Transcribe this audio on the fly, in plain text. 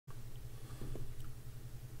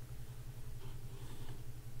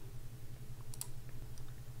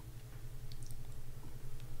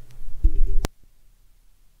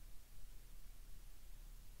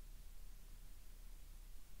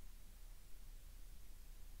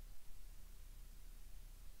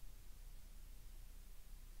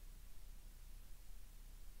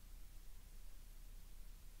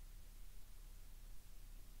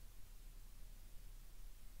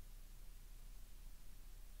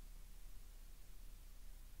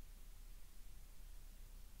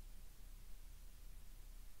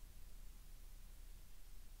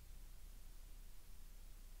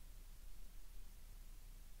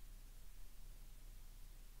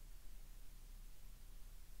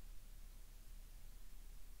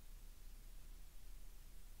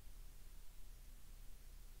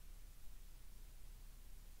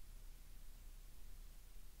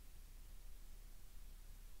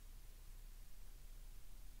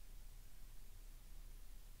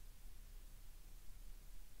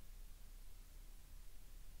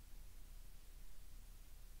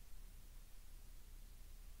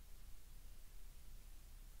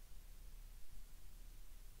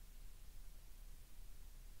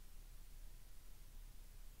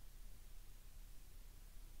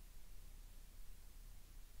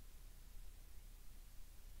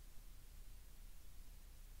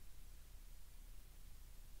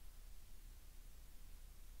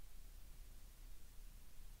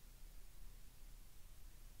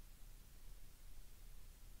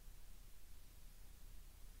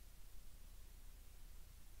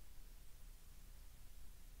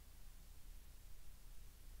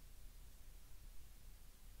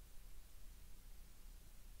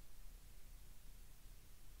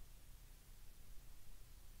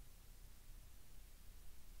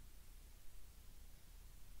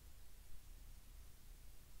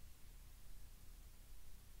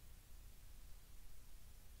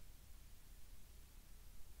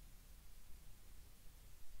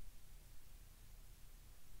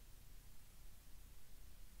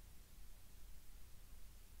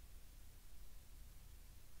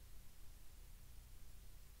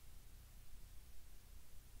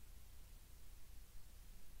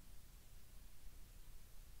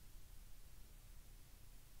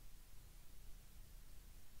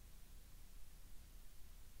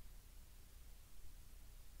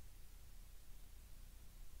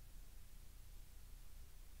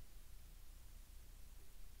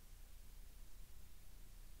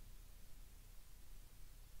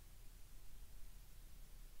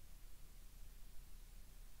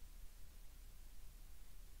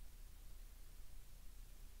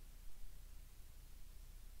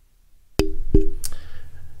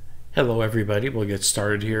Hello everybody, we'll get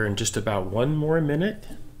started here in just about one more minute,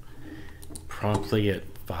 promptly at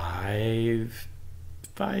 5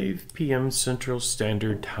 p.m. Central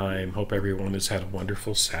Standard Time. Hope everyone has had a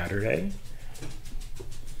wonderful Saturday.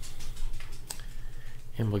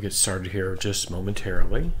 And we'll get started here just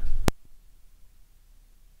momentarily.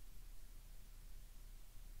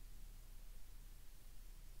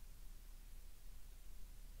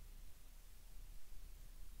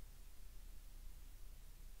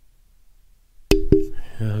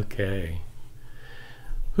 Okay.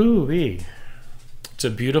 Hoo-wee. It's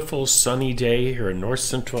a beautiful sunny day here in north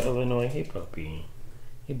central Illinois. Hey, puppy.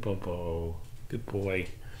 Hey, Bobo. Good boy.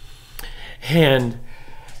 And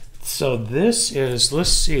so this is,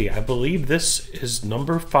 let's see, I believe this is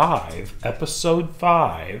number 5, episode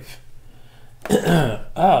 5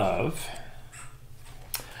 of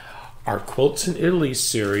our Quilts in Italy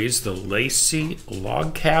series, the Lacey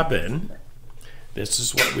Log Cabin. This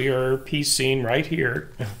is what we are piecing right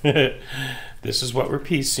here. This is what we're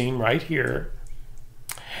piecing right here.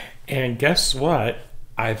 And guess what?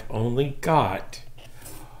 I've only got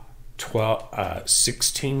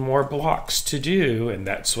 16 more blocks to do, and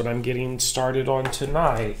that's what I'm getting started on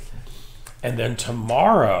tonight. And then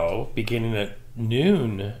tomorrow, beginning at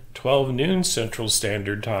noon, 12 noon Central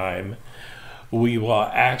Standard Time, we will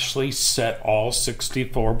actually set all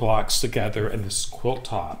 64 blocks together, and this quilt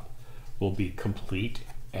top will be complete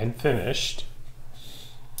and finished.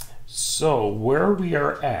 So where we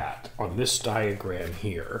are at on this diagram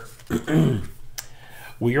here,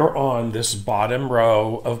 we are on this bottom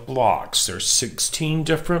row of blocks. There's 16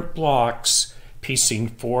 different blocks, piecing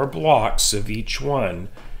 4 blocks of each one,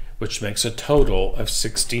 which makes a total of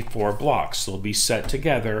 64 blocks. They'll be set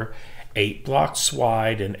together 8 blocks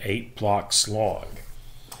wide and 8 blocks long.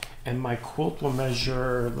 And my quilt will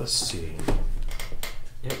measure, let's see,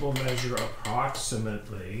 it will measure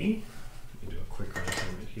approximately, let me do a quick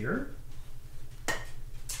measurement here.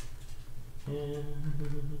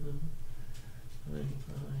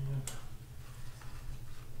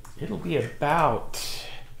 It'll be about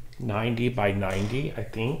 90 by 90, I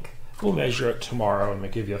think. We'll measure it tomorrow and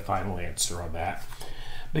I'll give you a final answer on that.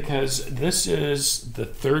 Because this is the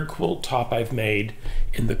 3rd quilt top I've made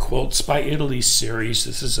in the Quilts by Italy series.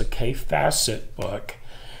 This is a Kaffe Fassett book.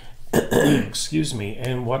 Excuse me.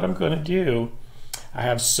 And what I'm going to do,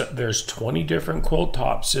 there's 20 different quilt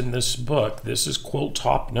tops in this book. This is quilt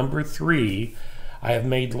top number 3 I have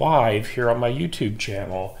made live here on my YouTube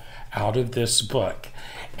channel out of this book.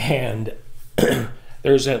 And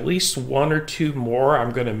there's at least 1 or 2 more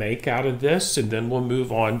I'm going to make out of this, and then we'll move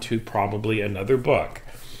on to probably another book.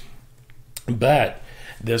 But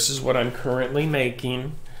this is what I'm currently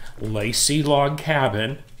making, Lacey Log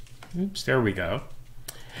Cabin. Oops, there we go.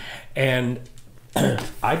 And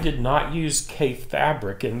I did not use Kaffe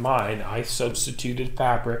fabric in mine. I substituted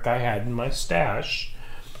fabric I had in my stash.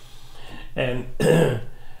 And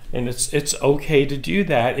it's okay to do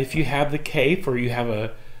that if you have the Kaffe or you have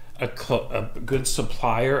a good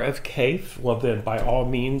supplier of Kaffe. Well, then by all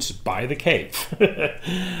means buy the Kaffe.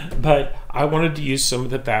 But I wanted to use some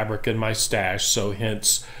of the fabric in my stash, so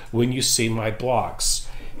hence when you see my blocks,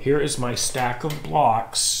 here is my stack of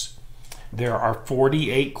blocks. There are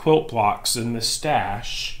 48 quilt blocks in the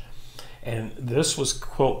stash, and this was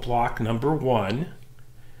quilt block number 1.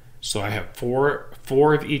 So I have four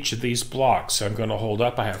of each of these blocks. So I'm going to hold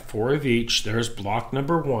up. I have 4 of each. There's block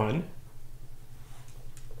number 1.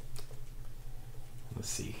 Let's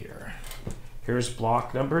see here. Here's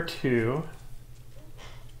block number 2.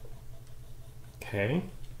 Okay.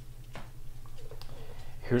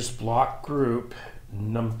 Here's block group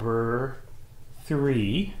number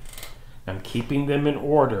 3. I'm keeping them in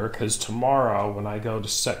order because tomorrow when I go to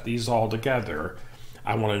set these all together,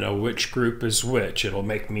 I want to know which group is which. It'll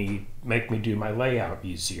make me do my layout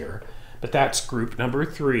easier. But that's group number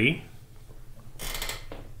 3.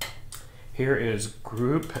 Here is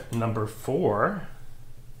group number 4.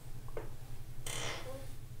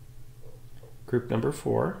 Group number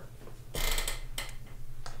 4.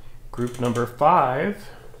 Group number 5.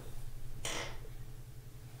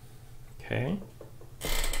 Okay.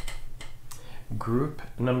 Group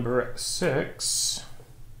number 6.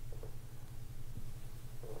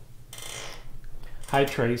 Hi,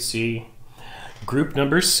 Tracy. Group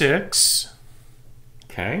number 6.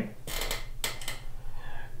 Okay.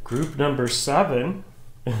 Group number 7.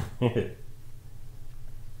 Let's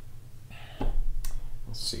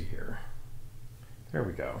see here. There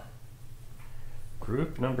we go.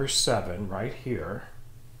 Group number 7 right here.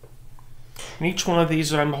 And each one of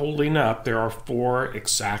these that I'm holding up, there are 4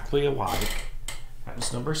 exactly alike. That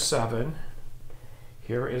is number 7.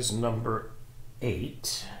 Here is number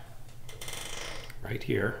 8. right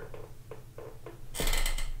here.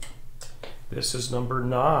 This is number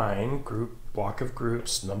 9, block of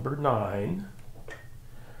groups number 9.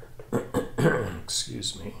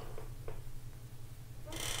 Excuse me.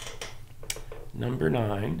 Number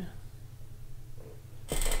 9.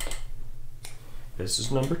 This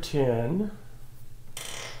is number 10,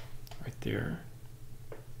 right there.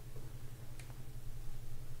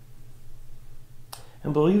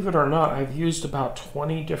 And believe it or not, I've used about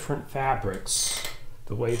 20 different fabrics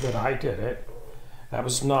the way that I did it. That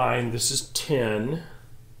was 9, this is 10.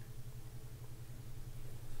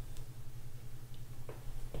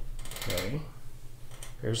 Okay,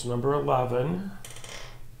 here's number 11.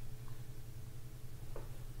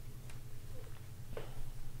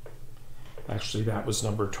 Actually, that was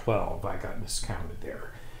number 12. I got miscounted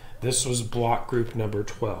there. This was block group number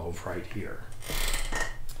 12 right here.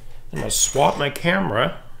 I'm going to swap my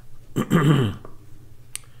camera and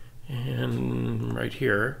right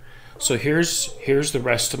here. So here's the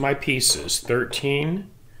rest of my pieces. 13.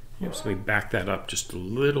 Oops, let me back that up just a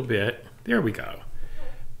little bit. There we go.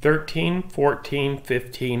 13, 14,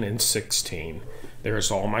 15, and 16.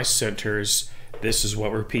 There's all my centers. This is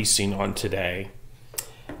what we're piecing on today.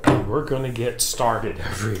 And we're going to get started,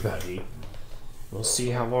 everybody. We'll see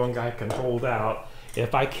how long I can hold out.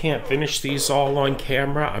 If I can't finish these all on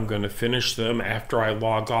camera, I'm going to finish them after I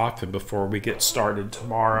log off and before we get started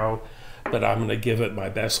tomorrow. But I'm going to give it my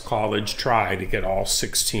best college try to get all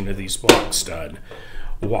 16 of these blocks done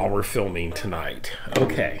while we're filming tonight.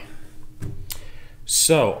 Okay.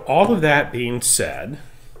 So, all of that being said,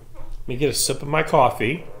 let me get a sip of my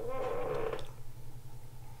coffee.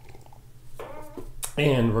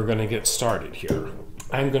 And we're going to get started here.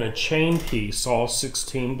 I'm going to chain piece all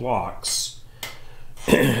 16 blocks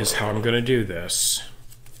is how I'm going to do this.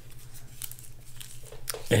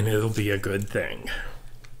 And it'll be a good thing.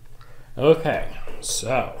 Okay,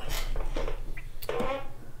 so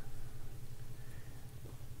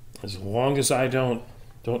as long as I don't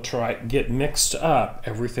try get mixed up,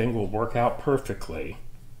 everything will work out perfectly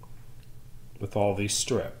with all these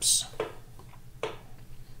strips.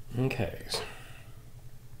 Okay.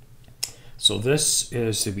 So this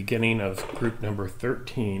is the beginning of group number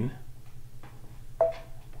 13.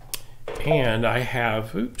 And I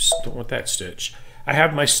have, oops, don't want that stitch. I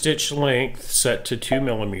have my stitch length set to 2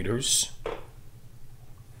 millimeters.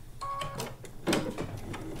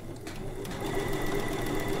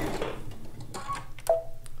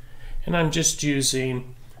 And I'm just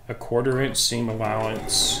using a 1/4 inch seam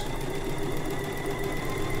allowance.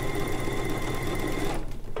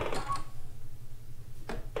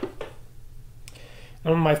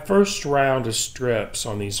 On my first round of strips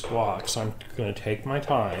on these blocks, I'm going to take my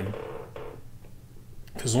time,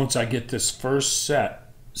 because once I get this first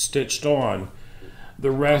set stitched on, the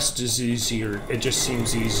rest is easier. It just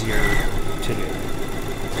seems easier to do.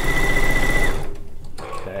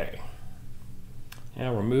 Okay.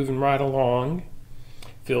 Now we're moving right along.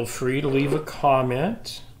 Feel free to leave a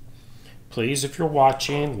comment. Please, if you're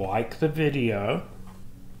watching, like the video.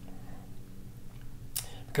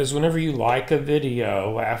 Because whenever you like a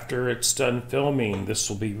video, after it's done filming, this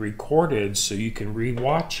will be recorded so you can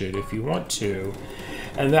re-watch it if you want to.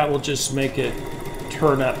 And that will just make it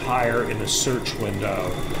turn up higher in the search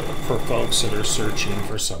window for folks that are searching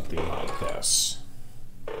for something like this.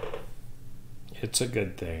 It's a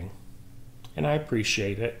good thing. And I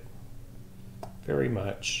appreciate it very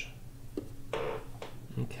much.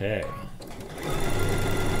 Okay.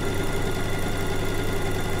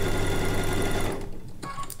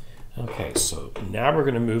 Okay, so now we're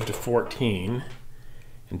going to move to 14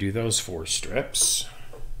 and do those 4 strips.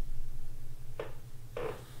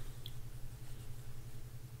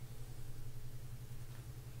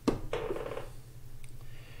 And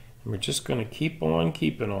we're just going to keep on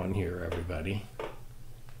keeping on here, everybody.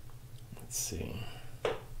 Let's see.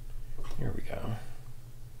 Here we go.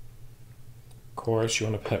 Of course, you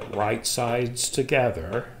want to put right sides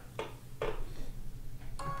together.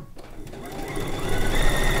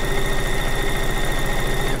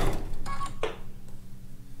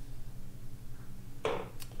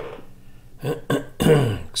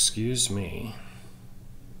 Excuse me.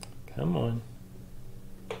 Come on.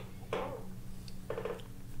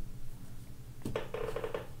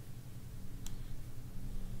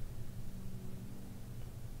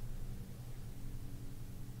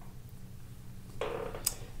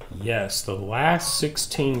 Yes, the last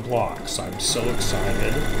 16 blocks. I'm so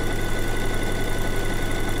excited.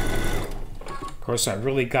 Of course, I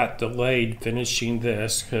really got delayed finishing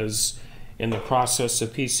this because in the process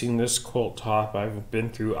of piecing this quilt top, I've been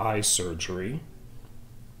through eye surgery.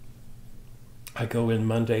 I go in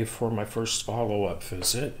Monday for my first follow-up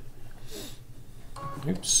visit.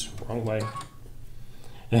 Oops, wrong way.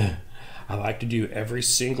 I like to do every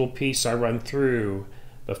single piece I run through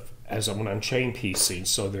as when I'm chain piecing,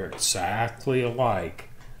 so they're exactly alike.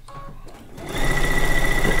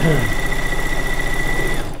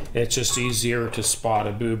 It's just easier to spot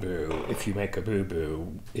a boo-boo if you make a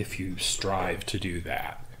boo-boo, if you strive to do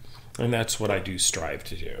that. And that's what I do strive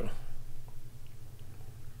to do.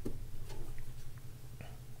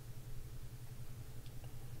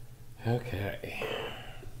 Okay.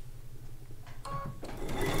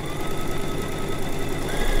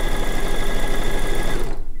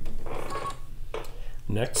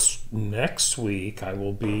 Next week I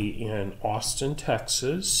will be in Austin,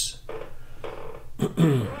 Texas.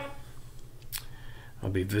 I'll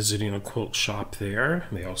be visiting a quilt shop there.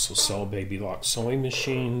 They also sell baby lock sewing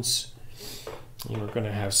machines. And we're going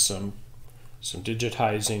to have some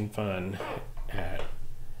digitizing fun at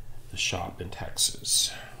the shop in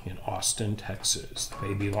Texas, in Austin, Texas, the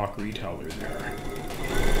baby lock retailer there.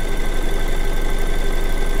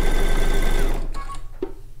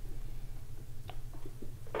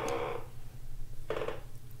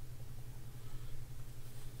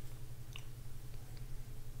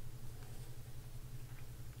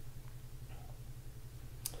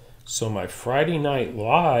 So my Friday night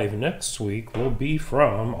live next week will be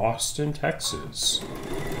from Austin, Texas.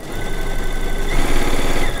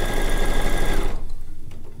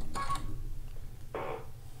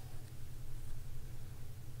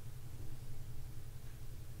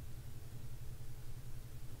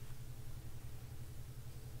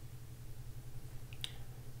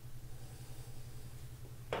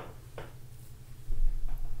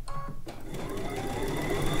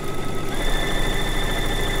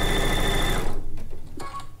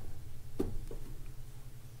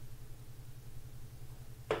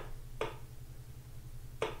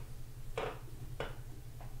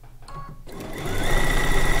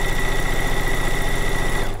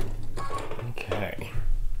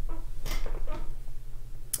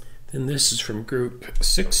 Then this is from group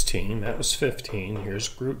 16. That was 15. Here's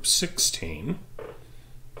group 16.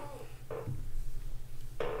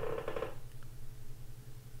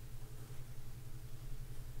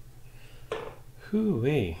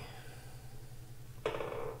 Hoo-wee.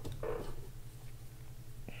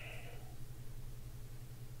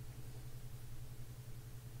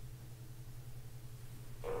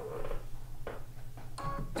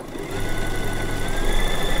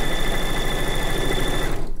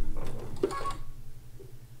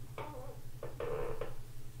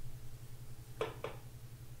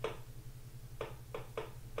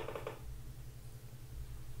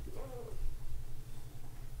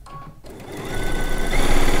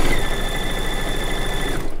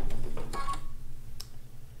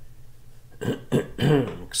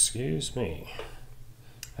 Excuse me.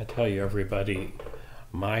 I tell you, everybody,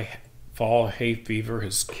 my fall hay fever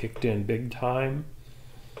has kicked in big time,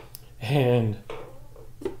 and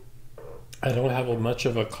I don't have much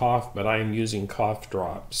of a cough, but I am using cough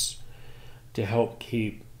drops to help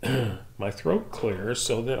keep my throat clear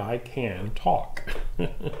so that I can talk.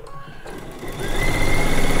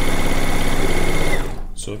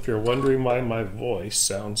 So if you're wondering why my voice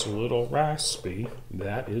sounds a little raspy,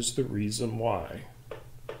 that is the reason why.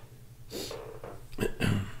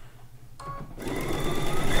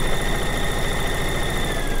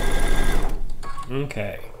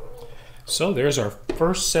 Okay, so there's our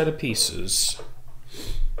first set of pieces.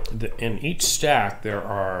 In each stack there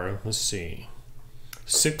are, let's see,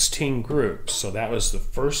 16 groups. So that was the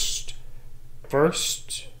first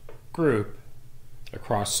group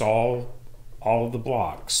across all of the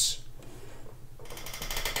blocks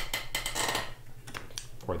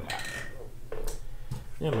for that.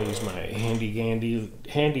 I'm going to use my handy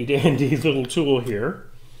dandy little tool here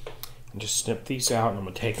and just snip these out, and I'm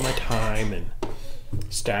going to take my time and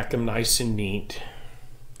stack them nice and neat.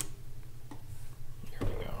 There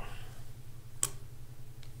we go.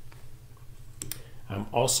 I'm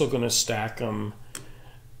also going to stack them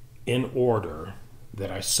in order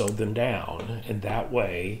that I sewed them down, and that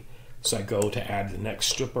way as I go to add the next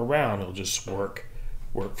strip around, it'll just work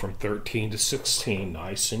from 13 to 16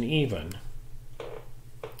 nice and even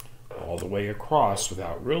all the way across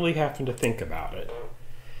without really having to think about it.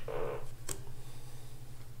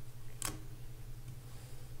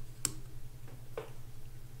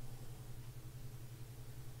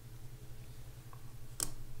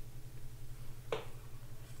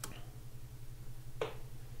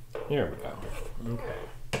 There we go. Okay.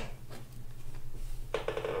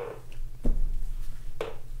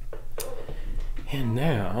 And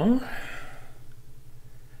now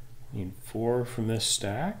Need 4 from this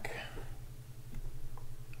stack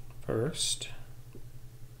first.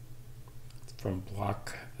 From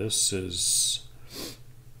block, this is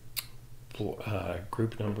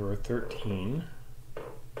group number 13.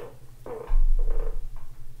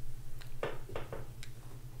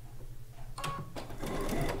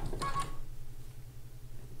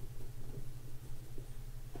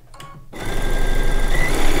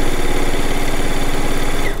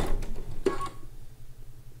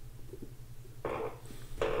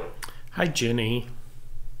 Hi, Jenny.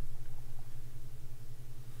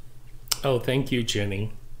 Oh, thank you,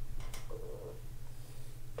 Jenny.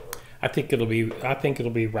 I think it'll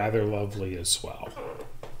be rather lovely as well.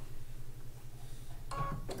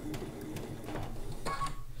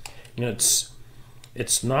 You know,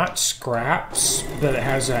 it's not scraps, but it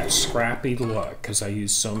has that scrappy look because I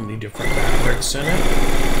use so many different fabrics in it.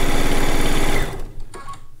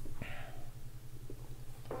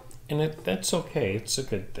 And that's okay. It's a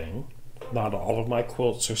good thing. Not all of my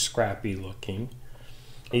quilts are scrappy looking.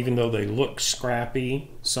 Even though they look scrappy,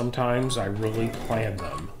 sometimes I really plan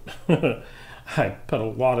them. I put a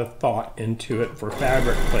lot of thought into it for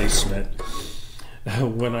fabric placement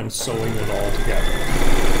when I'm sewing it all together.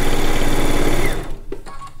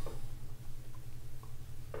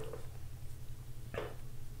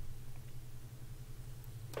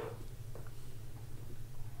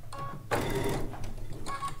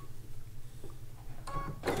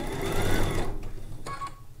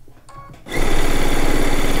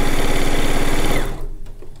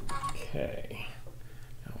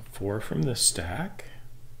 From the stack,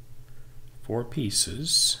 4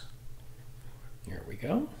 pieces. Here we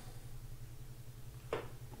go.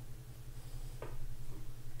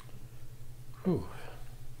 Ooh.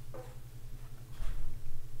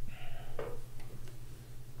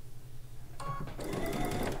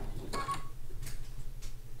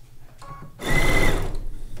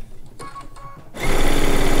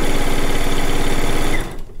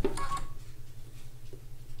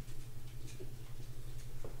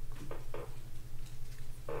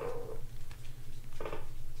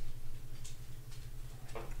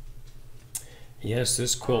 Yes,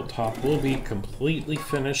 this quilt top will be completely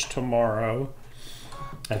finished tomorrow,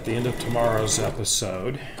 at the end of tomorrow's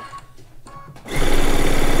episode.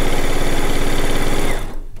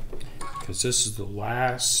 Because this is the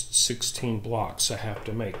last 16 blocks I have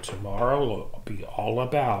to make. Tomorrow will be all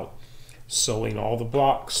about sewing all the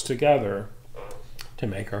blocks together to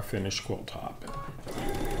make our finished quilt top.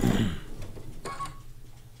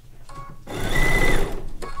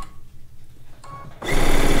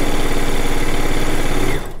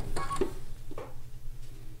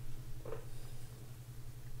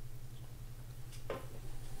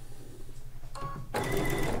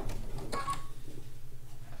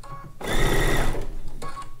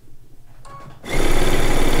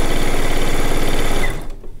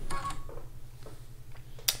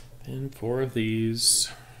 And 4 of these.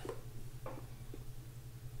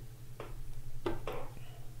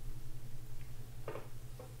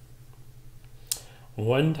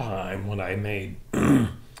 One time when I made a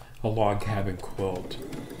log cabin quilt,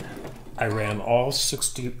 I ran all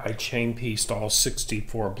 60, I chain pieced all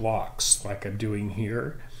 64 blocks like I'm doing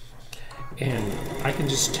here. And I can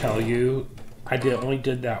just tell you, I only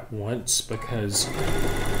did that once because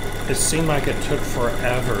it seemed like it took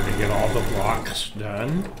forever to get all the blocks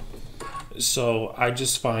done. So I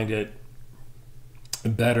just find it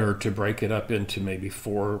better to break it up into maybe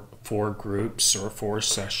four groups or 4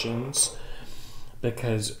 sessions,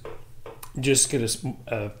 because just get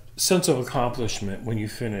a sense of accomplishment when you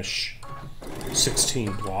finish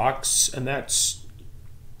 16 blocks. And that's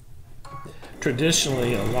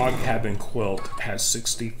traditionally a log cabin quilt has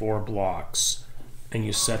 64 blocks, and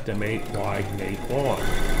you set them 8 wide and 8 long.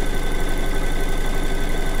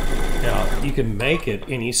 Now, you can make it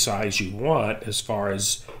any size you want, as far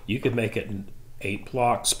as you could make it 8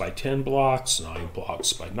 blocks by 10 blocks, 9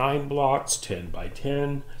 blocks by 9 blocks, 10 by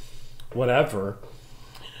 10, whatever.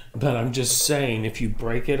 But I'm just saying, if you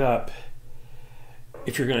break it up,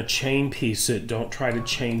 if you're going to chain piece it, don't try to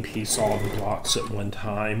chain piece all the blocks at one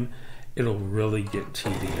time. It'll really get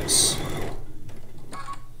tedious.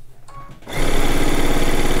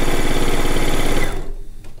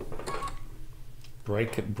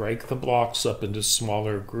 Break the blocks up into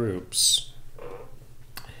smaller groups,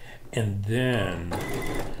 and then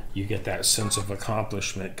you get that sense of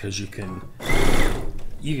accomplishment, because you can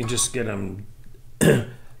just get them.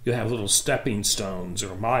 You have little stepping stones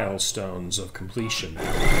or milestones of completion.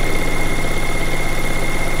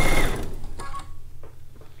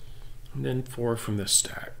 And then 4 from this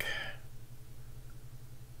stack.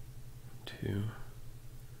 2,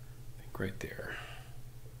 right there.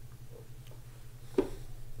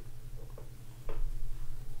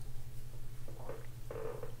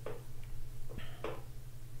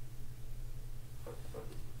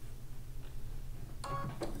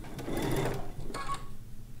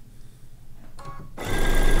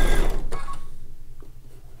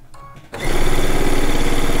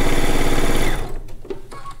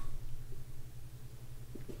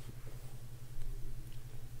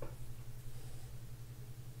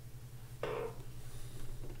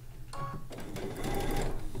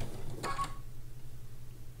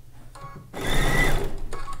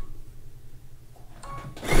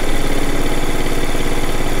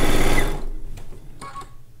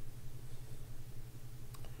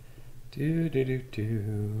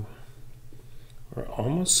 We're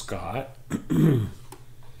almost got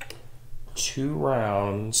 2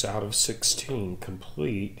 rounds out of 16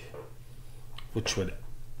 complete, which would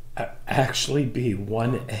actually be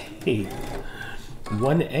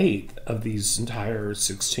 1/8 of these entire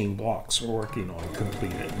 16 blocks we're working on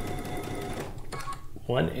completed.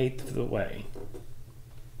 1/8 of the way.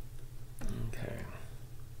 Okay.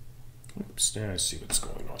 Oops, now I see what's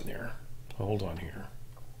going on there. Hold on here.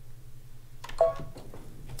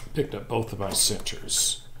 Picked up both of my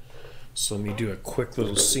centers. So let me do a quick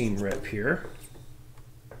little seam rip here.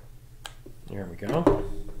 There we go.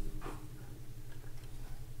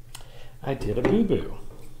 I did a boo-boo.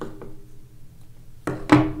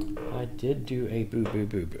 I did do a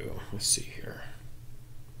boo-boo-boo-boo. Let's see here.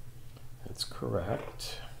 That's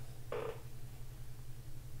correct.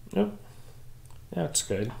 Nope. That's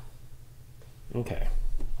good. Okay.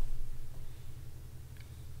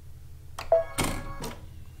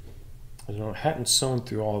 I hadn't sewn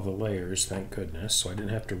through all the layers, thank goodness, so I didn't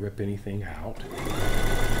have to rip anything out.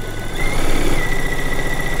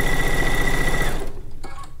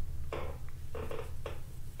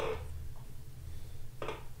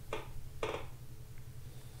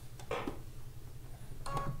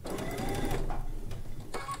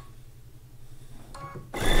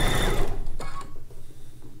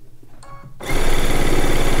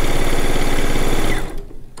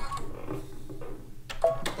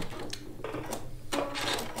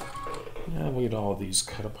 All these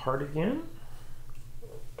cut apart again.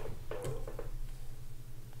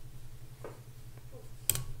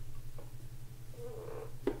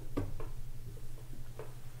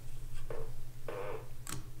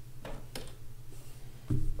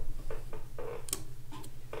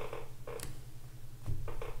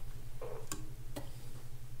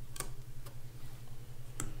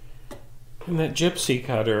 And that gypsy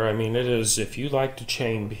cutter, I mean, it is, if you like to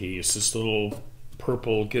chain piece, this little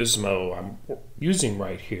purple gizmo I'm using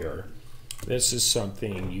right here, this is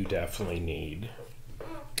something you definitely need.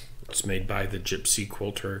 It's made by the Gypsy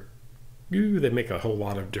Quilter. They make a whole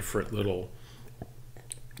lot of different little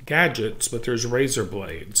gadgets, but there's razor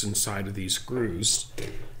blades inside of these screws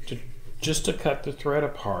just to cut the thread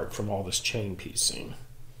apart from all this chain piecing.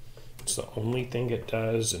 It's the only thing it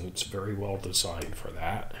does, and it's very well designed for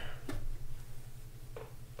that.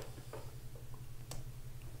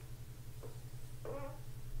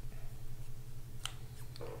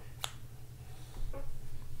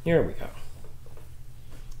 Here we go.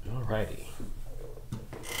 Alrighty.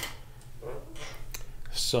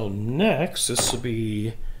 So next, this will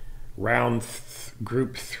be round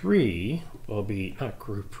group 3. Will be, not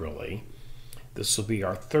group really. This will be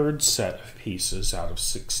our 3rd set of pieces out of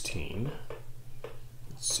 16.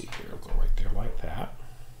 Let's see here, I'll go right there like that.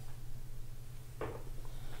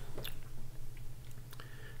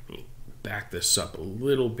 Let me back this up a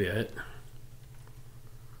little bit.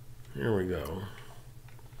 There we go.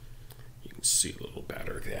 See a little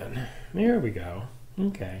better then. There we go.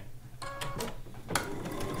 Okay.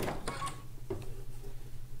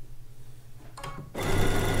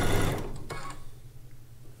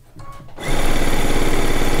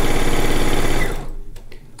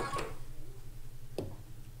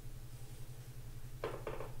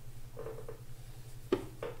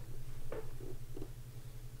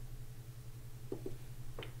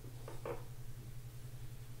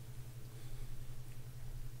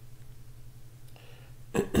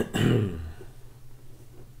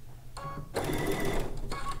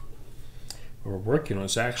 We're working on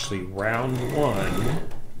is actually round 1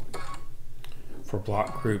 for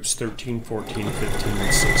block groups 13, 14, 15,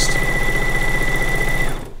 and 16.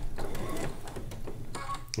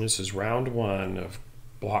 This is round 1 of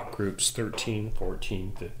block groups 13,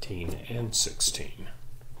 14, 15, and 16.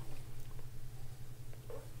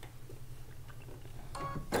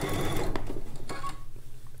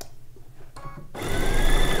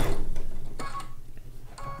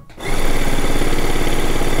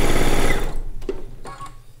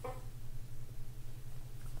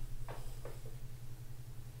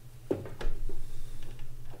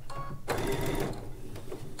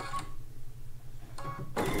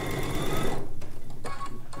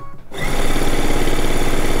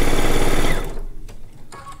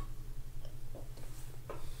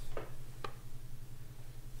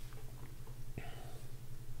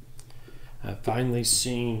 I've finally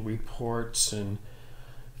seen reports and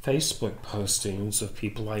Facebook postings of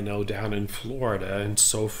people I know down in Florida, and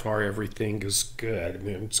so far everything is good. I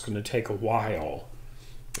mean, it's going to take a while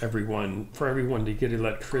for everyone to get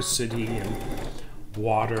electricity and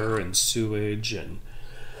water and sewage and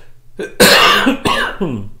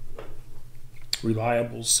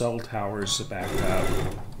reliable cell towers to back up.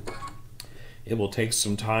 It will take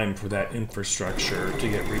some time for that infrastructure to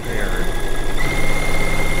get repaired.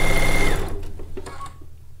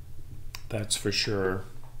 That's for sure.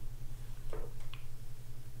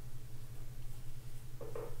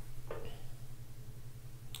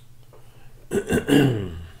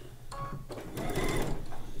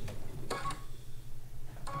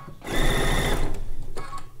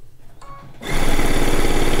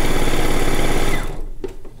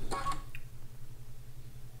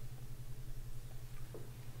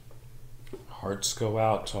 Hearts go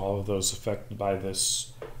out to all of those affected by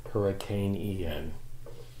this Hurricane Ian.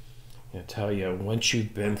 I tell you, once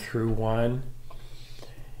you've been through one,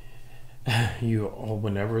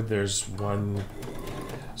 whenever there's one,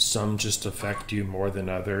 some just affect you more than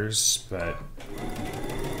others, but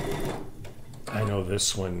I know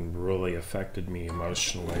this one really affected me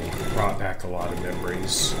emotionally. It brought back a lot of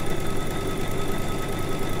memories.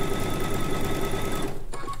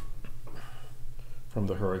 From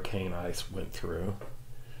the hurricane I went through.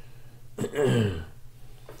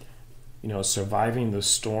 You know, surviving the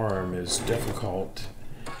storm is difficult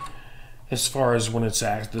as far as when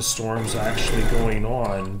the storm's actually going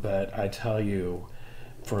on, but I tell you,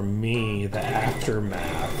 for me, the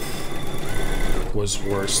aftermath was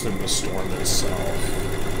worse than the storm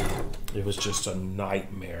itself. It was just a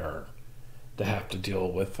nightmare to have to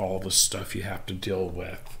deal with all the stuff you have to deal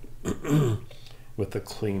with. With the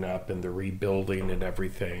cleanup and the rebuilding and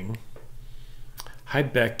everything. Hi,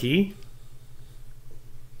 Becky.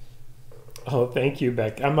 Oh, thank you,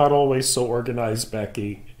 Becky. I'm not always so organized,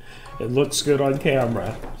 Becky. It looks good on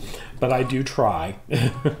camera, but I do try.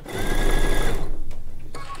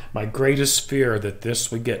 My greatest fear that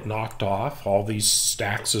this would get knocked off, all these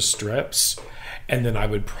stacks of strips, and then I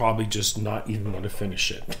would probably just not even want to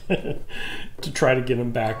finish it to try to get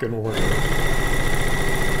them back in order.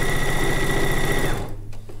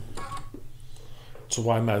 That's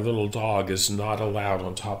why my little dog is not allowed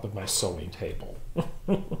on top of my sewing table.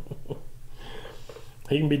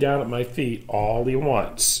 He can be down at my feet all he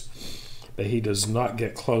wants, but he does not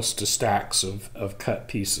get close to stacks of cut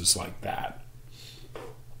pieces like that.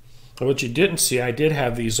 And what you didn't see, I did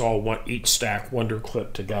have these each stack wonder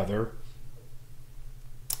clip together.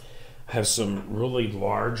 I have some really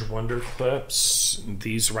large wonder clips.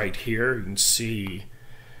 These right here, you can see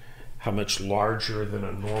how much larger than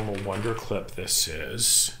a normal wonder clip this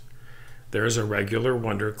is. There's a regular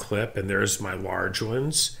wonder clip, and there's my large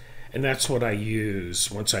ones. And that's what I use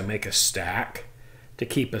once I make a stack to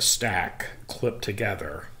keep a stack clipped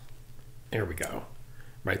together. There we go.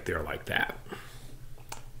 Right there like that.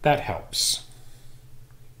 That helps.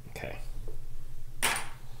 Okay.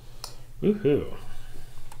 Woohoo.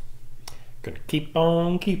 Gonna keep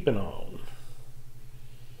on keeping on.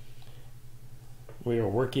 We are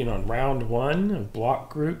working on round 1 of block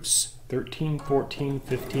groups 13, 14,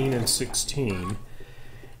 15, and 16.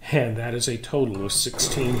 And that is a total of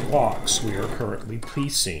 16 blocks we are currently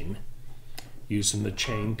piecing using the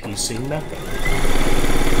chain piecing method.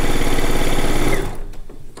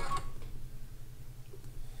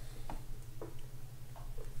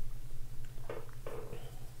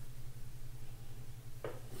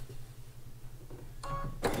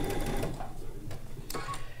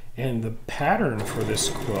 And the pattern for this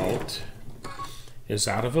quilt is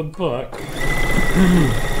out of a book.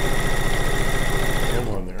 Hold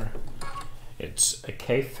on there. It's a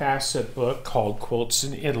Fassett book called Quilts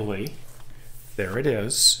in Italy. There it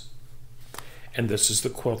is. And this is the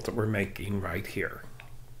quilt that we're making right here.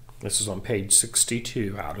 This is on page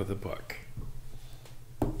 62 out of the book.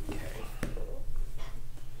 Okay.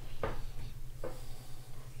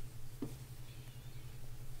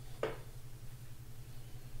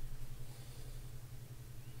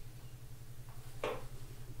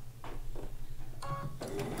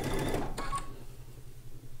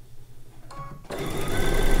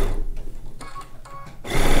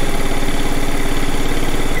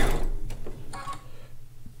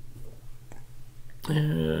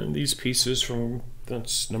 And these pieces from the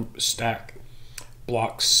stack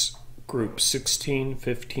blocks group 16,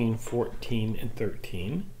 15, 14, and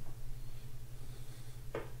 13.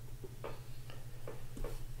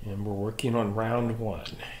 And we're working on round 1.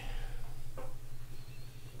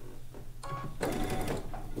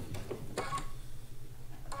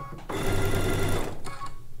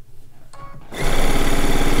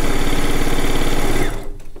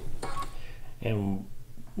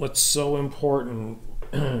 what's so important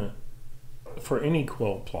for any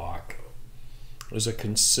quilt block is a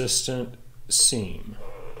consistent seam,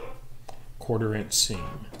 1/4 inch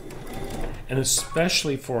seam. And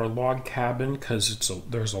especially for a log cabin, because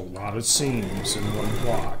there's a lot of seams in one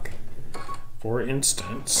block. For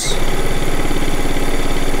instance,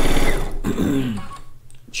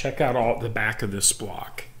 check out all the back of this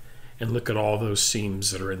block and look at all those seams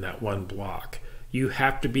that are in that one block. You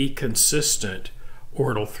have to be consistent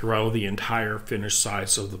or it'll throw the entire finished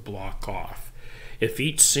size of the block off. If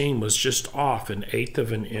each seam was just off 1/8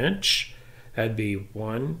 of an inch, that'd be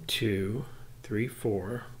 1, 2, 3,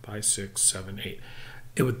 4, 5, 6, 7, 8.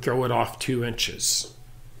 It would throw it off 2 inches.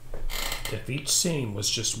 If each seam was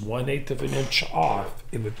just 1/8 of an inch off,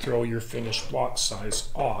 it would throw your finished block size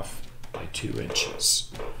off by 2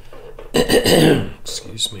 inches.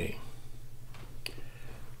 Excuse me.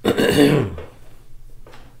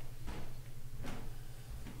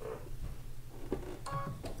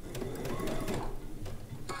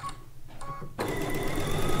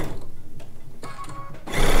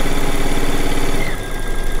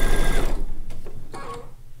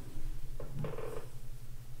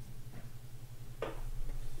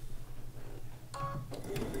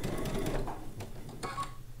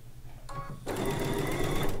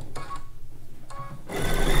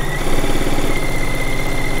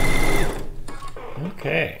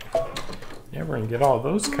 Okay, now we're going to get all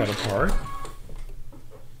those cut apart.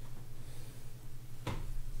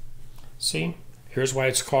 See, here's why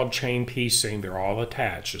it's called chain piecing. They're all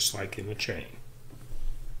attached, just like in the chain.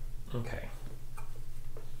 Okay.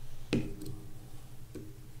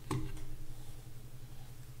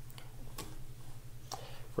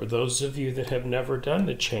 For those of you that have never done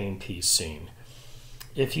the chain piecing,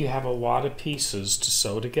 if you have a lot of pieces to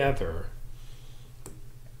sew together,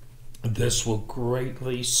 this will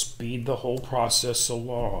greatly speed the whole process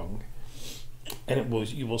along, and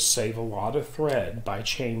you will save a lot of thread by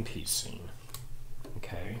chain piecing.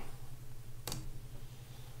 Okay?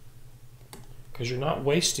 Because you're not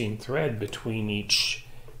wasting thread between each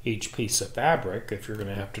piece of fabric if you're going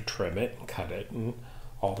to have to trim it and cut it and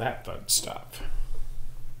all that fun stuff.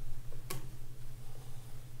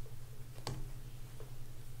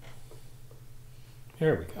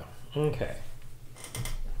 There we go. Okay.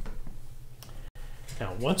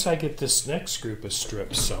 Now, once I get this next group of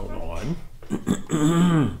strips sewn on,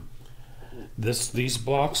 these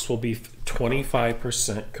blocks will be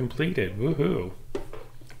 25% completed. Woohoo!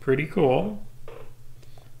 Pretty cool.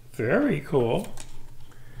 Very cool.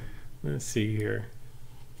 Let's see here.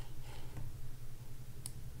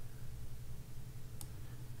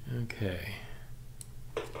 Okay.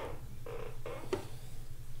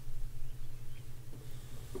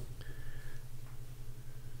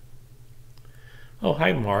 Oh,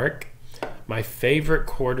 hi, Mark. My favorite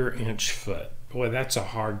 1/4 inch foot. Boy, that's a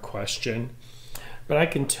hard question. But I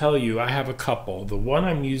can tell you I have a couple. The one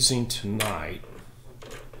I'm using tonight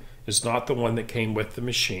is not the one that came with the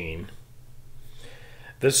machine.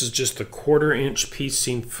 This is just a 1/4 inch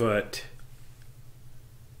piecing foot,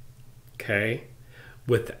 okay,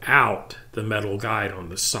 without the metal guide on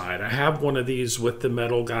the side. I have one of these with the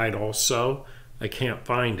metal guide also. I can't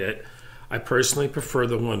find it. I personally prefer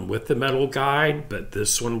the one with the metal guide, but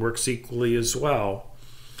this one works equally as well.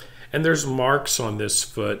 And there's marks on this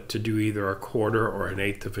foot to do either a 1/4 or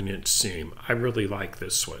 1/8 of an inch seam. I really like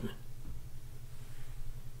this one.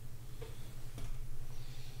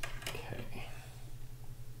 Okay.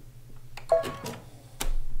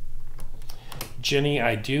 Jenny,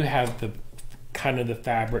 I do have the kind of the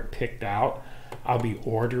fabric picked out. I'll be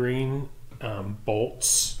ordering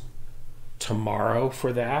bolts tomorrow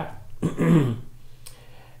for that.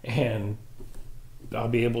 And I'll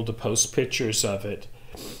be able to post pictures of it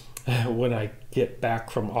when I get back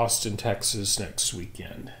from Austin, Texas next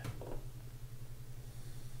weekend.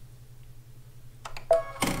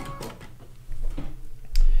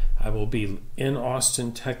 I will be in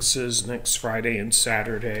Austin, Texas next Friday and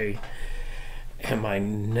Saturday, and my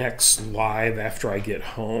next live after I get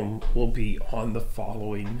home will be on the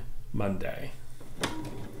following Monday.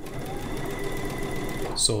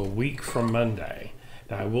 So a week from Monday.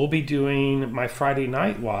 Now I will be doing my Friday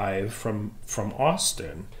night live from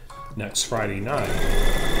Austin next Friday night.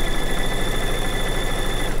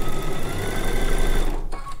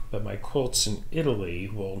 But my quilts in Italy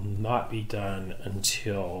will not be done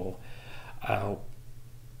until I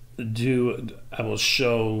will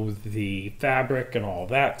show the fabric and all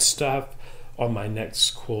that stuff on my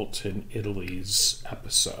next Quilt in Italy's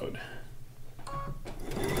episode.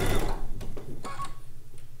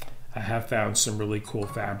 I have found some really cool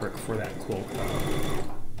fabric for that quilt,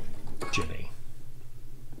 Jenny.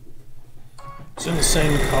 It's in the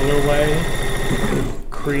same colorway,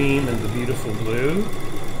 cream and the beautiful blue.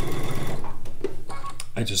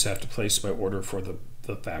 I just have to place my order for the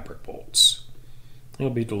fabric bolts. It'll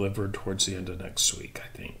be delivered towards the end of next week, I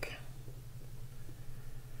think.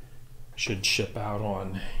 Should ship out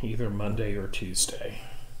on either Monday or Tuesday.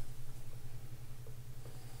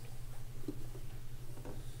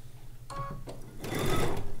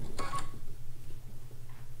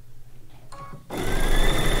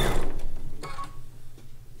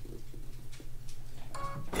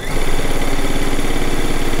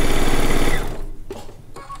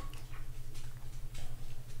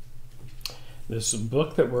 This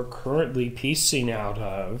book that we're currently piecing out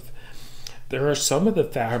of, there are some of the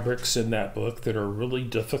fabrics in that book that are really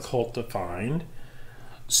difficult to find.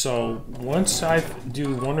 So once I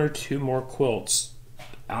do 1 or 2 more quilts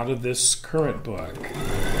out of this current book,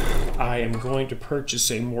 I am going to purchase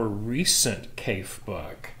a more recent Kaffe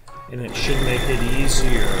book, and it should make it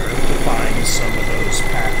easier to find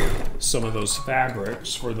some of those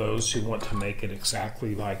fabrics for those who want to make it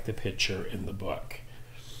exactly like the picture in the book.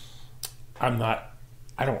 I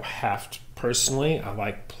don't have to, personally, I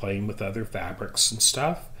like playing with other fabrics and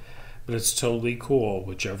stuff, but it's totally cool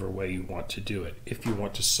whichever way you want to do it, if you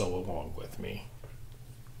want to sew along with me.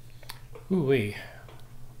 Ooh-wee.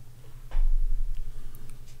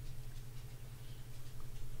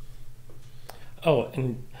 Oh,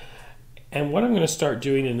 and what I'm going to start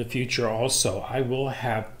doing in the future also, I will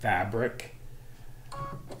have fabric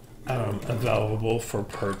available for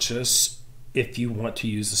purchase if you want to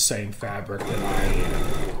use the same fabric that I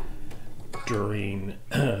am during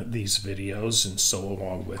these videos and sew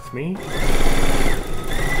along with me.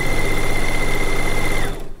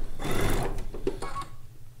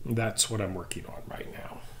 That's what I'm working on right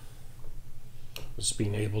now, is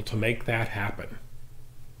being able to make that happen.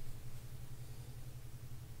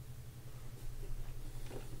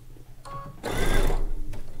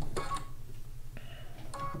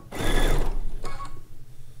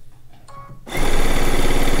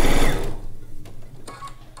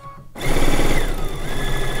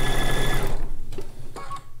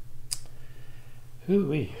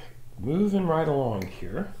 Ooh-wee. Moving right along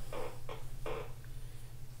here.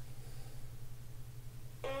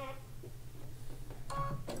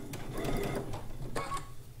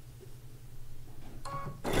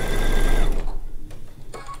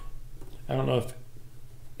 I don't know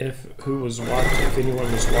if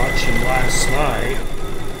anyone was watching last night,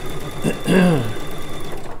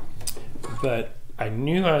 but I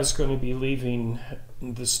knew I was going to be leaving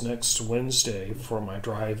this next Wednesday for my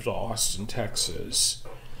drive to Austin, Texas,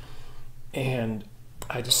 and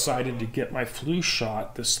I decided to get my flu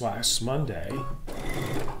shot this last Monday,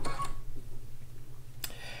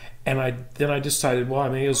 and then I decided, well, I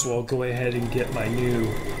may as well go ahead and get my new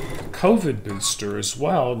COVID booster as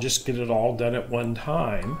well, just get it all done at one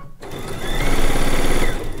time.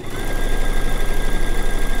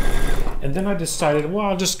 And then I decided, well,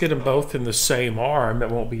 I'll just get them both in the same arm. It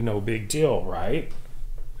won't be no big deal, right?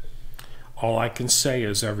 All I can say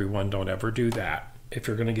is, everyone, don't ever do that. If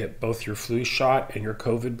you're going to get both your flu shot and your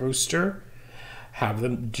COVID booster, have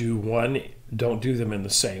them do one. Don't do them in the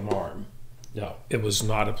same arm. No, it was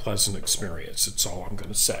not a pleasant experience. That's all I'm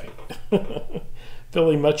going to say.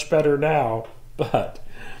 Feeling much better now, but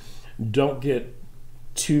don't get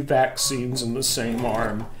 2 vaccines in the same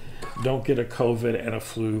arm. Don't get a COVID and a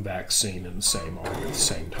flu vaccine in the same arm at the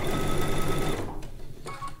same time.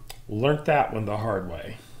 Learned that one the hard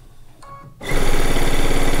way.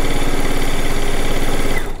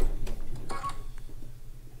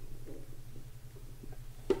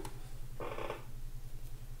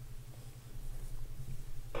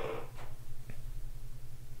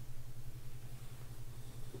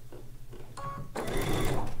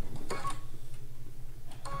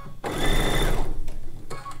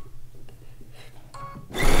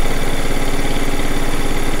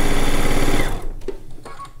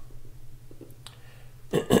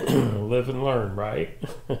 Live and learn, right?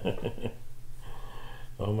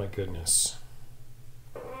 Oh my goodness.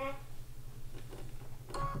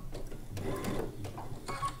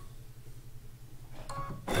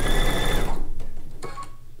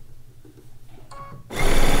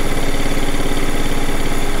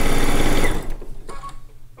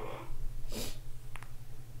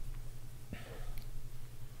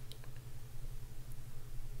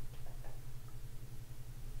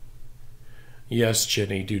 Yes,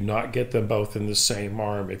 Jenny, do not get them both in the same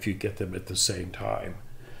arm if you get them at the same time.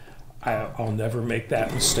 I'll never make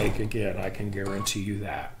that mistake again. I can guarantee you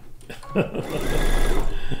that.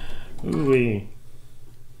 Ooh-wee.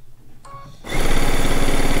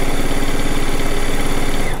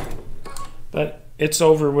 But it's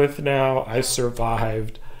over with now. I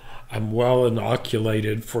survived. I'm well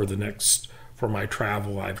inoculated for my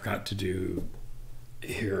travel I've got to do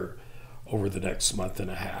here over the next month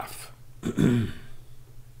and a half.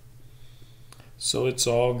 So it's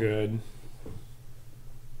all good.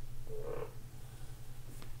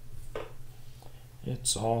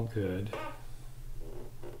 It's all good.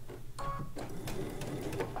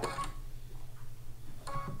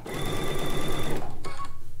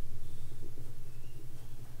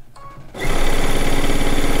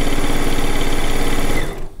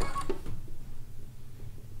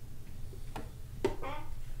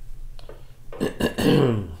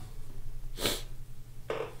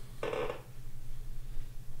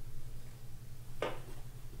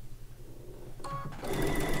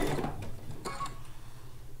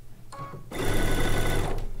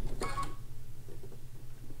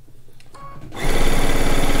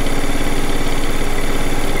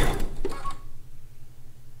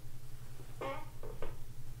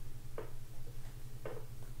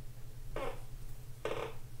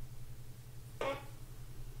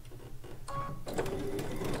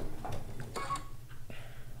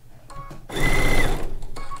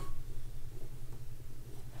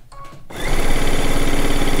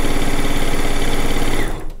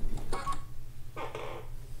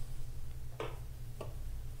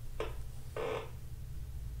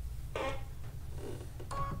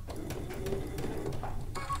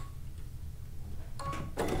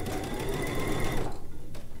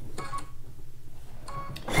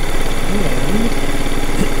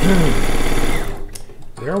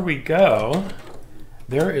 There we go.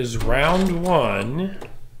 There is round one,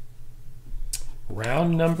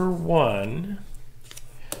 round number one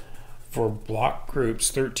for block groups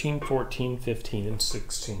 13, 14, 15, and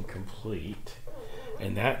 16 complete.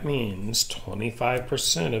 And that means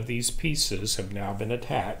 25% of these pieces have now been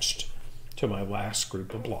attached to my last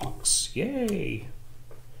group of blocks. Yay!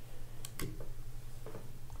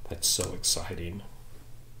 That's so exciting.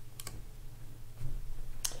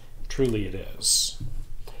 Truly it is.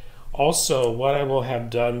 Also, what I will have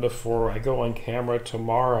done before I go on camera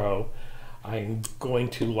tomorrow, I'm going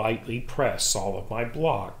to lightly press all of my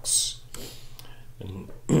blocks. And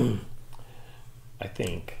I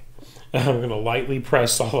think I'm going to lightly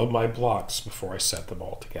press all of my blocks before I set them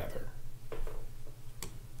all together.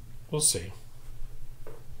 We'll see.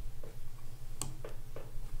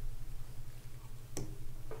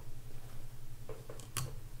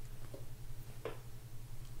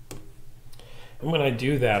 And when I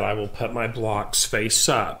do that, I will put my blocks face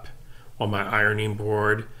up on my ironing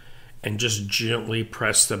board and just gently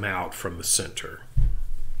press them out from the center.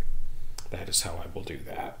 That is how I will do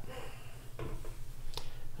that.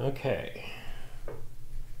 Okay.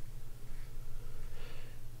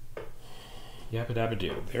 Yabba dabba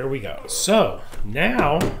do. There we go. So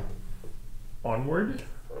now, onward.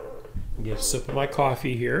 Get a sip of my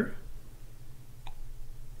coffee here.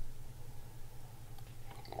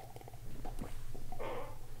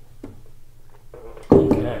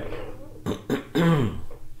 Okay.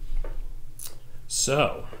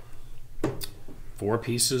 So, 4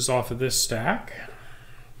 pieces off of this stack.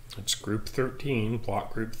 It's group 13,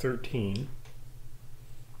 block group 13.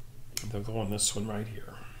 They'll go on this one right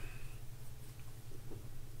here.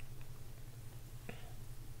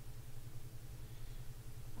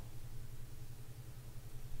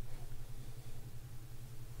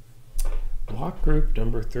 Block group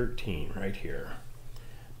number 13 right here.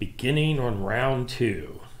 Beginning on round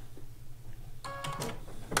 2.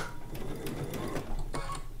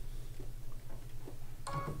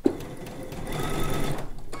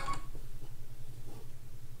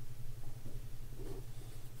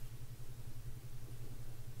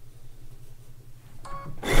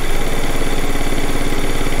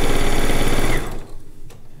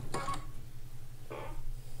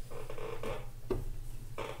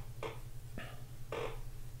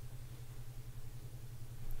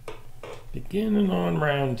 Beginning on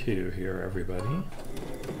round 2 here, everybody.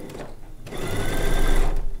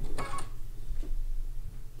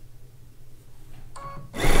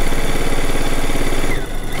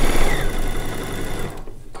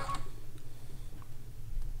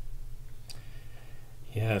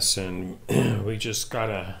 Yes, and we just got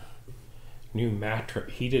a new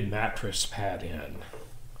heated mattress pad in.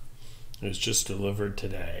 It was just delivered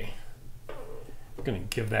today. I'm going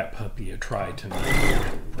to give that puppy a try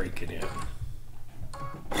tonight. Break it in.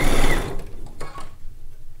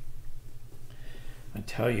 I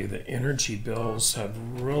tell you, the energy bills have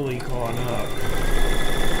really gone up.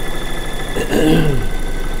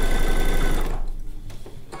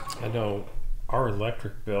 I know our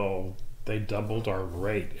electric bill, they doubled our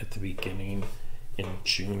rate at the beginning in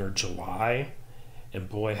June or July. And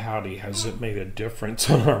boy howdy, has it made a difference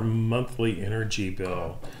on our monthly energy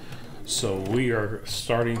bill. So we are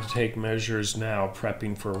starting to take measures now,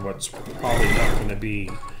 prepping for what's probably not going to be.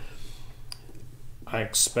 I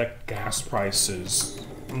expect gas prices,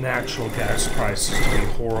 natural gas prices, to be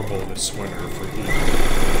horrible this winter for heat.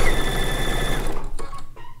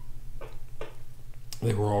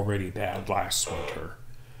 They were already bad last winter.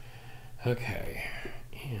 Okay,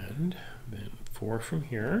 and then 4 from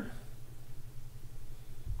here.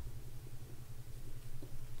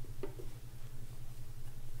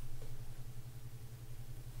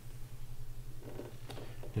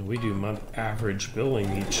 And we do month average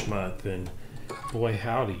billing each month, and boy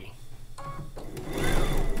howdy.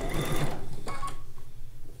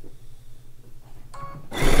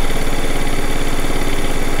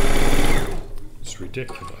 It's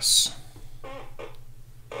ridiculous.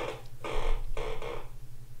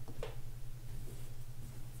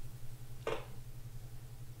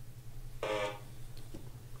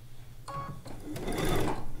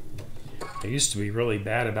 I used to be really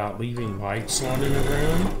bad about leaving lights on in a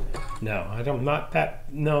room. No, I don't, not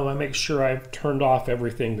that, no, I make sure I've turned off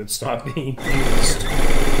everything that's not being used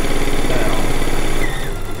now.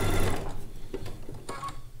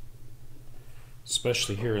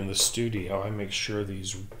 Especially here in the studio, I make sure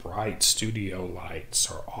these bright studio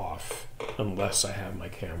lights are off unless I have my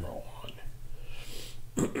camera on.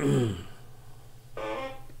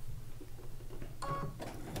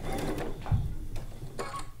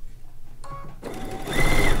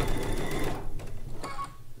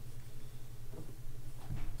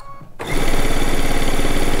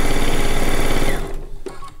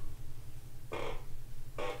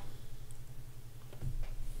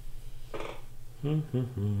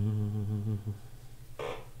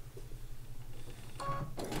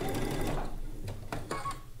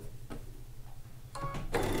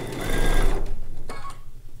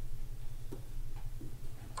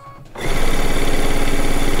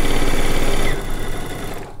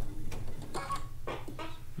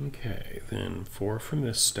 Okay, then 4 from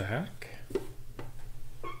this stack.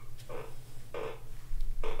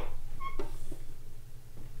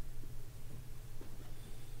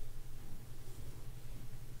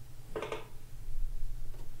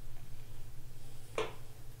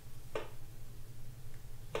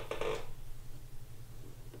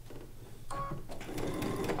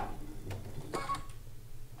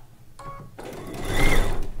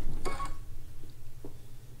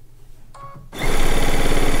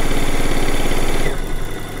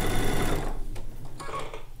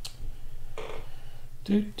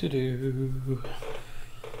 Do-do-do.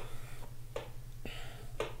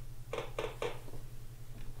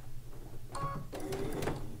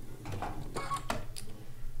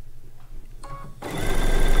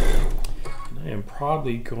 I am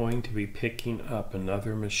probably going to be picking up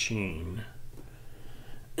another machine.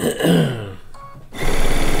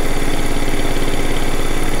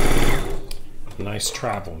 Nice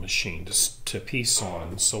travel machine to piece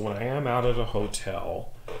on, so when I am out at a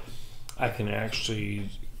hotel, I can actually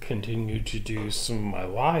continue to do some of my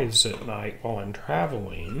lives at night while I'm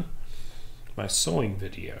traveling, my sewing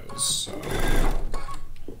videos. So.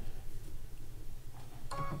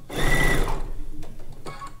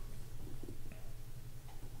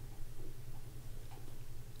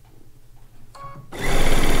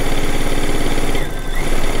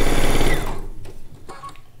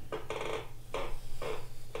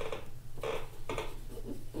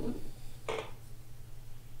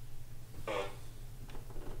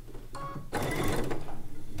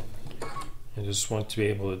 I just want to be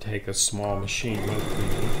able to take a small machine with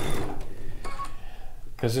me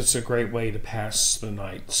because it's a great way to pass the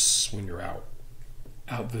nights when you're out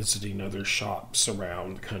visiting other shops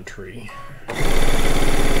around the country.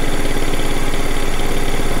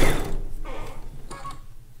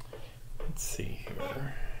 Let's see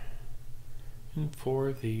here. And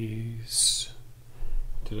for these,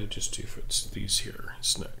 did I just do for these here?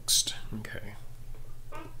 It's next. Okay.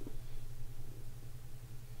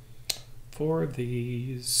 For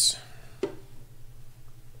these,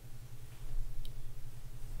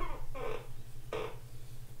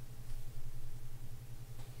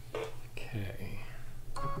 okay.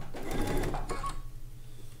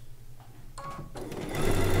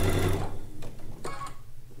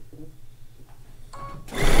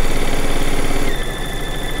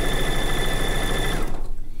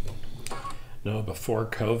 No, before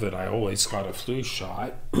COVID, I always got a flu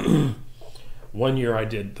shot. The one year I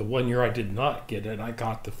did not get it, I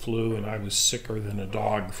got the flu and I was sicker than a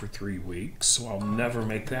dog for 3 weeks, so I'll never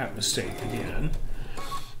make that mistake again.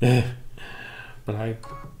 But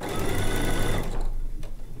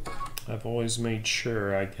I've always made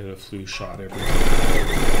sure I get a flu shot every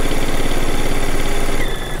day.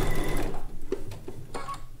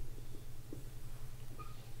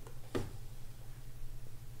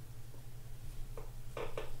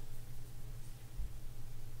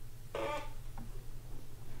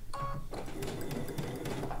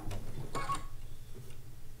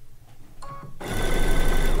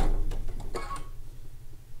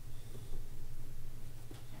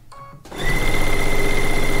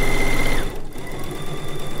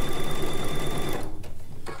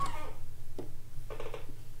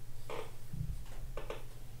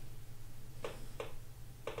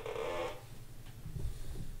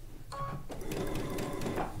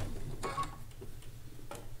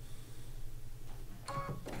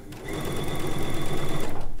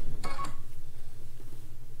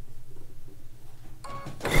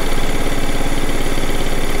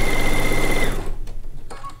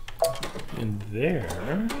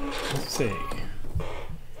 There, let's see,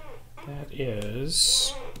 that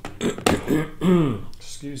is,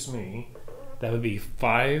 excuse me, that would be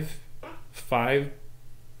five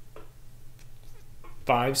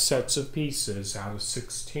sets of pieces out of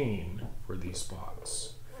 16 for these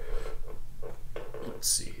spots. Let's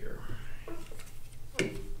see here.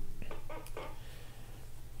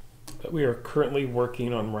 But we are currently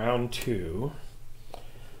working on round 2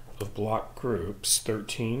 of block groups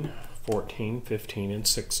 13, 14, 15, and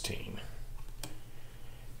 16.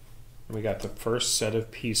 We got the first set of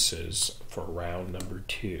pieces for round number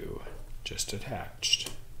 2 just attached.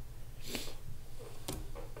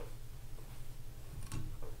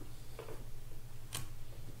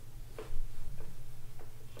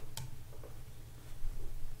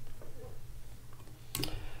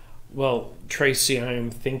 Well, Tracy, I am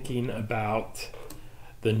thinking about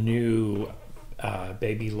the new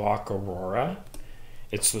Baby Lock Aurora.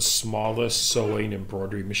 It's the smallest sewing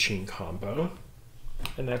embroidery machine combo.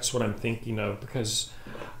 And that's what I'm thinking of, because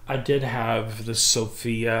I did have the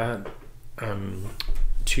Sophia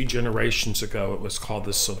 2 generations ago. It was called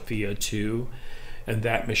the Sophia 2. And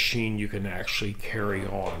that machine you can actually carry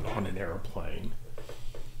on an airplane.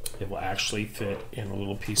 It will actually fit in a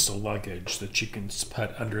little piece of luggage that you can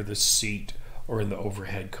put under the seat or in the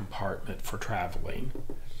overhead compartment for traveling.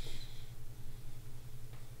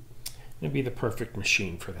 It'd be the perfect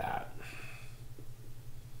machine for that.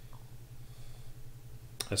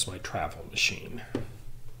 That's my travel machine.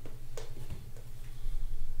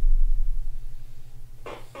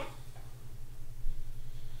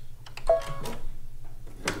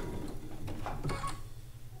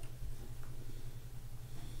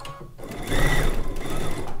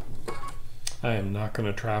 I am not going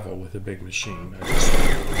to travel with a big machine. I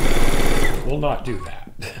just will not do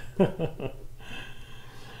that.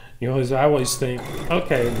 You know, as I always think,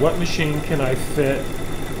 okay, what machine can I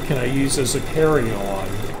use as a carry-on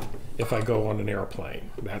if I go on an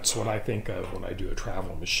airplane? That's what I think of when I do a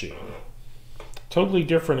travel machine. Totally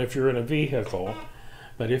different if you're in a vehicle,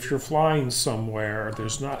 but if you're flying somewhere,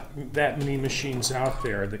 there's not that many machines out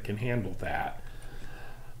there that can handle that.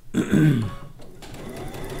 And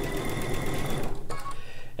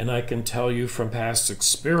I can tell you from past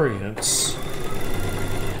experience,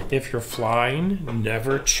 if you're flying,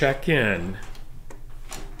 never check in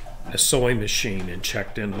a sewing machine and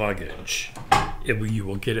checked in luggage. You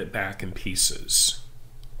will get it back in pieces.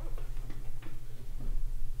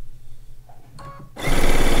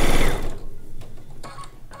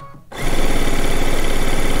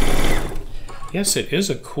 Yes, it is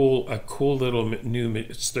a cool little new.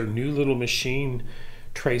 It's their new little machine,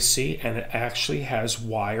 Tracy, and it actually has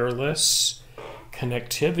wireless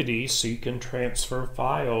connectivity, so you can transfer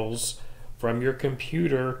files from your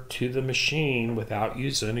computer to the machine without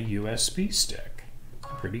using a USB stick.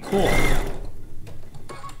 Pretty cool.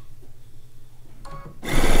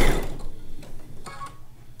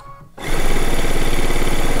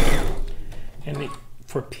 And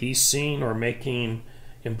for piecing or making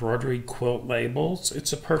embroidery quilt labels,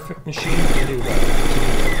 it's a perfect machine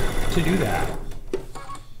to do that.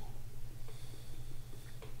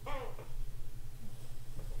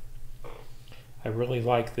 I really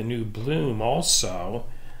like the new Bloom also.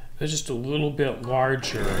 It's just a little bit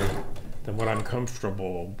larger than what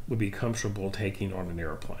would be comfortable taking on an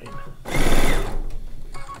airplane.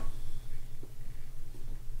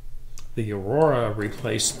 The Aurora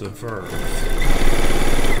replaced the Verve.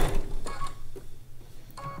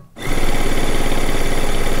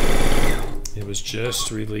 It was just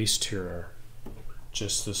released here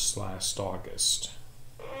just this last August.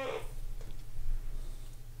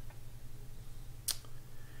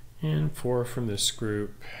 And 4 from this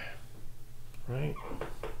group, right?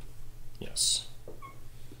 Yes.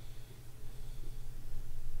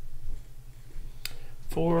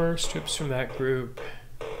 4 strips from that group.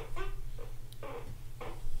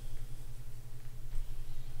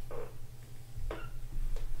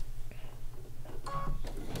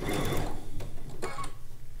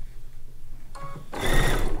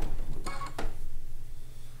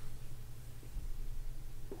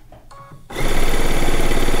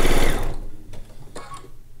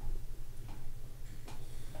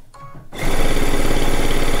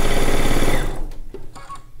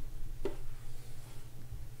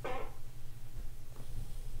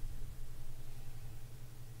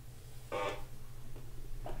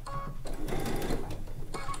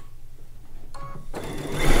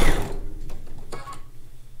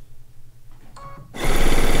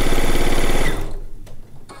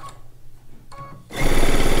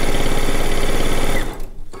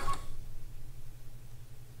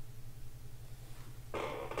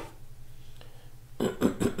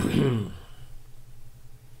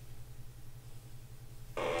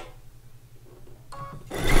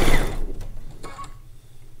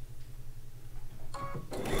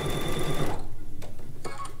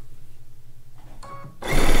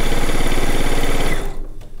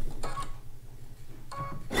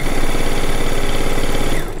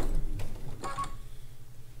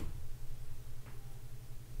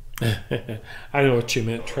 I know what you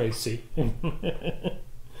meant, Tracy.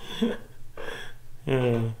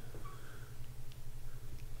 Yeah.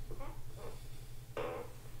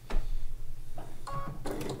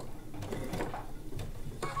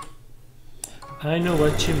 I know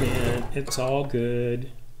what you meant. It's all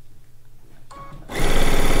good.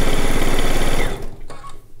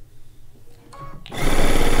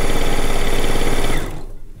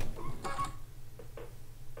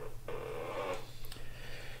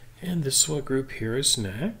 And this what group here is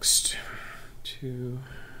next. 2,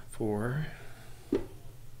 4.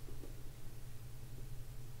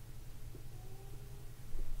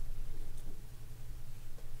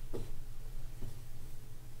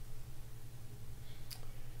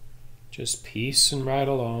 Just piece and ride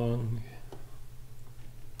along.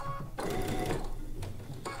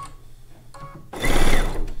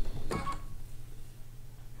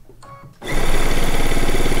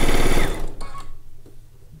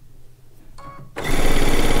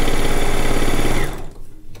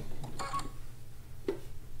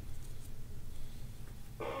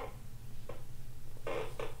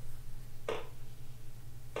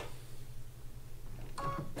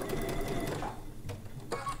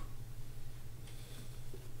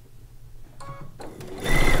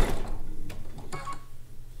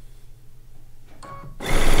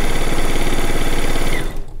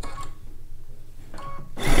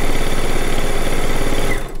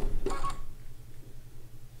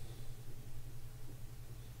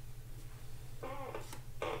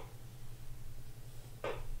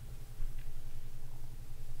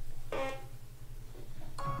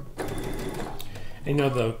 You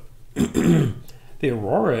know, the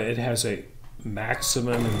Aurora, it has a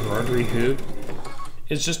maximum embroidery hoop.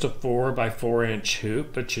 It's just a 4 by 4 inch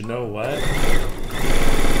hoop, but you know what?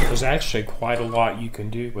 There's actually quite a lot you can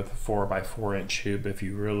do with a 4 by 4 inch hoop if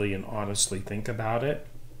you really and honestly think about it.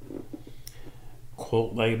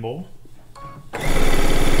 Quilt label.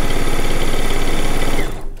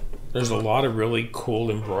 There's a lot of really cool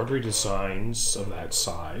embroidery designs of that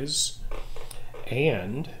size.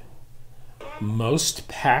 And most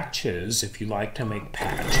patches, if you like to make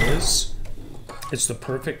patches, it's the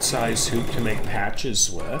perfect size hoop to make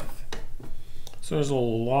patches with. So there's a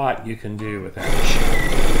lot you can do with that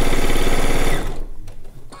machine.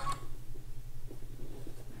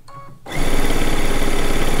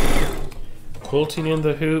 Quilting in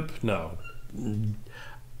the hoop? No.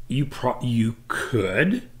 You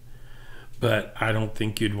could, but I don't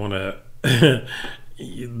think you'd want to.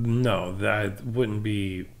 No, that wouldn't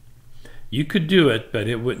be. You could do it, but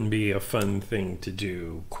it wouldn't be a fun thing to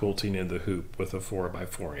do, quilting in the hoop with a 4 by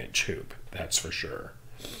 4 inch hoop. That's for sure.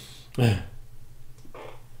 But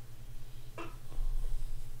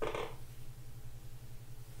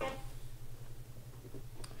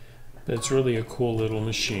it's really a cool little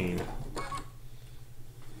machine.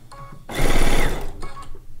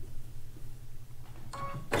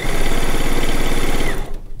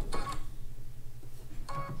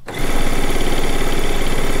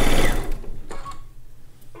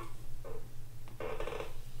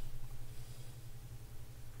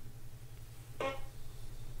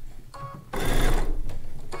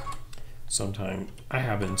 Sometimes I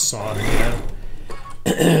have insomnia,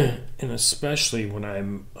 and especially when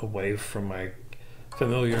I'm away from my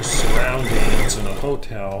familiar surroundings in a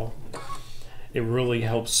hotel, it really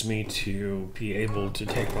helps me to be able to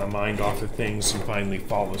take my mind off of things and finally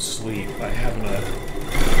fall asleep by having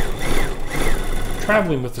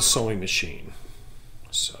traveling with the sewing machine.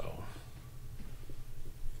 So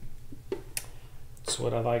that's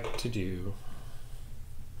what I like to do.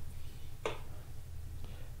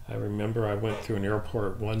 I remember I went through an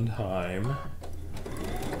airport one time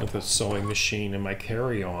with a sewing machine in my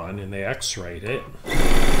carry-on, and they x-rayed it.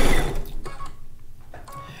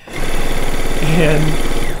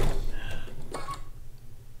 And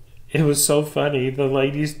it was so funny. The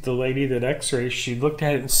lady that x-rayed, she looked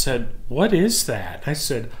at it and said, "What is that?" I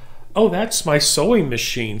said, "Oh, that's my sewing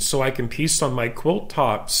machine, so I can piece on my quilt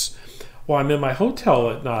tops while I'm in my hotel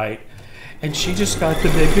at night." And she just got the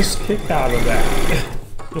biggest kick out of that.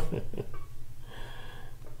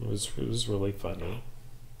 It was really funny.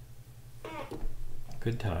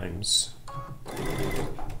 Good times.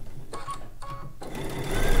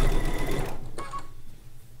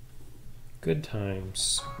 Good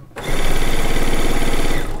times.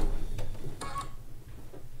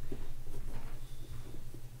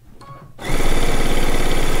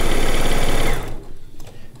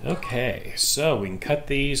 Okay, so we can cut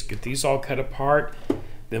these, get these all cut apart.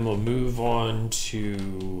 Then we'll move on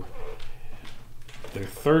to the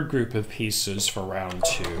third group of pieces for round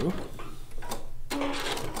 2. The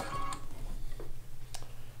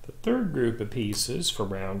third group of pieces for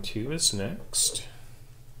round 2 is next.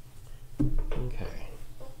 Okay.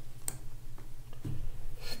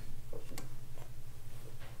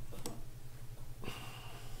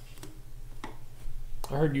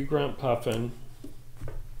 I heard you grunt, Puffin.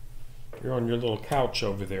 You're on your little couch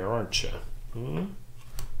over there, aren't you? Hmm?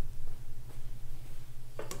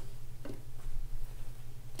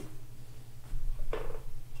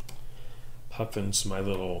 Puffin's my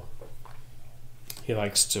little... He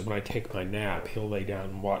likes to, when I take my nap, he'll lay down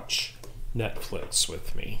and watch Netflix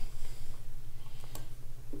with me.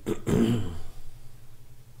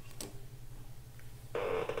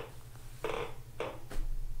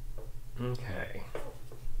 Okay.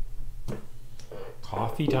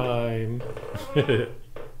 Coffee time.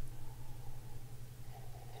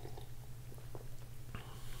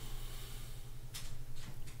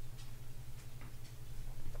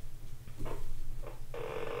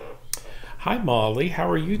 Hi, Molly. How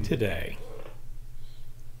are you today?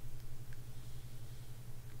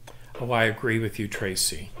 Oh, I agree with you,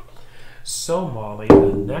 Tracy. So, Molly,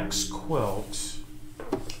 the next quilt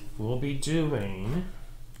we'll be doing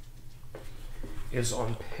is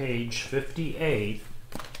on page 58,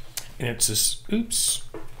 and it's this, oops,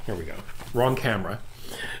 here we go, wrong camera.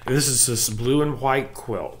 This is this blue and white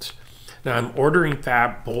quilt. Now, I'm ordering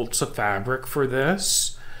bolts of fabric for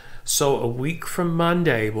this. So a week from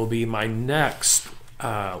Monday will be my next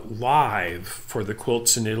live for the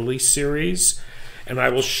Quilts in Italy series, and I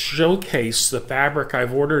will showcase the fabric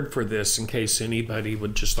I've ordered for this in case anybody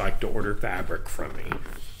would just like to order fabric from me.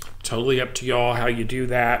 Totally up to y'all how you do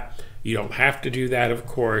that. You don't have to do that, of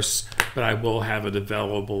course, but I will have it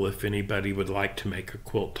available if anybody would like to make a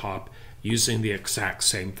quilt top using the exact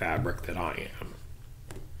same fabric that I am.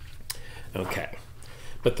 Okay.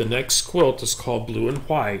 But the next quilt is called Blue and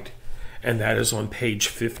White, and that is on page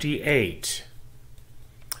 58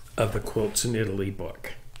 of the Quilts in Italy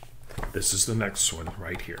book. This is the next one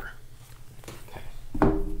right here.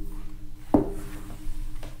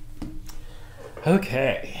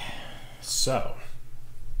 Okay, so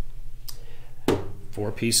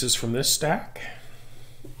 4 pieces from this stack.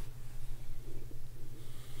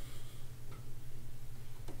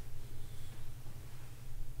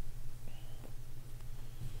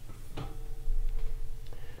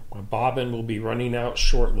 My bobbin will be running out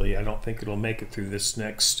shortly. I don't think it'll make it through this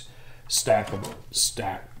next stack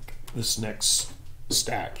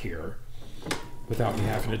here without me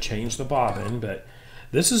having to change the bobbin, but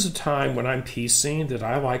this is a time when I'm piecing that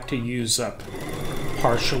I like to use up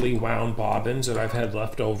partially wound bobbins that I've had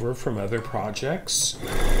left over from other projects.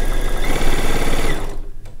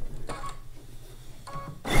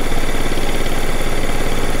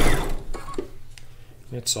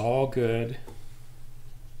 It's all good.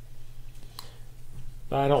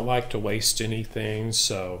 I don't like to waste anything,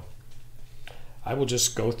 so I will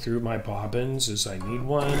just go through my bobbins as I need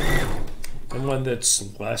one, and one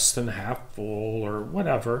that's less than half full or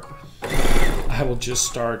whatever, I will just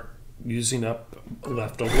start using up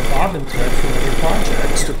leftover bobbin thread from other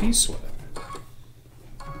projects to piece with.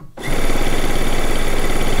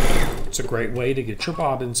 It's a great way to get your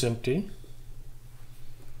bobbins empty.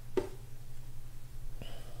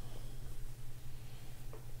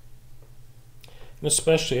 And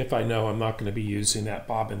especially if I know I'm not going to be using that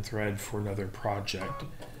bobbin thread for another project,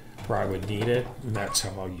 where I would need it, and that's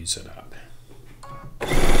how I'll use it up.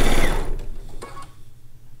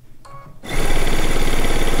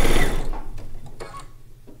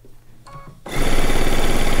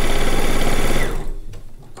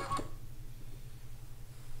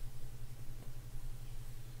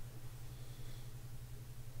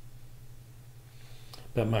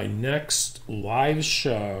 But my next live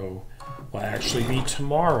show will actually be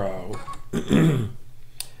tomorrow.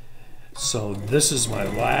 So this is my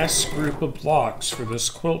last group of blocks for this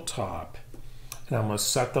quilt top. And I'm going to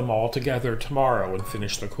set them all together tomorrow and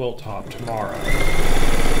finish the quilt top tomorrow.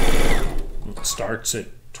 It starts at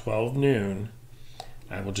 12 noon.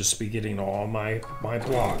 I will just be getting all my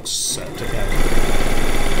blocks set together.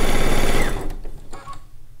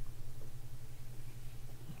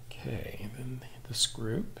 Okay, then this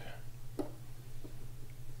group.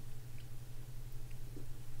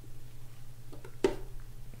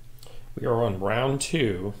 We are on round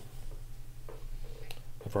 2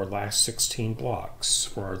 of our last 16 blocks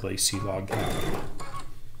for our Lacey log cabin.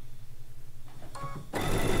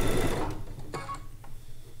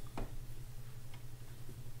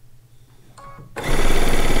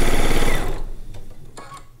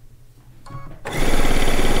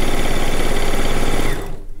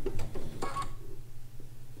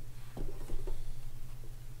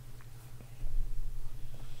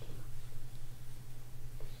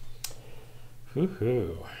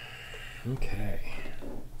 Woohoo. Okay.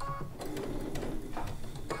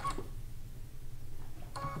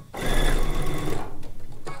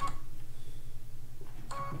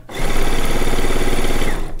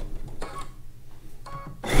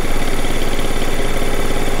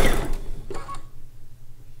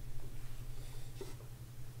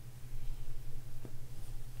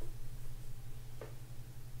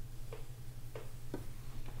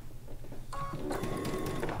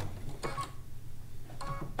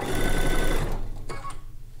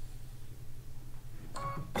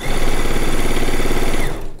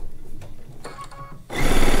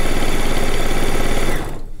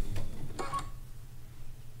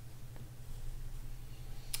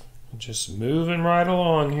 Just moving right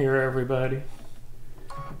along here, everybody.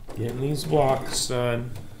 Getting these blocks done.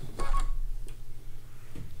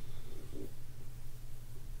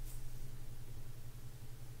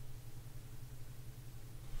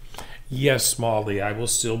 Yes, Molly, I will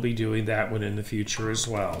still be doing that one in the future as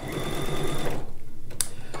well.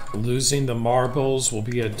 Losing the marbles will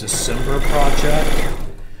be a December project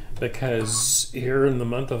because here in the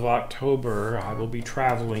month of October, I will be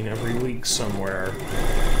traveling every week somewhere.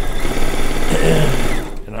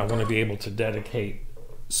 And I want to be able to dedicate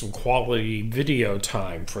some quality video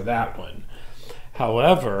time for that one.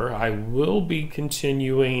 However, I will be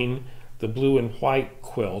continuing the blue and white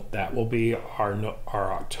quilt. That will be our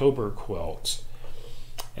October quilt.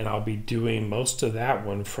 And I'll be doing most of that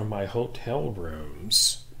one from my hotel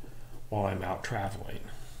rooms while I'm out traveling.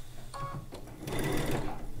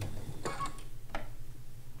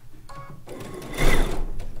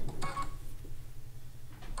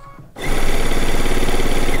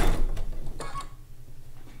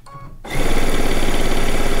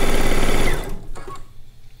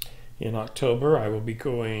 In October, I will be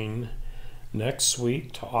going next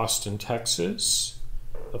week to Austin, Texas,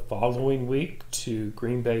 the following week to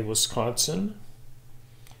Green Bay, Wisconsin,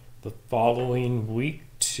 the following week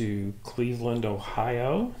to Cleveland,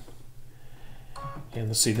 Ohio, and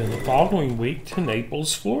let's see, then the following week to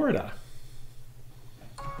Naples, Florida.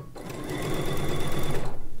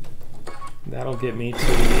 That'll get me to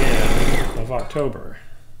the end of October.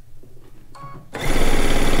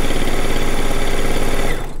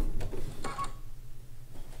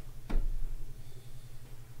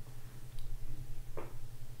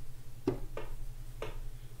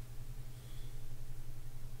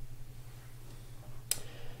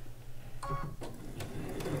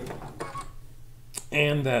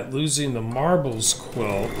 And that Losing the Marbles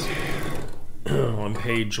quilt on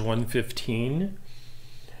page 115,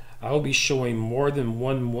 I'll be showing more than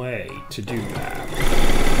one way to do that.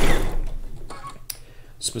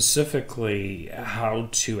 Specifically, how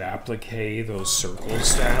to applique those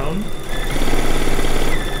circles down.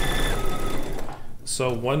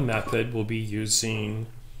 So one method will be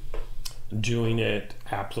doing it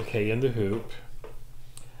applique in the hoop.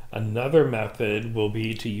 Another method will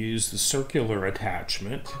be to use the circular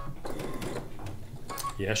attachment.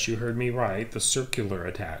 Yes, you heard me right, the circular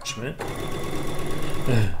attachment.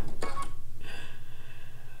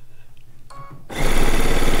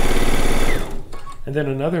 And then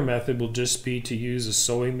another method will just be to use a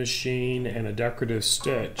sewing machine and a decorative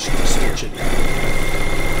stitch to stitch it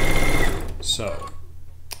down. So,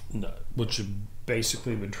 which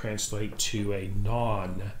basically would translate to a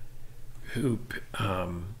non-hoop,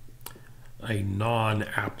 a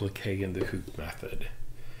non-applique in the hoop method.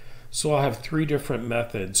 So I'll have 3 different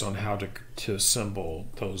methods on how to assemble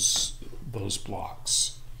those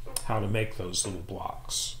blocks, how to make those little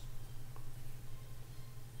blocks.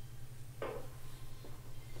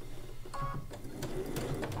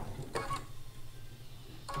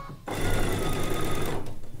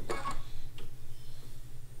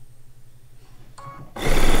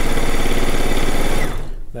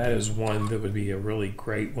 That is one that would be a really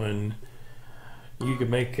great one. You could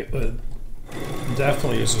make it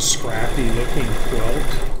definitely as a scrappy looking quilt.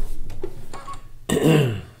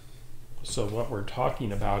 So what we're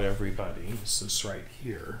talking about, everybody, is this right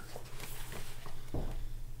here.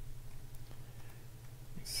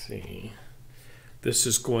 Let's see. This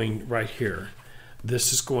is going right here.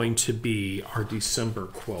 This is going to be our December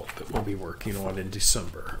quilt that we'll be working on in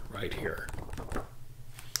December, right here.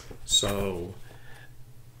 So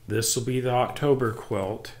this will be the October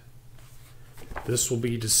quilt. This will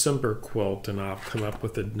be December quilt, and I'll come up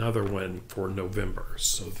with another one for November.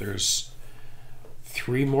 So there's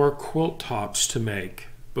 3 more quilt tops to make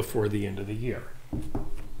before the end of the year.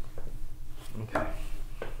 Okay.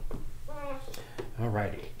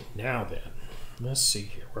 Alrighty. Now then, let's see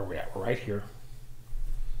here. Where are we at? We're right here.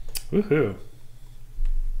 Woohoo.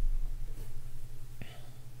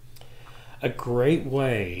 A great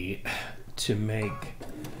way to make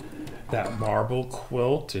that marble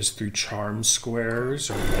quilt is through charm squares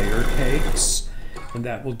or layer cakes, and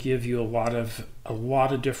that will give you a lot of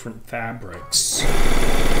different fabrics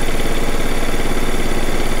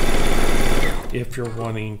if you're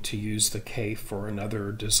wanting to use the Kaffe or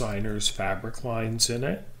another designer's fabric lines in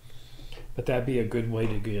it. But that'd be a good way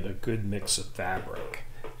to get a good mix of fabric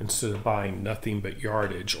instead of buying nothing but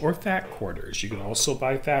yardage or fat quarters. You can also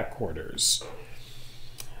buy fat quarters.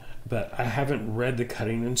 But I haven't read the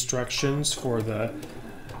cutting instructions for the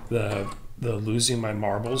Losing My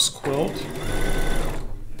Marbles quilt.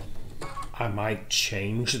 I might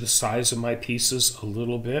change the size of my pieces a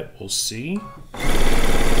little bit. We'll see.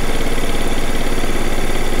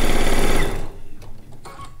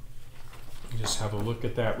 Just have a look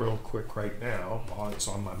at that real quick right now while it's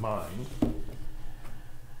on my mind.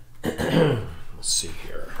 Let's see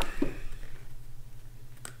here.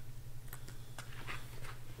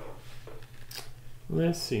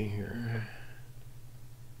 Let's see here.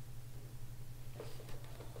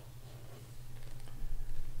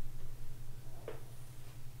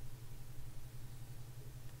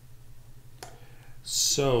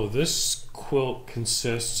 So this quilt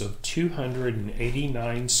consists of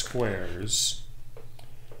 289 squares,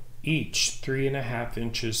 each 3.5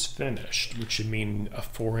 inches finished, which would mean a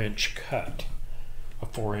 4-inch cut. A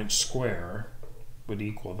 4-inch square would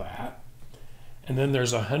equal that. And then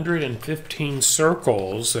there's 115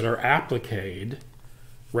 circles that are appliqued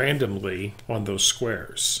randomly on those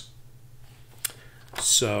squares.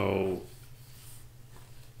 So,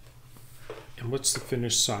 and what's the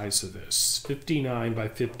finished size of this? 59 by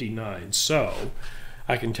 59. So,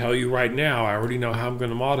 I can tell you right now, I already know how I'm going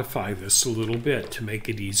to modify this a little bit to make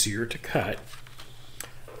it easier to cut.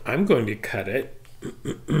 I'm going to cut it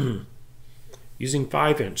using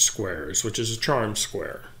 5-inch squares, which is a charm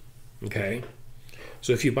square. Okay?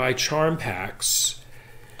 So if you buy charm packs,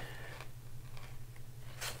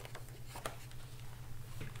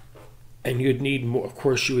 and you'd need more, of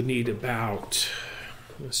course you would need about,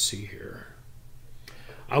 let's see here.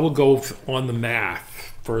 I will go on the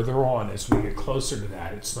math further on as we get closer to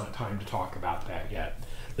that. It's not time to talk about that yet.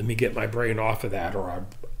 Let me get my brain off of that,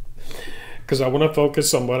 because I want to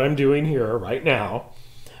focus on what I'm doing here right now.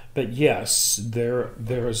 But yes, there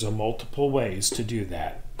is a multiple ways to do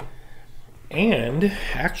that. And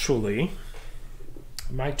actually,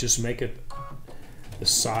 I might just make it the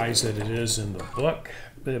size that it is in the book.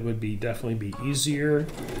 It would be definitely be easier.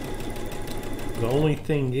 The only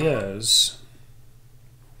thing is,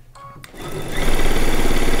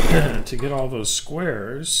 to get all those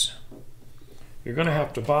squares, you're going to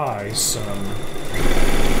have to buy some,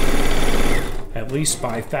 at least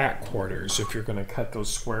buy fat quarters if you're going to cut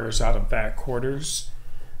those squares out of fat quarters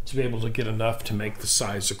to be able to get enough to make the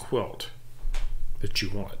size of quilt that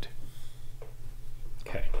you want.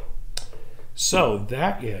 Okay, so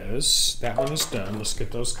that one is done. Let's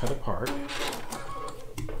get those cut apart.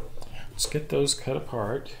 Let's get those cut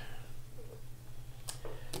apart.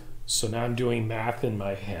 So now I'm doing math in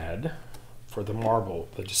my head for the marble,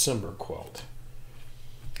 the December quilt.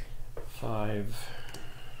 5,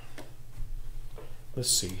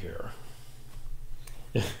 let's see here.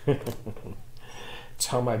 It's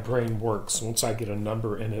how my brain works. Once I get a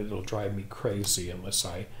number in it, it'll drive me crazy unless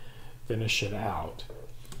I finish it out.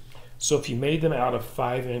 So if you made them out of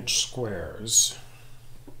 5-inch squares,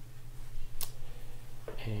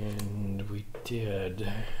 and we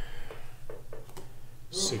did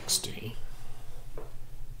 60.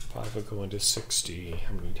 5 will go into 60.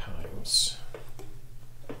 How many times?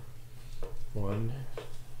 1,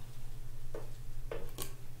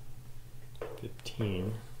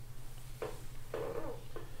 15.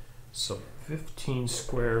 So 15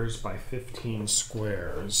 squares by 15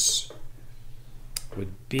 squares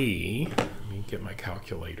would be, let me get my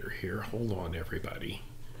calculator here. Hold on, everybody.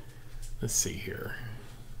 Let's see here.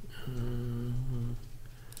 Let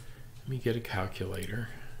me get a calculator.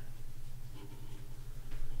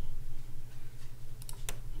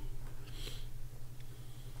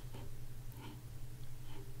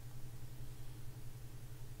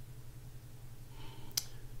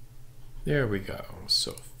 There we go.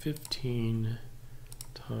 So 15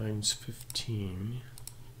 times 15,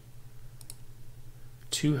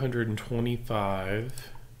 225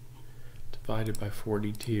 divided by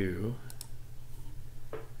 42.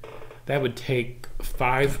 That would take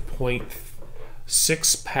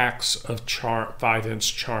 5.6 packs of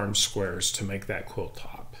 5-inch charm squares to make that quilt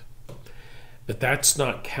top. But that's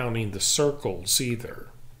not counting the circles either.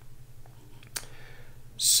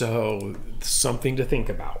 So something to think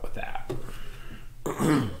about with that.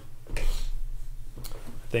 I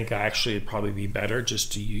think actually it'd probably be better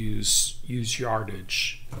just to use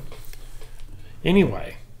yardage.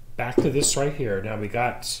 Anyway, back to this right here. Now we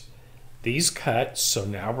got these cut, so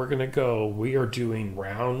now we're going to go, we are doing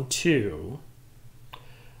round 2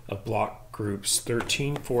 of block groups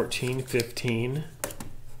 13, 14, 15,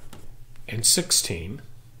 and 16.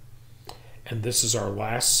 And this is our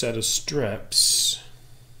last set of strips.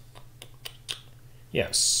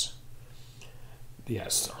 Yes,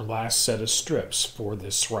 our last set of strips for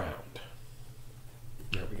this round.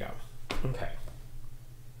 There we go. Okay.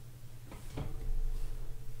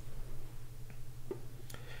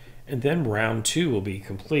 And then round 2 will be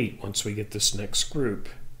complete once we get this next group,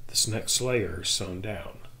 this next layer sewn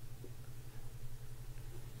down.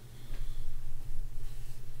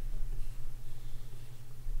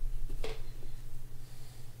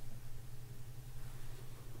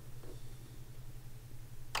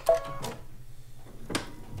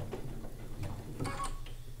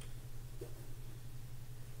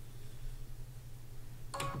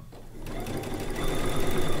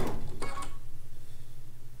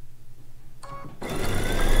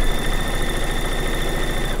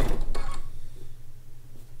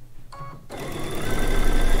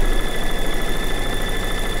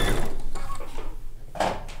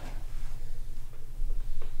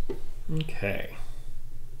 Okay.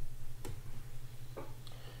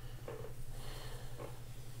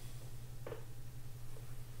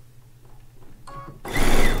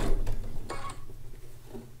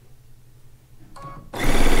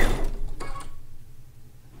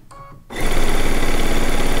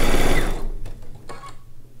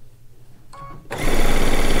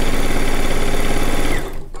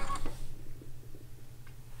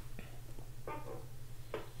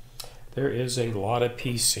 There is a lot of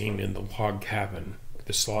piecing in the log cabin,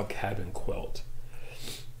 this log cabin quilt.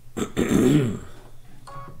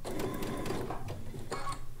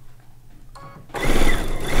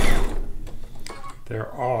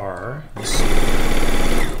 There are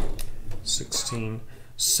 16,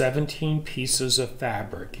 17 pieces of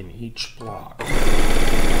fabric in each block,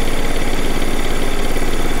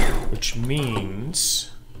 which means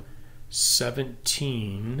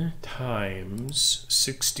 17 times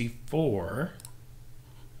 64.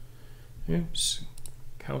 Oops,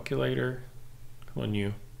 calculator, come on you.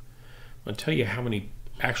 I'm going to tell you how many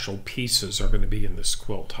actual pieces are going to be in this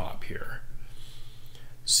quilt top here.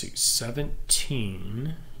 Let's see,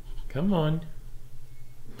 17, come on,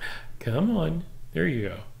 there you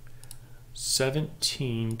go.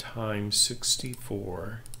 17 times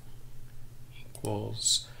 64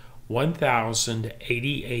 equals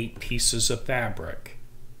 1,088 pieces of fabric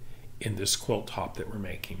in this quilt top that we're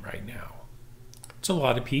making right now. It's a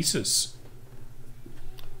lot of pieces.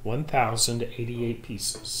 1,088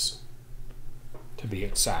 pieces, to be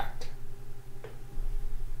exact.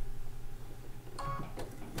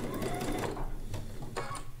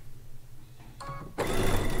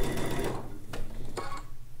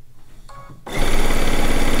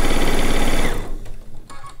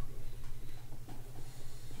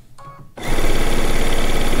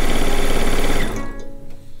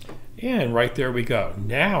 And right there we go.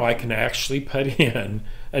 Now I can actually put in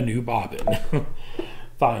a new bobbin.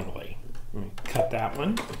 Finally. Let me cut that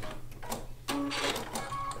one.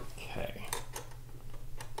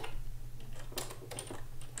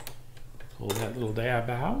 that little dab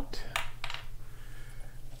out.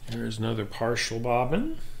 Here's another partial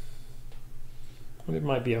bobbin. There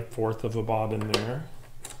might be a fourth of a bobbin there.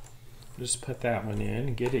 Just put that one in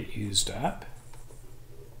and get it used up.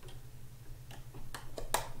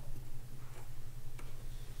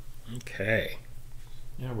 Okay,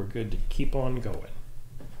 now we're good to keep on going.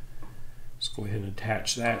 Let's go ahead and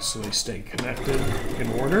attach that so they stay connected in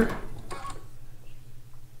order.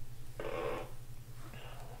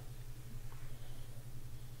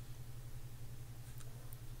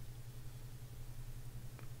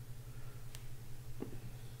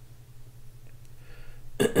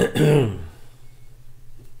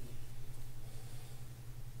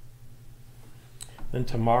 Then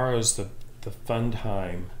tomorrow's the fun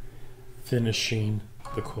time, finishing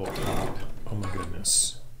the quilt top. Oh my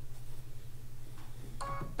goodness.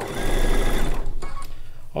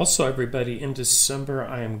 Also, everybody, in December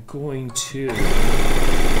I am going to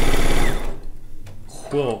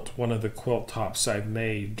quilt one of the quilt tops I've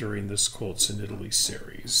made during this Quilts in Italy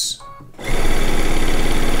series.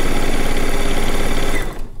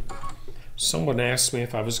 Someone asked me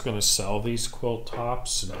if I was going to sell these quilt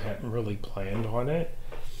tops, and I hadn't really planned on it.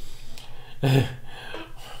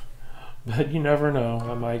 But you never know.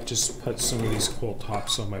 I might just put some of these quilt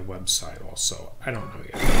tops on my website also. I don't know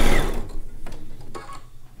yet.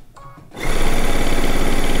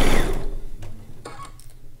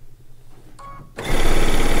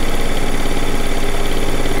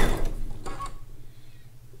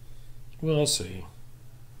 We'll see.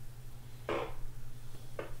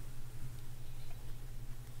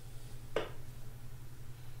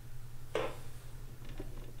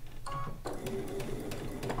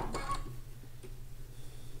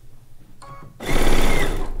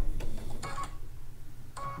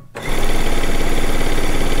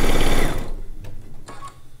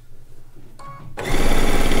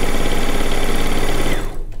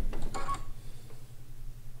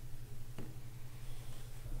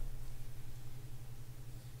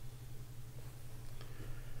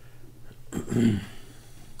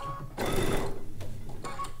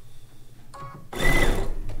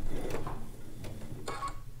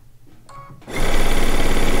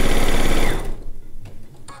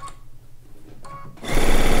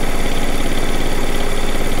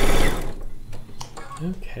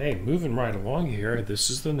 Okay, moving right along here. This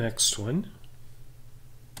is the next one.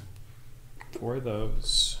 For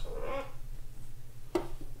those.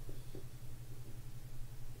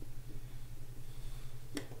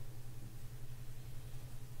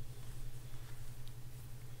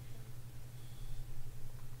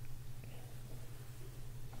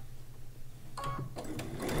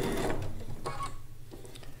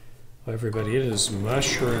 Well, everybody, it is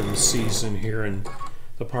mushroom season here in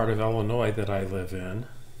the part of Illinois that I live in.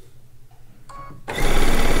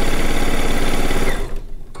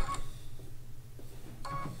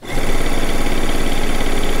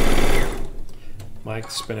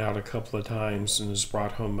 Mike's been out a couple of times and has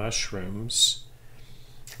brought home mushrooms.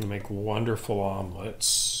 We make wonderful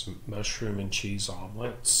omelets, mushroom and cheese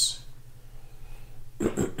omelets.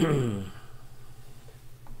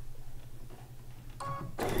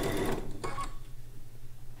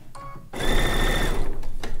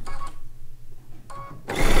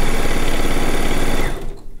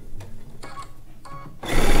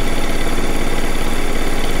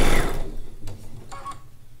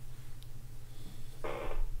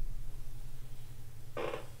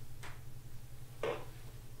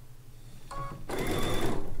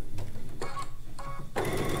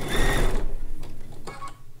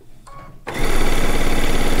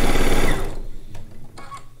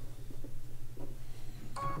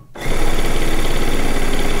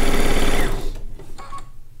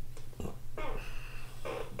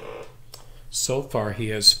 So far he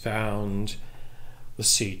has found, let's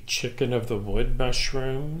see, chicken of the wood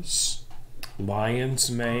mushrooms,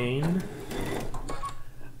 lion's mane,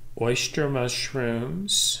 oyster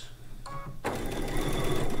mushrooms,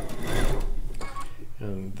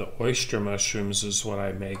 and the oyster mushrooms is what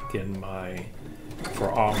I make in my,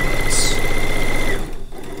 for omelets.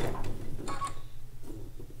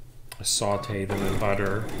 I saute them in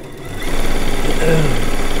butter.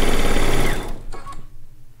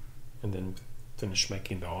 And then finish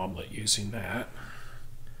making the omelet using that.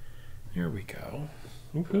 Here we go.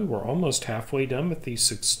 Woohoo, we're almost halfway done with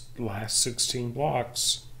these last 16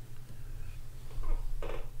 blocks.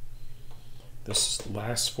 This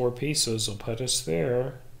last 4 pieces will put us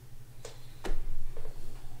there.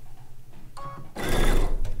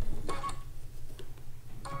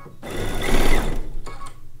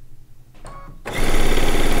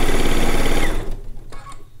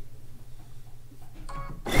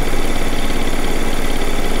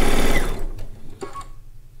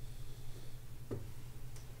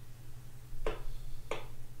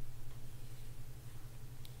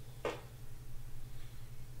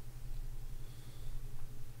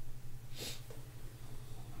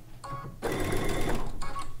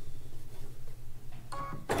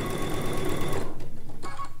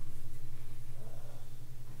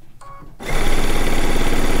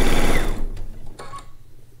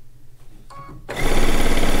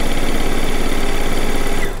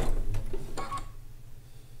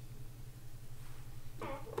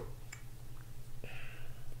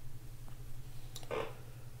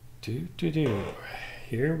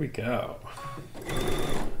 Here we go.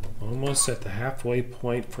 Almost at the halfway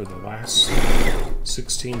point for the last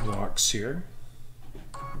 16 blocks here.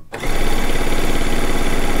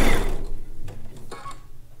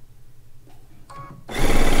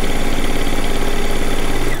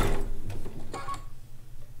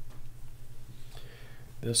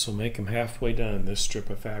 This will make them halfway done, this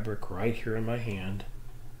strip of fabric right here in my hand.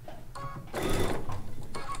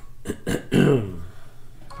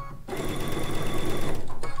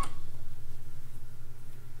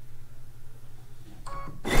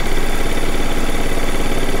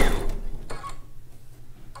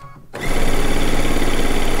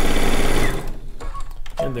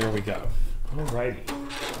 And there we go. Alrighty.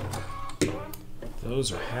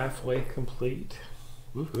 Those are halfway complete.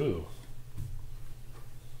 Woohoo.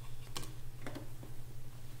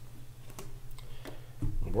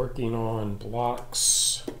 Working on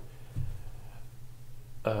blocks,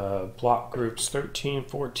 block groups 13,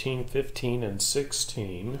 14, 15, and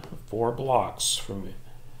 16. 4 blocks from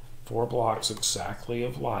 4 blocks exactly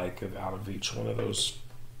alike out of each one of those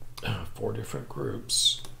 4 different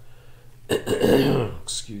groups.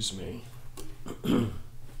 Excuse me.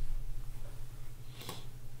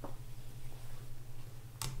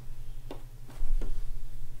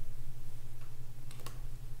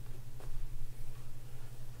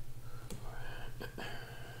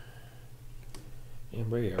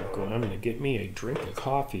 And I'm going to get me a drink of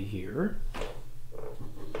coffee here.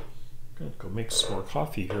 I'm going to go make some more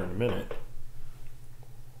coffee here in a minute.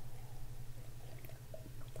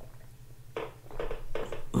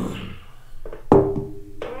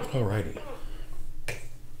 Alrighty.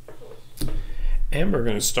 And we're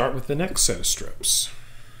going to start with the next set of strips.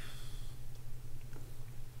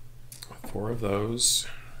 4 of those.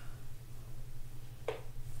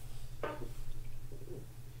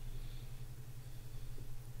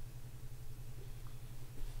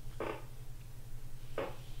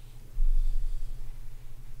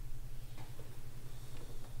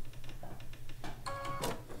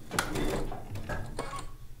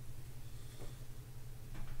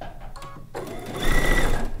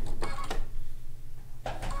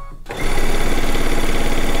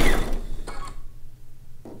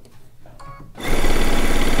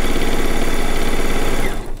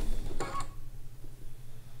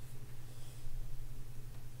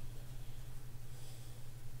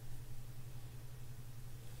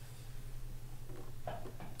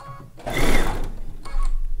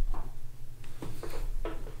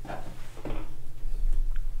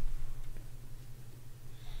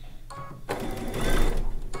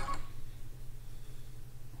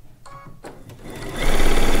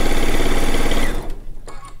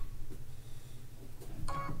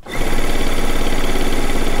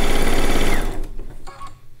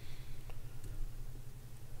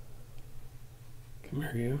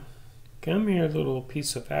 Come here, little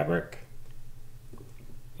piece of fabric.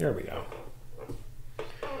 There we go.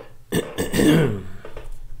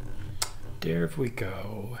 There we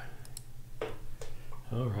go.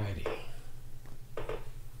 Alrighty.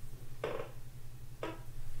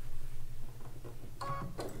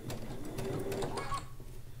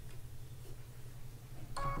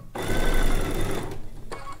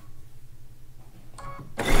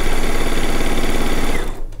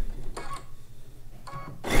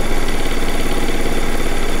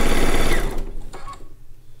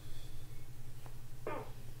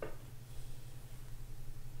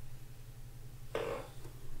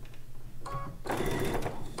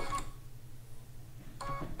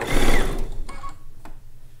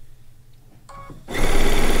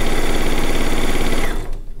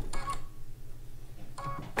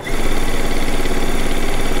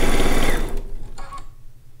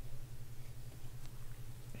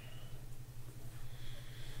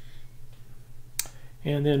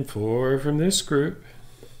 And then 4 from this group.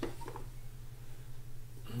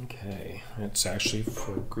 Okay, that's actually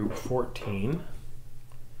for group 14.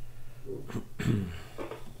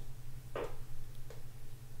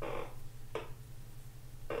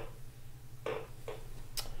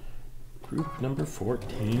 Group number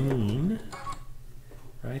 14,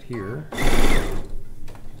 right here.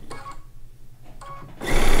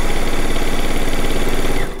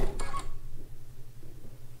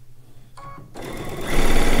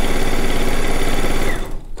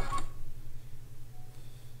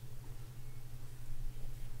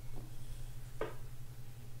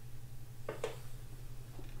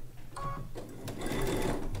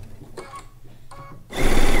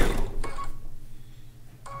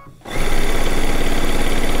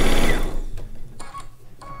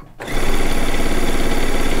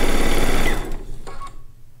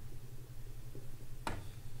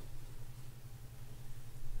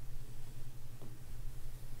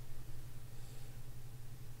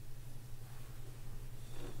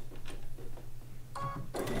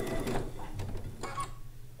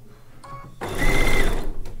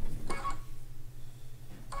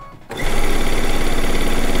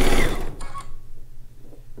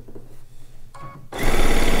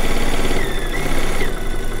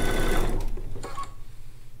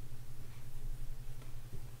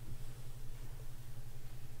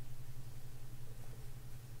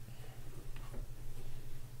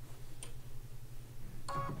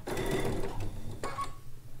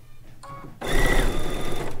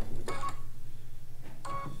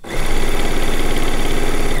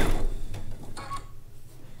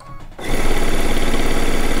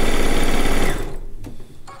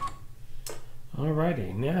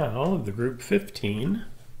 Alrighty, now the group 15.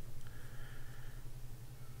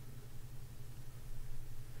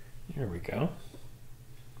 Here we go.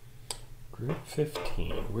 Group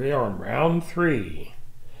 15. We are on round 3.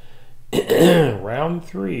 Round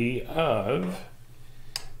 3 of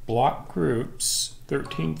block groups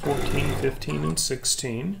 13, 14, 15, and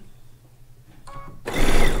 16.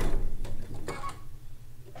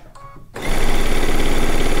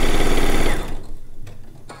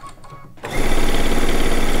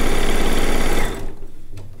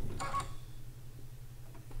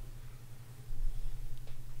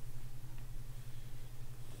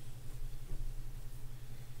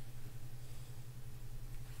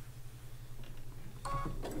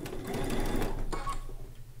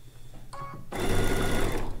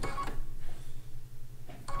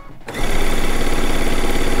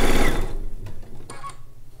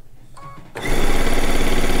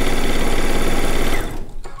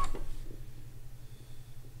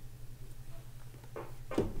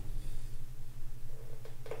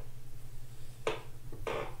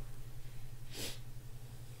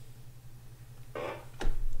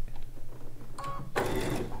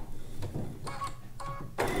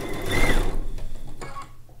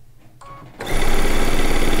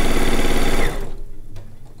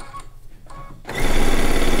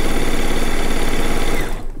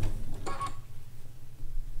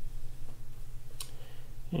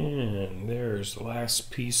 And there's the last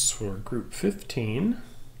piece for group 15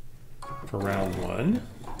 for round 1.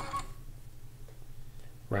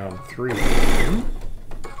 Round 3.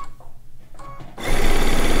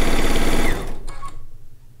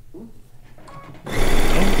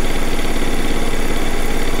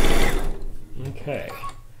 Okay,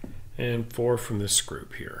 and 4 from this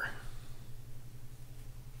group here.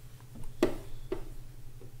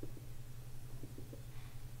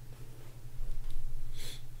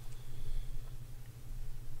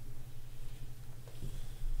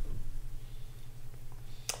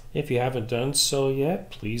 If you haven't done so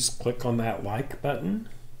yet, please click on that like button.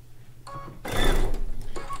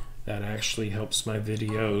 That actually helps my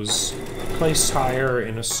videos place higher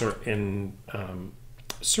in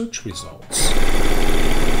search results.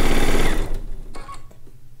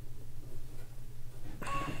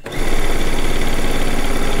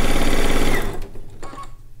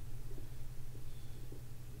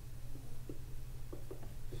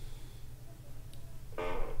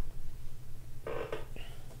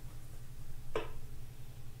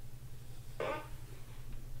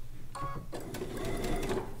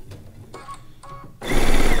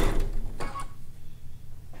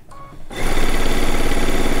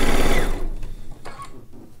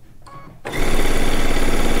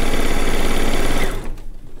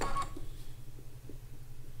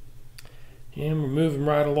 And we're moving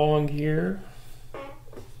right along here.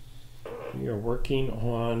 We are working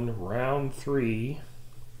on round 3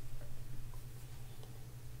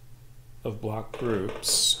 of block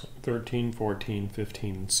groups 13, 14,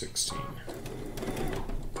 15, and 16.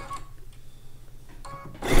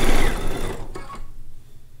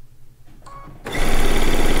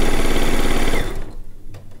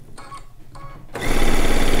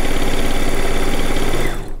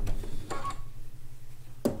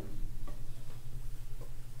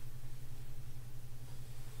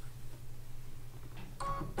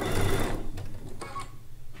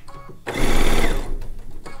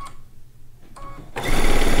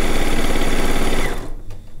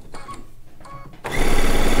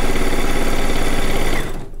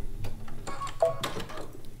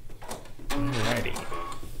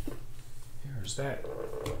 That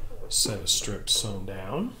set of strips sewn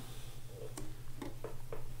down.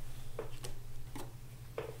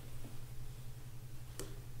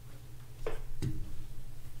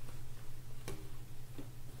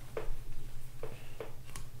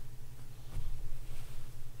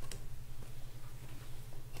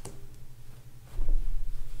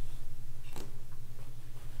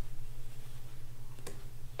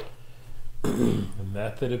 The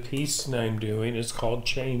method of piecing I'm doing is called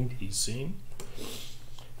chain piecing.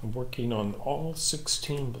 I'm working on all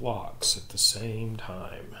 16 blocks at the same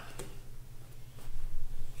time.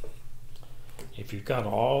 If you've got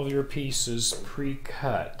all your pieces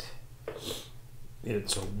pre-cut,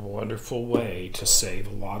 it's a wonderful way to save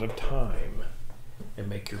a lot of time and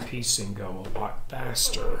make your piecing go a lot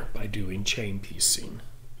faster by doing chain piecing.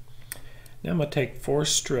 Now I'm going to take 4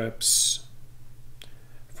 strips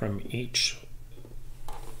from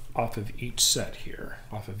off of each set here,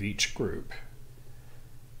 off of each group,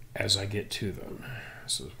 as I get to them.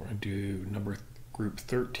 So we're going to do group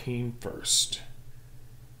 13 first.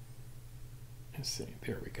 Let's see,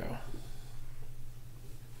 there we go.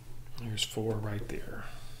 There's 4 right there.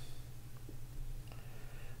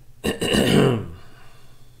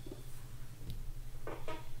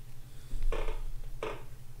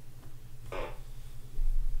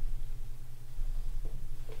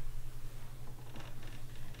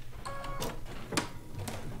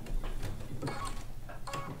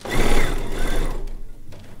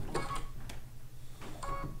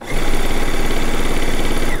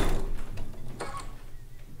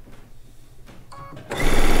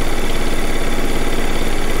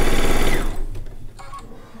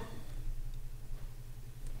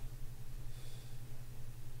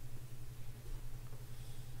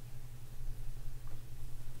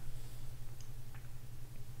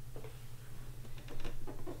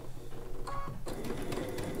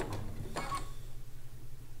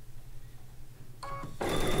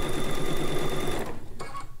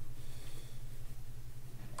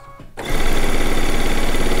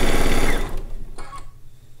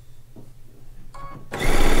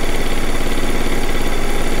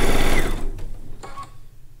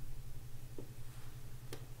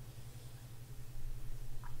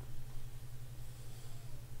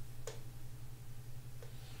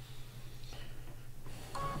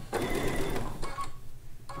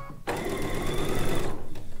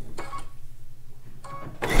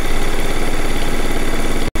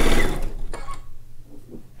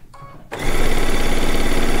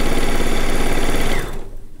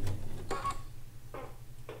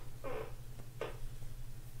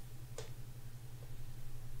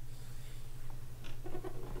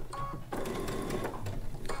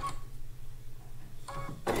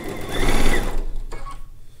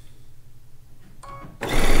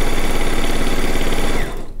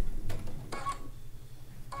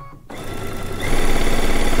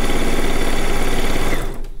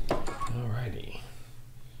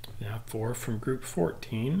 From group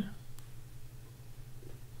 14.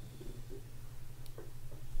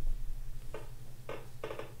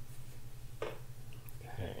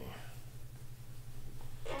 Okay.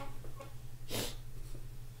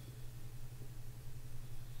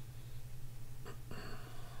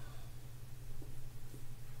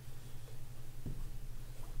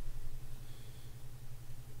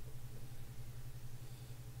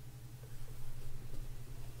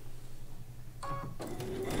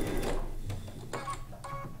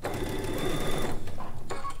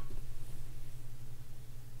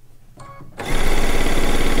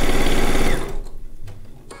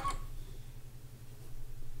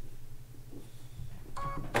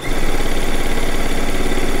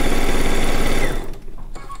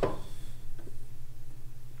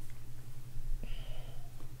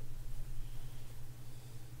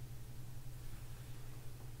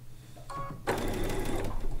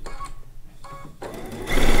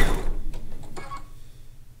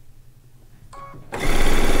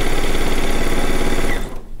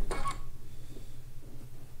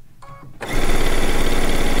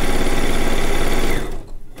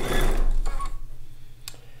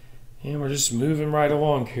 Just moving right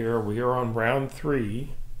along here. We are on round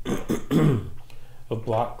 3 of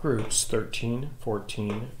block groups 13,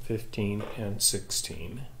 14, 15, and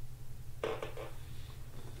 16.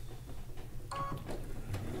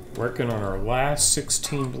 Working on our last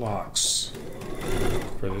 16 blocks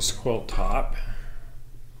for this quilt top.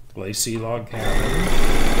 Lacey log cabin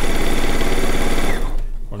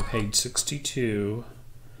on page 62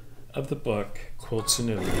 of the book Quilts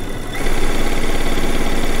and Educator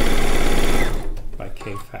by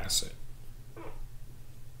Fassett.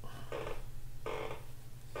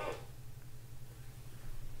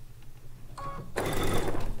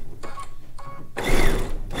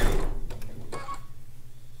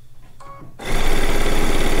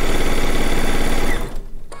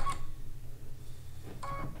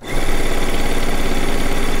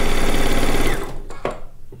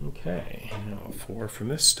 Okay, now 4 from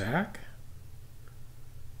this stack.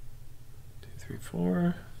 2, 3,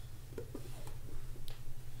 4.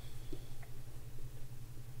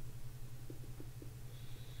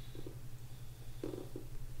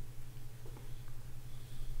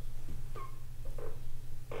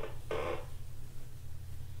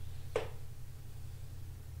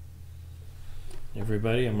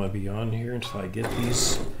 Everybody, I'm going to be on here until I get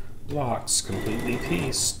these blocks completely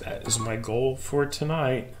pieced. That is my goal for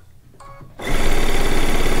tonight.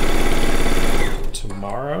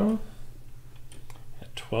 Tomorrow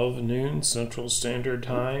at 12 noon Central Standard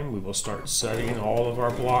Time, we will start setting all of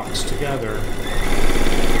our blocks together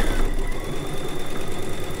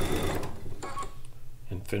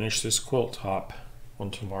and finish this quilt top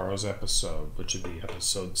on tomorrow's episode, which would be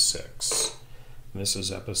episode 6. This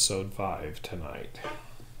is episode 5 tonight.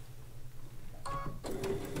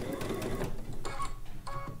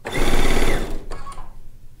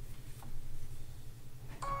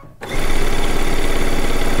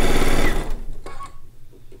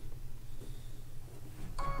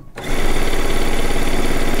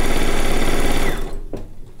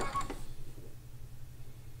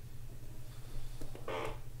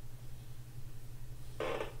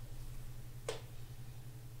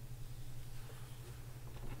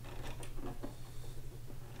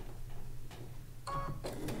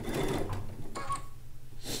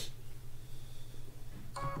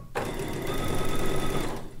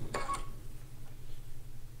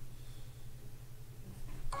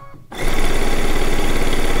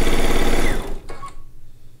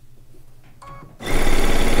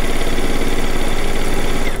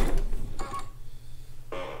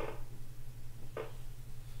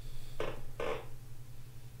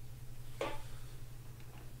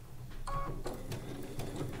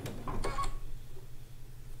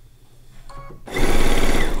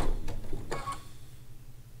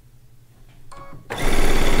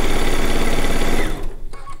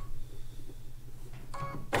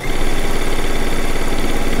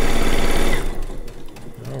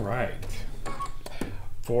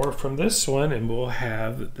 4 from this one, and we'll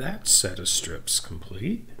have that set of strips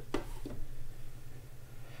complete.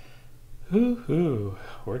 Woohoo!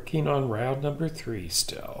 Working on round number 3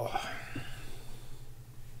 still.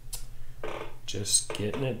 Just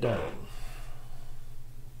getting it done.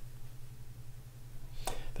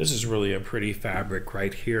 This is really a pretty fabric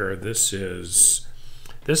right here. This is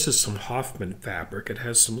some Hoffman fabric. It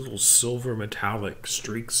has some little silver metallic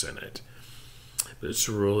streaks in it. But it's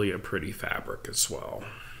really a pretty fabric as well.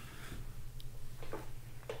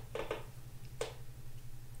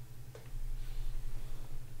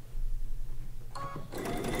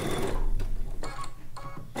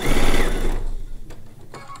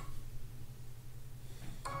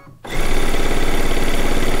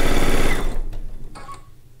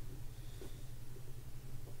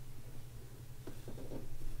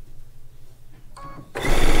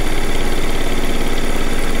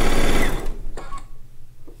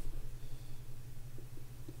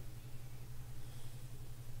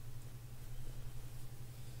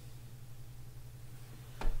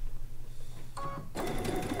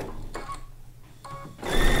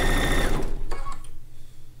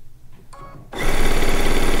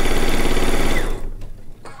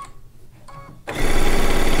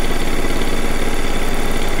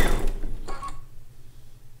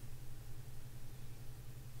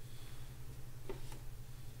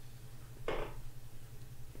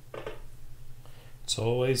 It's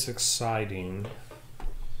always exciting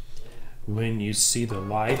when you see the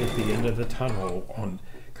light at the end of the tunnel,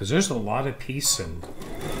 because there's a lot of piecing.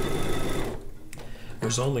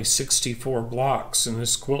 There's only 64 blocks in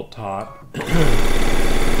this quilt top,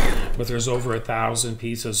 but there's over 1,000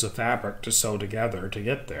 pieces of fabric to sew together to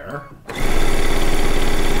get there.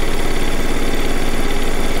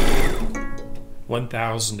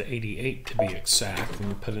 1,088 to be exact,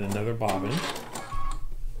 and put in another bobbin.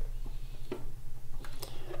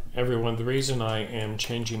 Everyone, the reason I am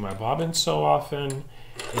changing my bobbin so often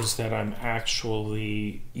is that I'm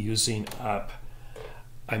actually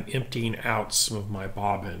I'm emptying out some of my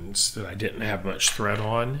bobbins that I didn't have much thread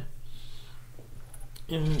on.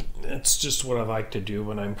 And that's just what I like to do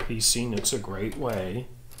when I'm piecing. It's a great way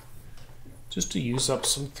just to use up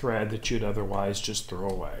some thread that you'd otherwise just throw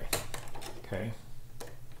away. Okay.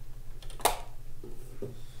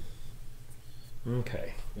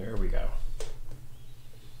 Okay, there we go.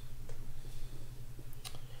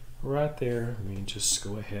 Right there, let me just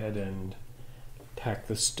go ahead and tack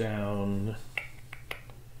this down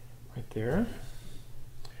right there.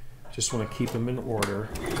 Just want to keep them in order.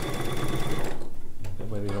 That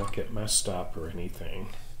way they don't get messed up or anything.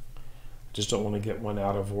 I just don't want to get one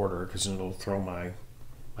out of order because then it'll throw my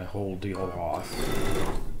whole deal off.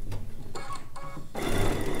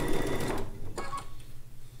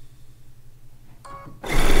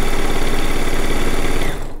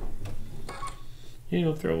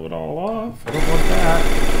 You'll throw it all off. I don't want that.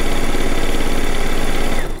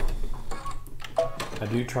 I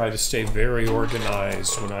do try to stay very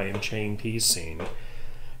organized when I am chain piecing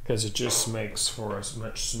because it just makes for a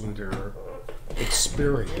much smoother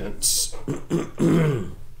experience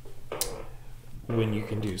when you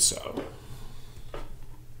can do so.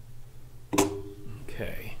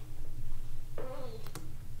 Okay.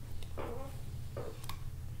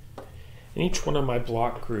 In each one of my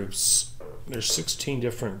block groups, there's 16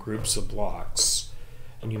 different groups of blocks,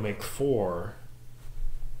 and you make four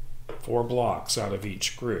blocks out of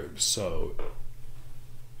each group. So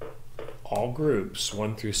all groups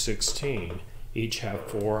 1 through 16 each have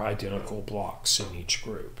 4 identical blocks in each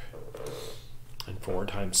group, and 4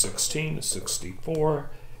 times 16 is 64,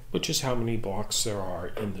 which is how many blocks there are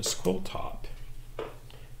in this quilt top.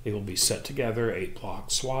 They will be set together 8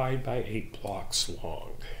 blocks wide by 8 blocks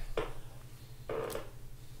long.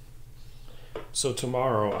 So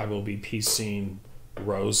tomorrow I will be piecing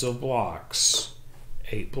rows of blocks,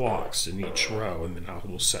 8 blocks in each row, and then I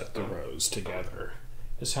will set the rows together.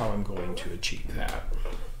 Is how I'm going to achieve that.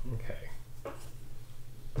 Okay.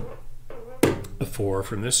 The 4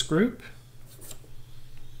 from this group.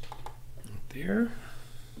 There.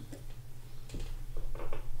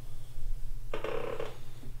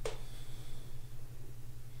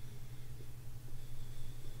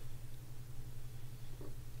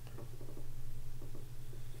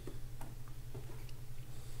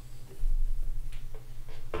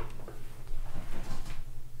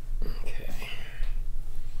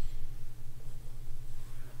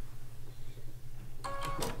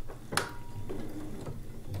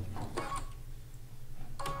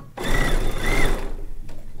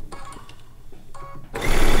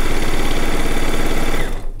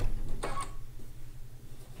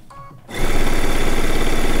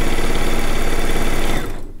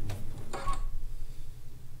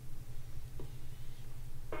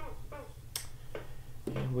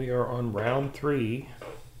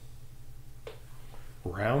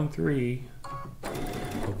 round three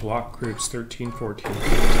of block groups 13, 14,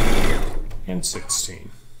 15, and 16.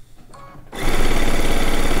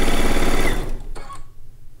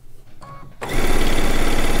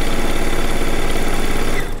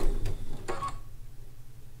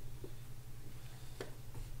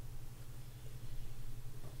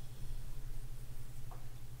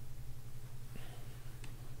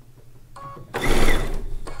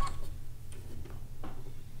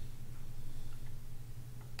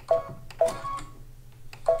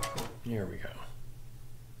 Here we go.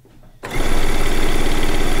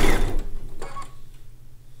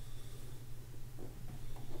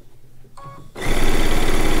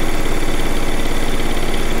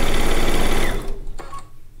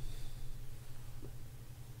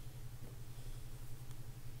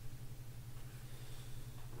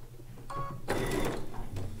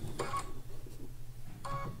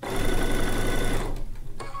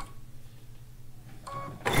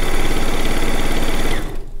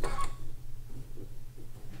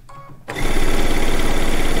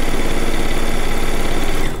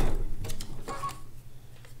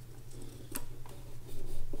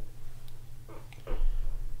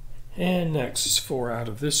 And next is 4 out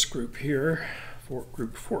of this group here, for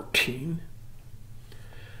group 14.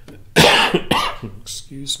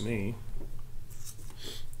 Excuse me.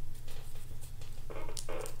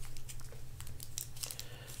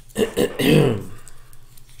 Okay.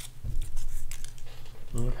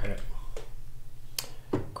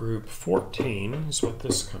 Group 14 is what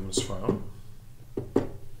this comes from.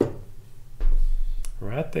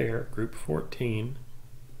 Right there, group 14.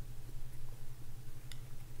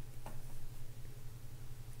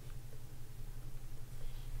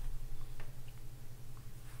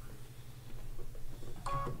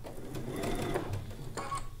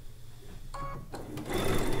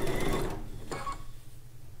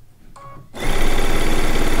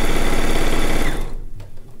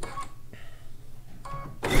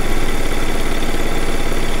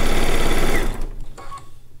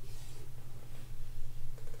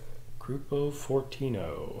 Grupo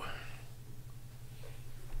 14-0.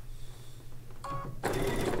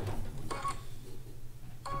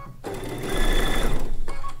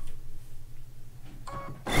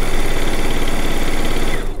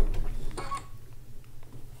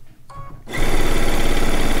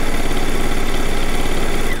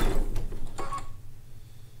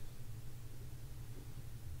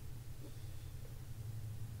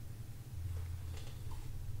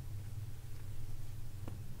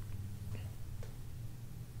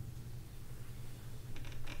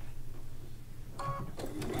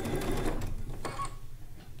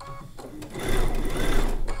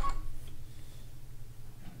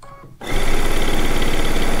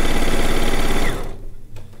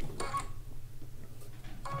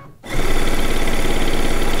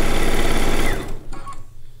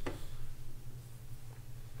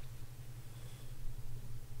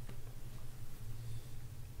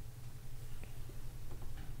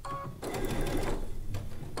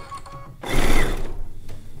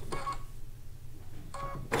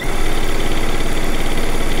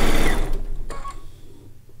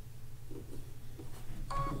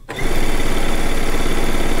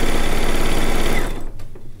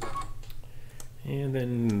 And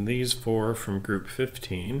then these 4 from group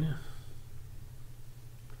 15.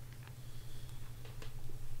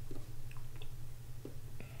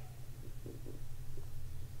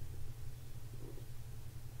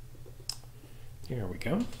 Here we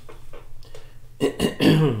go.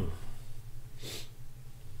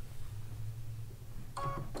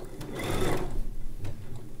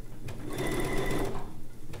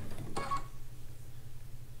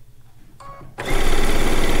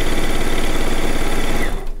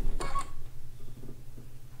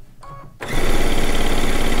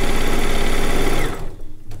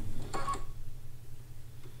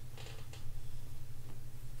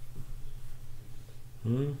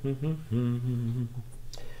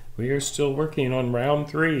 We are still working on round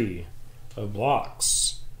 3 of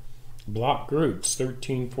blocks. Block groups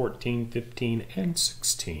 13, 14, 15, and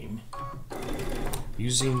 16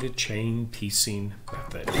 using the chain piecing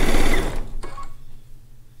method.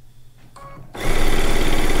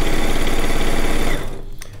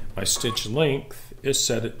 My stitch length is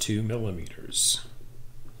set at 2 millimeters.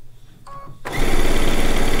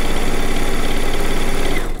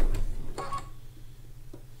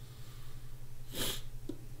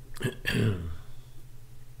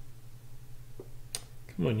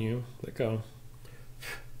 Come on, you. Let go.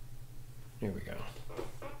 Here we go.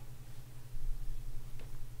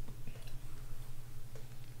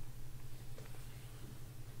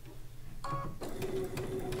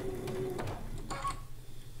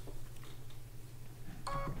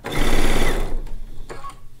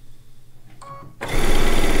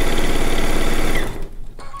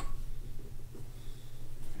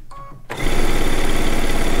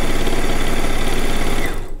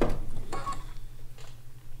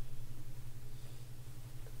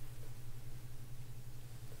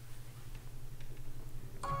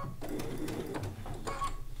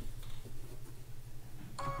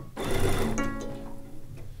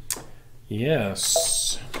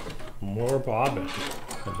 Yes, more bobbin.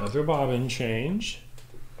 Another bobbin change.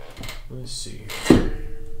 Let's see.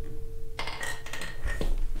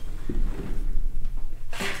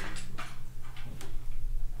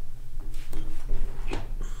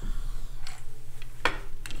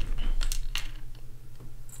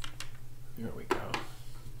 There we go.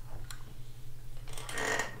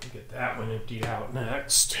 Get that one emptied out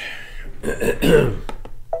next.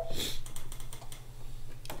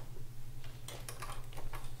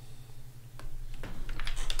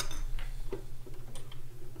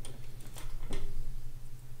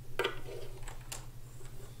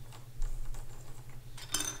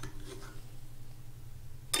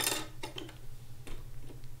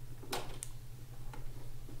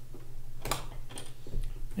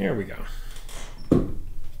 There we go.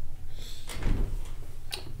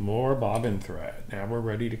 More bobbin thread. Now we're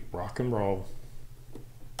ready to rock and roll.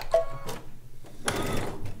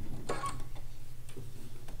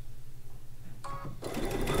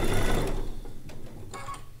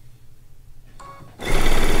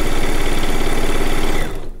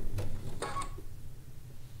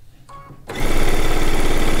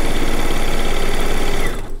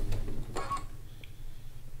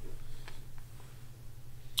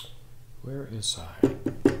 Where is I?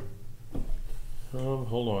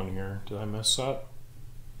 Hold on here. Did I mess up?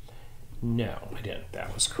 No, I didn't.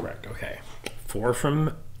 That was correct. Okay. 4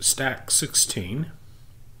 from stack 16,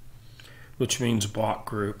 which means block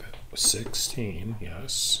group 16.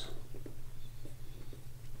 Yes.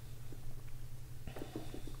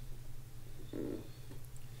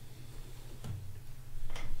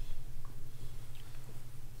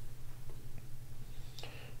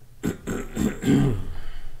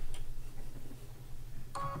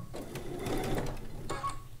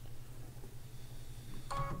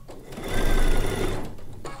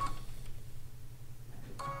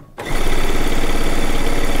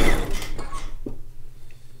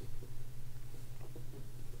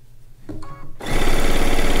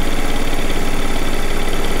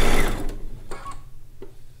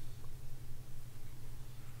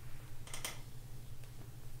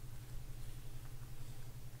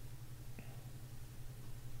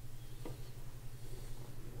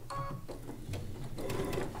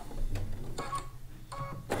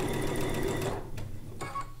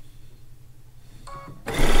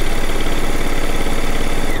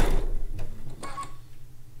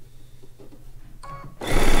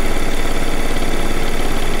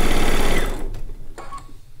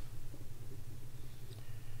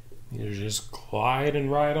 You're just gliding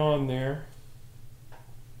right on there.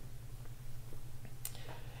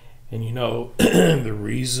 And you know, the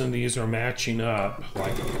reason these are matching up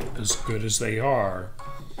like as good as they are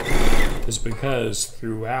is because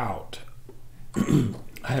throughout I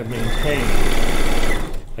have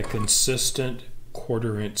maintained a consistent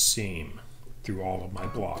 1/4 inch seam through all of my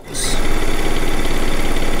blocks.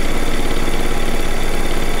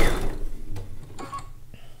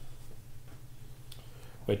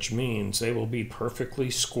 Which means they will be perfectly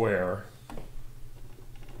square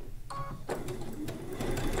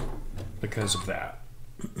because of that.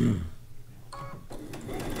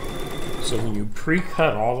 So when you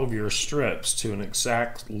pre-cut all of your strips to an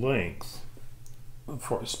exact length,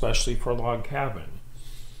 especially for log cabin,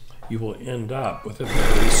 you will end up with a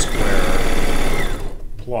very square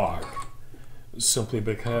block, simply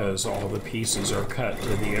because all the pieces are cut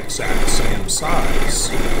to the exact same size.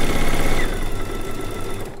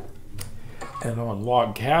 And on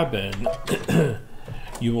log cabin,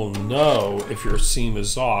 you will know if your seam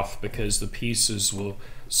is off because the pieces will,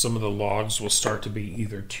 some of the logs will start to be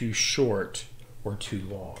either too short or too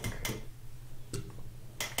long.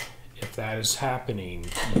 If that is happening,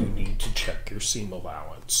 you need to check your seam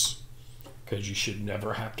allowance because you should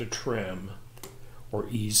never have to trim or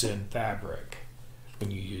ease in fabric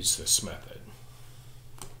when you use this method.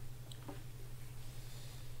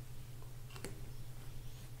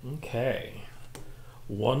 Okay.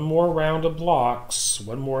 One more round of blocks,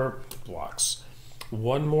 one more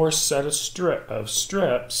set of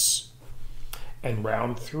strips, and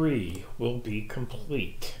round 3 will be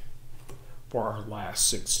complete for our last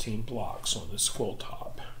 16 blocks on this quilt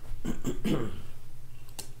top.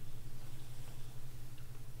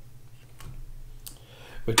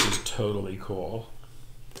 Which is totally cool.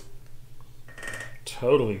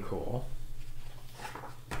 Totally cool.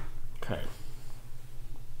 Okay.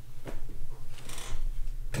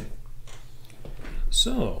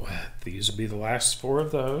 So, these will be the last 4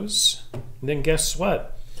 of those. And then guess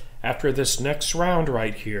what? After this next round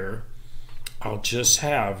right here, I'll just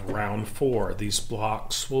have round 4. These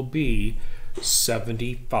blocks will be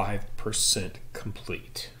 75%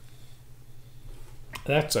 complete.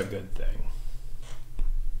 That's a good thing.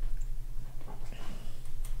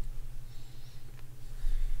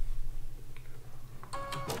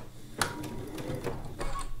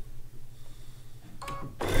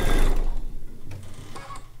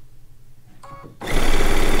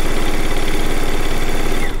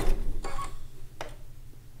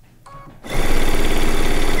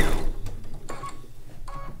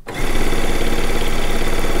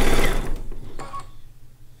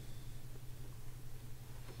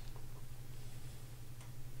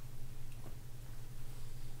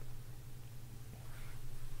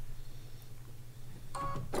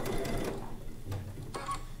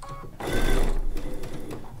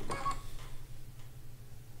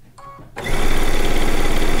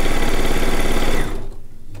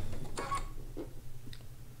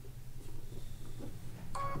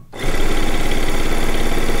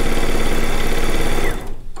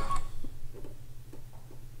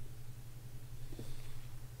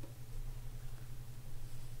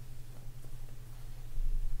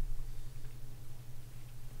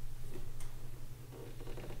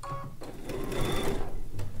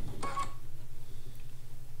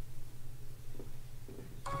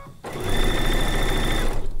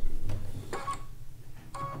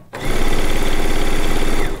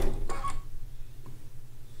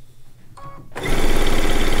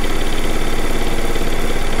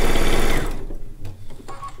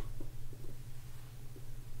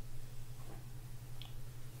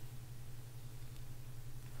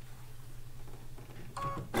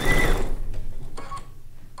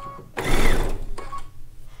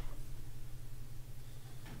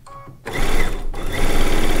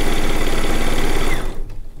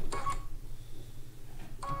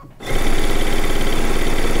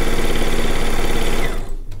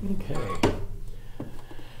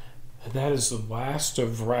 That is the last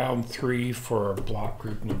of round 3 for block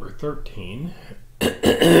group number 13.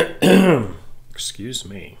 Excuse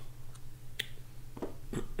me.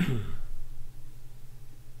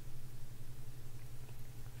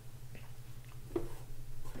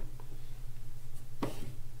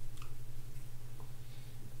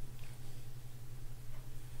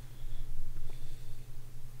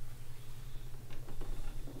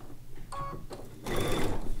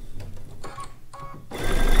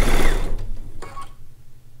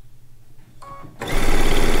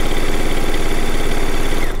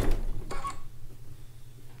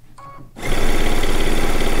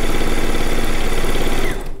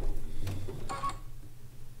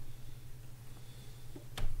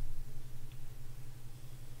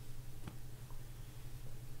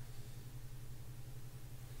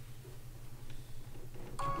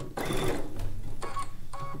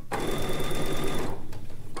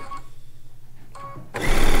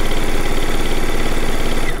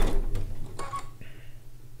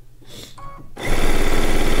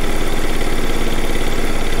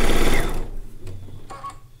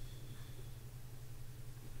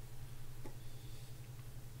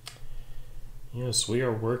 Yes, we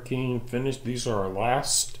are finished. These are our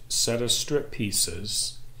last set of strip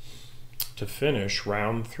pieces to finish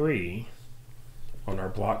round 3 on our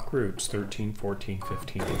block groups 13, 14,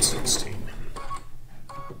 15, and 16.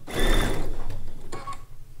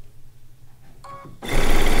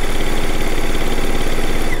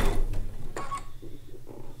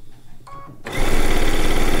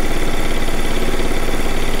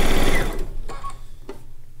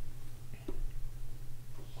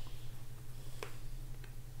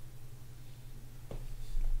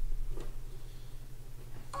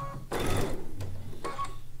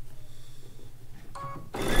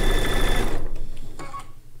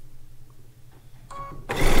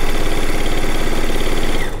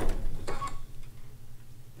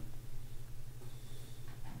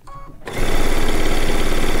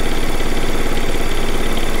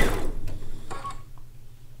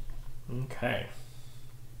 Okay.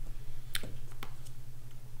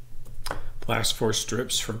 Last 4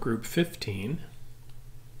 strips for group 15.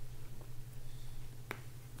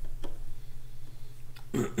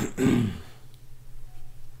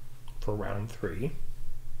 For round 3.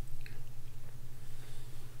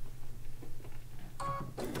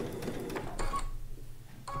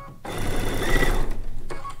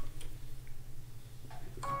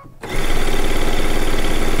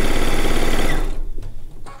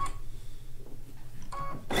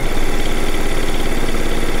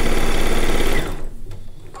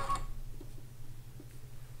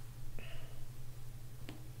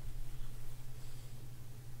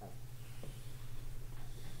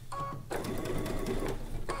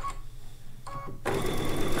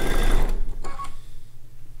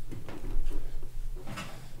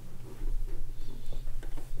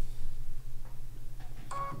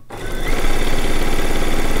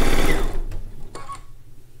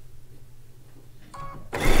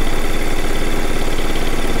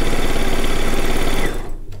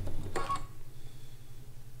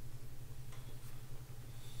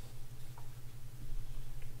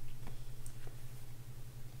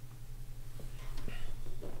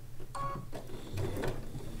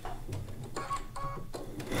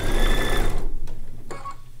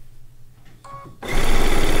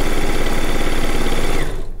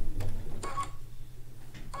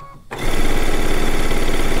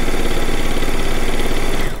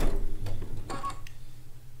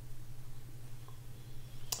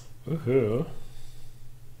 Woohoo.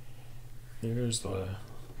 There's the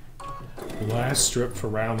last strip for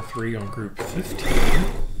round 3 on group 15.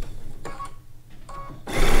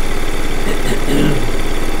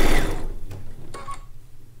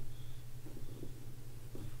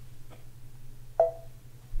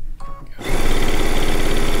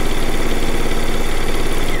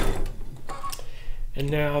 And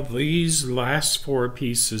now these last 4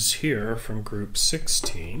 pieces here from group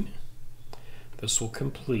 16, this will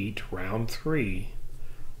complete round 3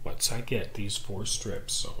 once I get these 4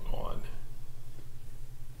 strips sewn on.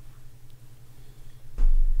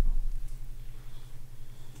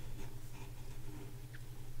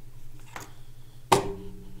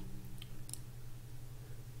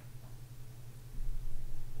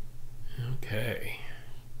 Okay.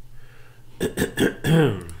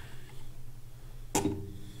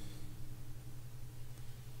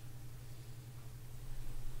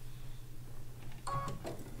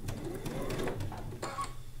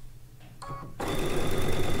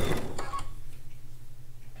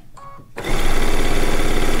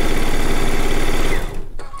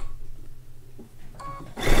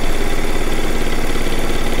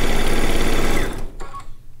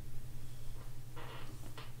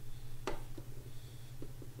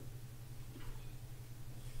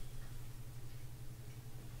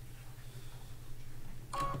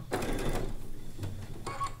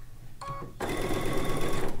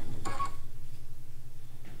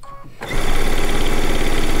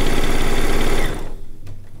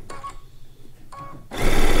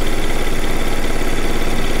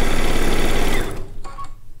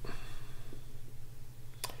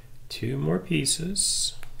 Two more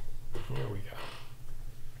pieces. Here we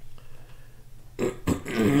go.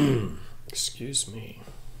 Excuse me.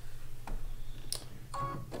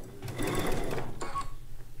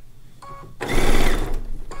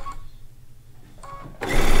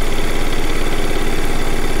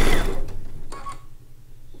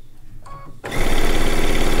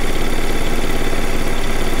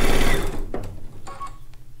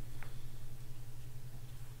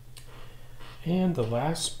 And the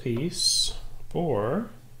last piece for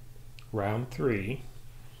round 3,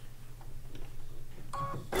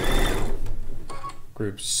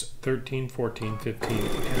 groups 13, 14, 15,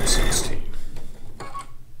 and 16.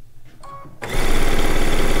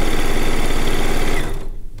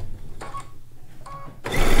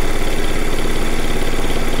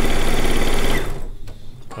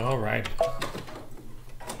 All right.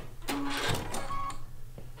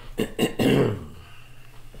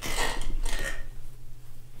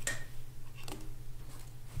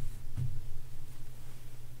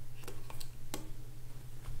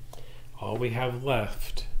 All we have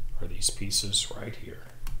left are these pieces right here.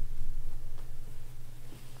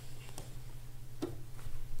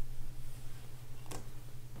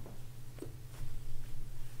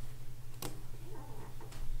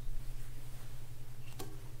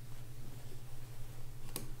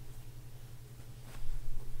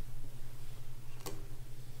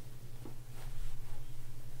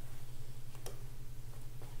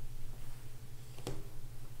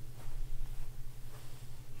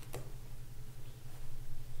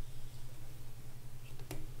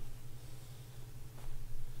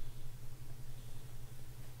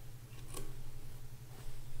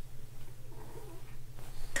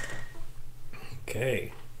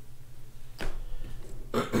 Okay.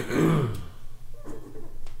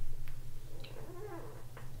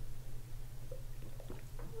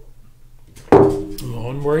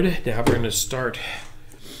 Onward. Now we're going to start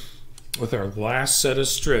with our last set of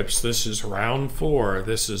strips. This is round 4.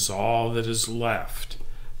 This is all that is left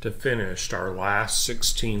to finish our last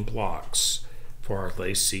 16 blocks for our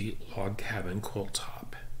Lacey log cabin quilt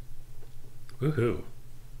top. Woohoo.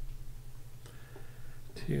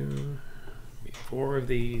 2, 4 of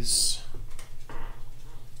these.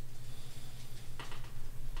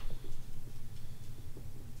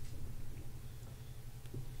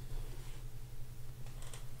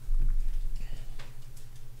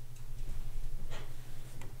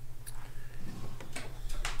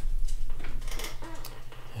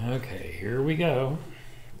 Okay, here we go.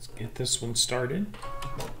 Let's get this one started.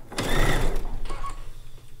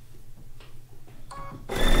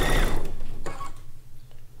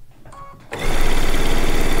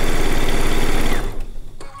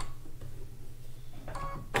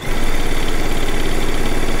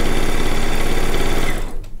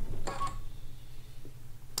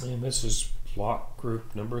 And this is block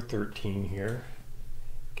group number 13 here,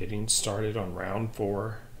 getting started on round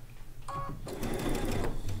 4.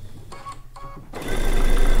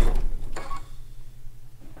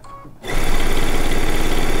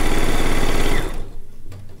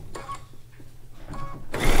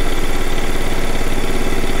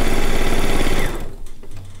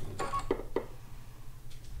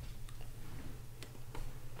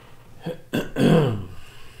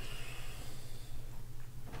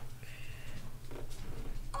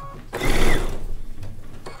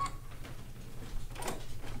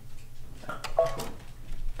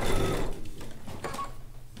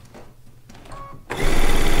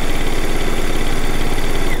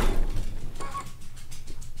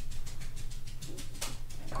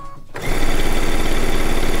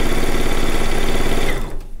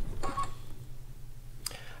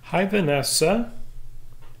 Hi, Vanessa.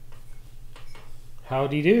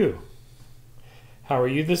 Howdy do. How are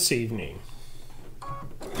you this evening?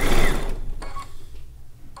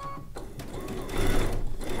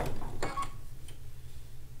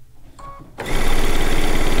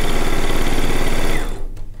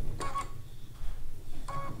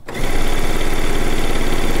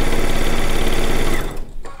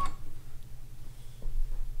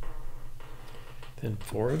 Then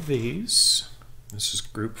 4 of these. This is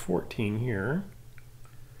group 14 here.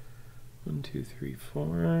 1, 2, 3,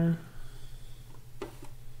 4.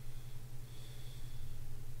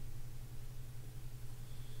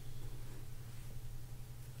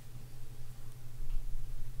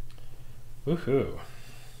 Woohoo.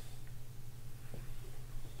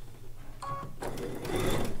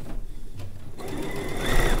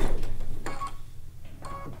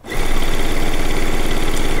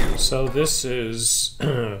 So this is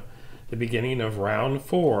the beginning of round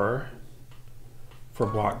 4 for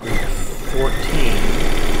block group 14.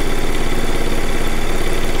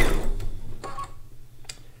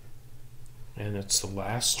 And it's the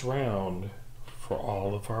last round for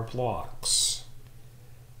all of our blocks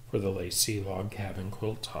for the Lacey log cabin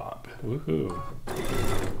quilt top. Woohoo!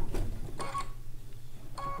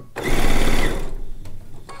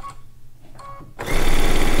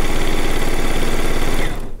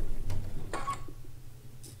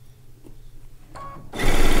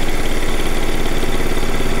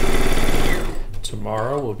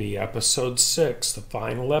 Tomorrow will be episode 6, the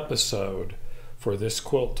final episode for this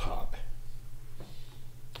quilt top.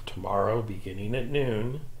 Tomorrow, beginning at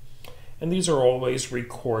noon. And these are always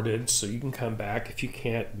recorded, so you can come back. If you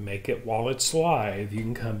can't make it while it's live, you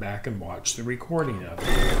can come back and watch the recording of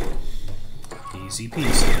it. Easy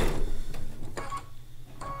peasy.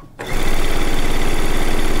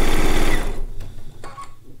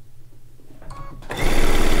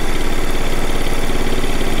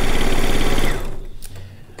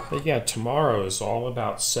 But yeah, tomorrow is all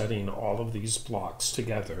about setting all of these blocks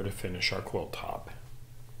together to finish our quilt top.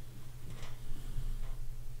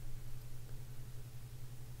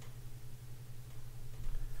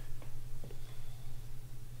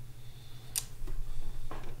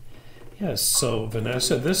 Yes, so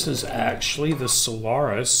Vanessa, this is actually the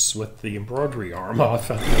Solaris with the embroidery arm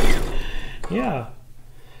off of it. Yeah.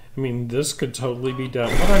 I mean, this could totally be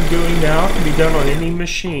done. What I'm doing now can be done on any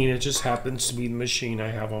machine. It just happens to be the machine I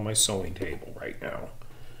have on my sewing table right now.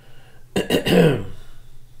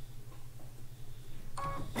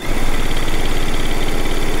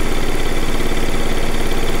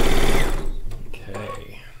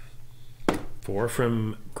 Okay. 4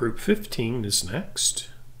 from group 15 is next.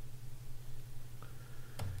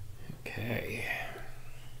 Okay.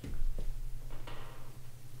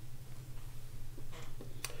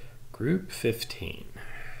 Group 15.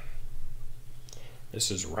 This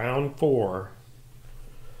is round 4,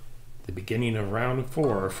 the beginning of round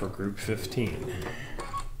 4 for group 15.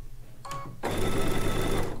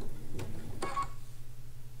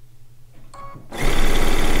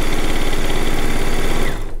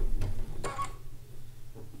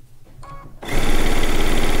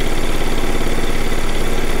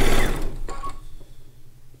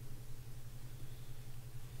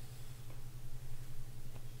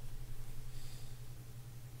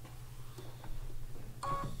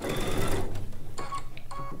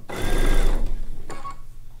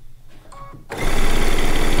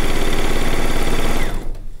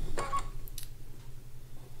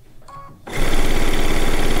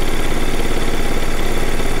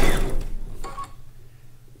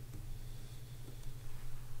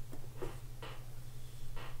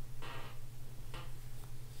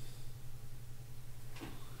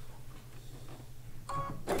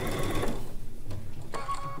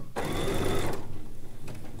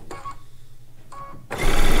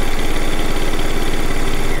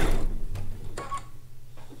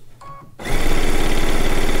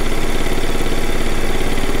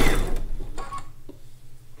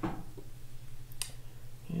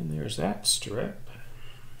 That strip.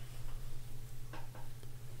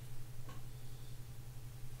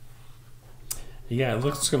 Yeah, it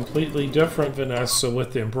looks completely different, Vanessa,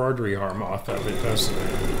 with the embroidery arm off of it, doesn't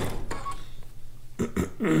it?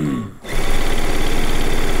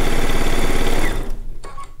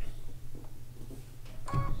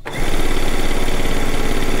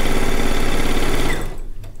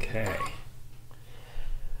 Okay.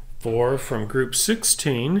 4 from group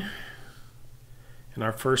 16. And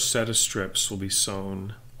our first set of strips will be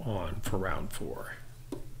sewn on for round 4.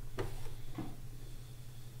 You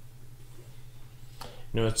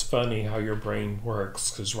know, it's funny how your brain works,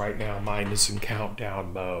 because right now mine is in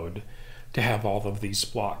countdown mode to have all of these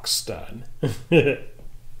blocks done. Okay,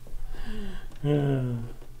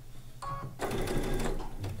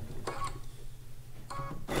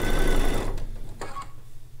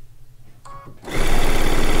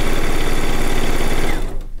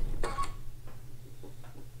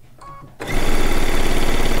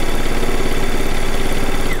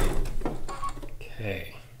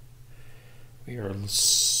 we are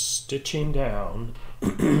stitching down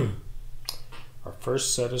our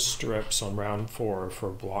first set of strips on round 4 for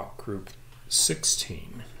block group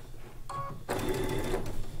 16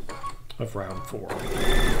 of round 4,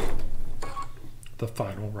 the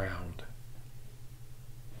final round.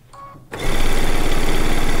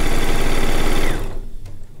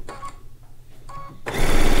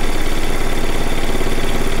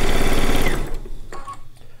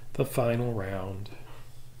 The final round.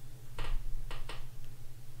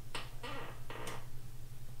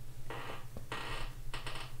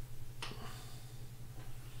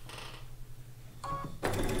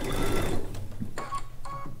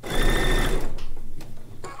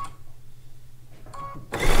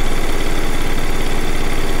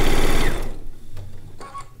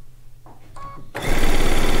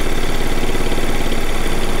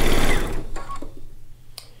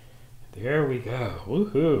 There we go.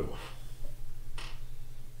 Woohoo.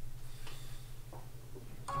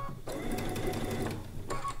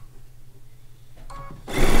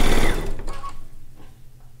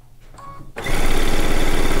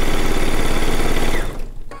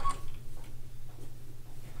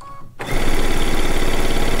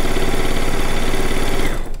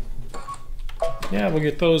 Yeah, we'll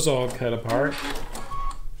get those all cut apart.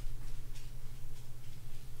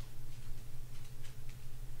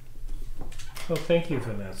 Well, thank you,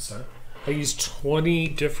 Vanessa. I used 20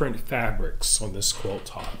 different fabrics on this quilt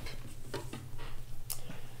top,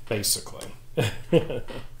 basically.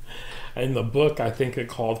 In the book, I think it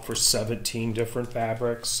called for 17 different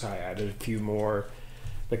fabrics. I added a few more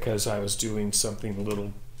because I was doing something a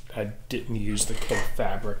little, I didn't use the quilt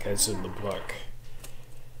fabric as in the book.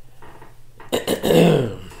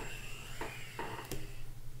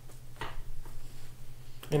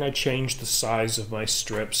 And I changed the size of my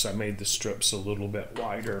strips. I made the strips a little bit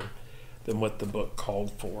wider than what the book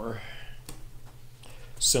called for,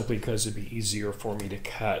 simply because it'd be easier for me to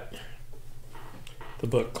cut. The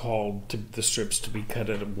book called the strips to be cut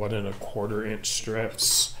at 1 1/4 inch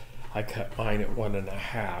strips. I cut mine at 1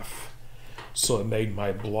 1/2, so it made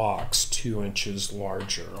my blocks 2 inches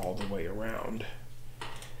larger all the way around.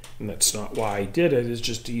 And that's not why I did it. It's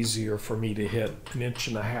just easier for me to hit 1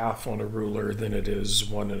 1/2 on a ruler than it is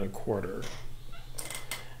 1 1/4.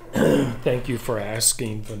 Thank you for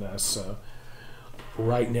asking, Vanessa.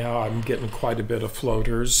 Right now I'm getting quite a bit of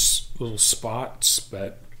floaters, little spots,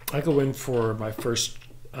 but I go in for my first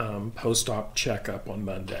post-op checkup on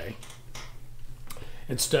Monday.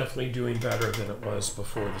 It's definitely doing better than it was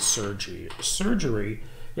before the surgery.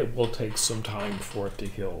 It will take some time for it to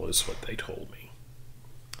heal, is what they told me.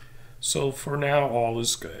 So for now, all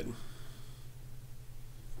is good.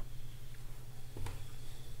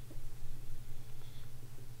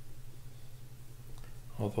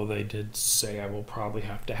 Although they did say I will probably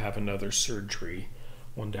have to have another surgery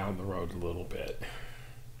on down the road a little bit.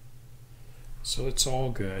 So it's all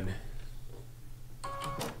good.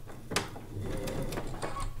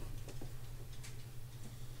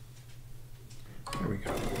 Here we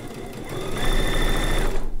go.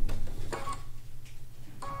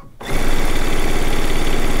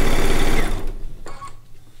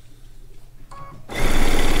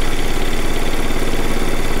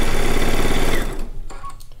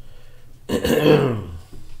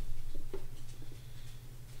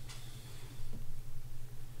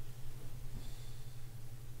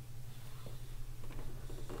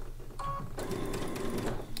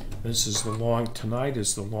 Tonight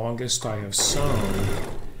is the longest I have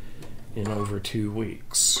sewn in over 2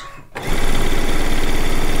 weeks.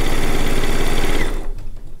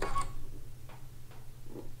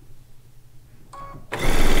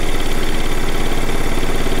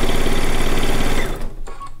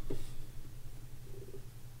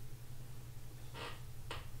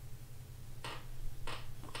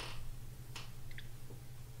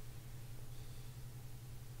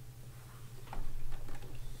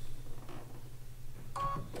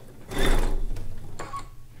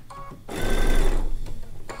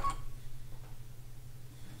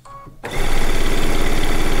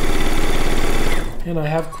 And I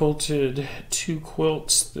have quilted 2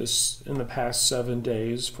 quilts in the past 7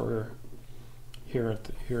 days for here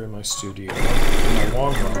in my studio. My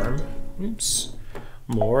long arm,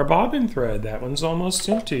 More bobbin thread. That one's almost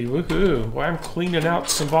empty. Woohoo. Well, I'm cleaning out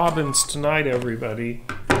some bobbins tonight, everybody.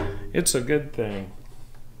 It's a good thing.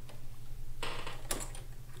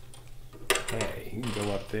 Okay, you can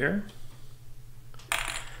go up there.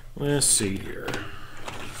 Let's see here.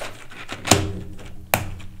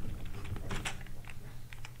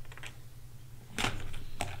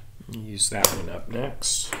 Use that one up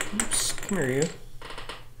next. Oops, come here, you.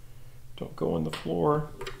 Don't go on the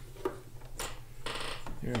floor.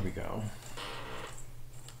 There we go.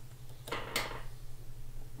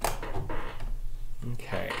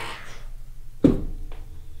 Okay.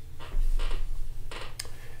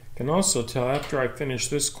 Can also tell after I finish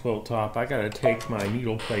this quilt top, I gotta take my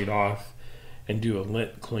needle plate off and do a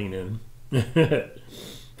lint cleaning.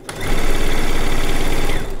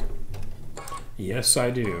 Yes,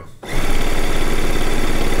 I do.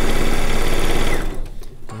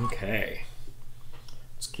 Okay.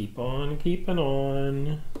 Let's keep on keeping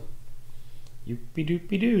on. Yoopie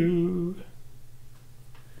doopie doo.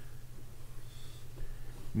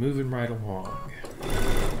 Moving right along.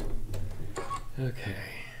 Okay.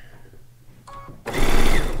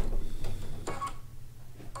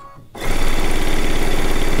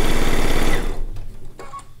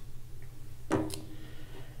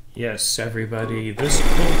 Yes, everybody, this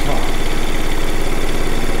quilt top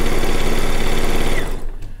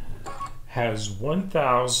has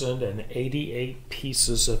 1,088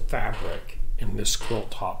 pieces of fabric in this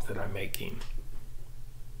quilt top that I'm making.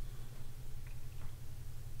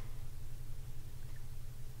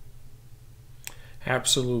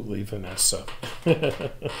 Absolutely, Vanessa.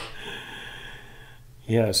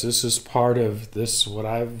 Yes, this is part of this, what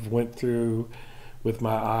I've went through with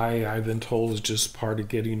my eye, I've been told, is just part of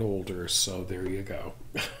getting older, so there you go.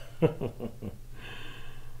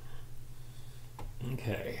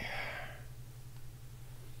 Okay.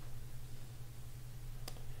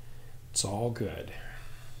 It's all good.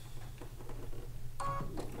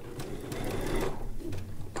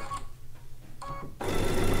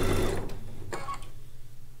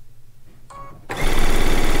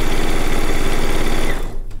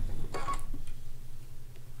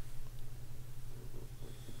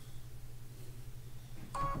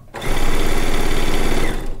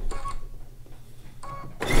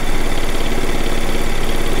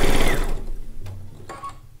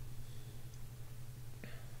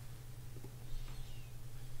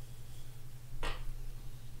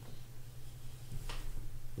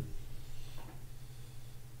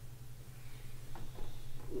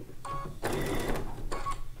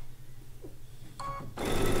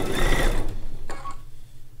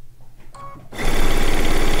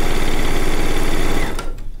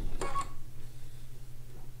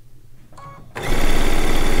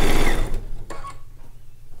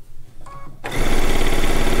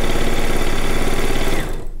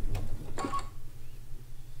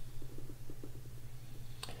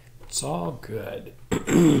 It's all good.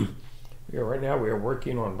 Right now we are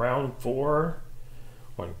working on round 4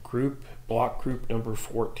 on block group number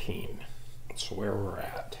 14. That's where we're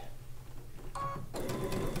at.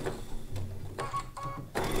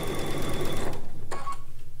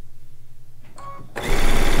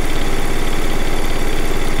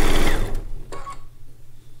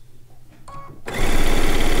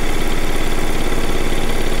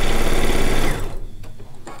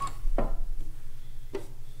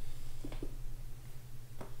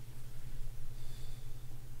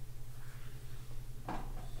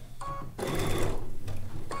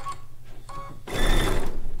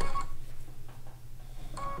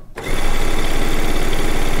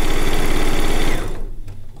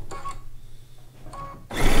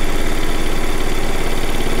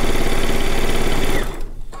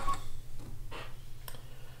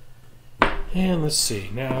 And let's see,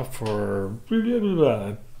 now for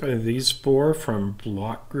these 4 from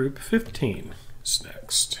block group 15 is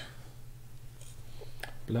next.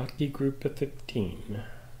 Blocky group of 15.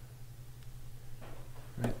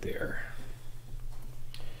 Right there.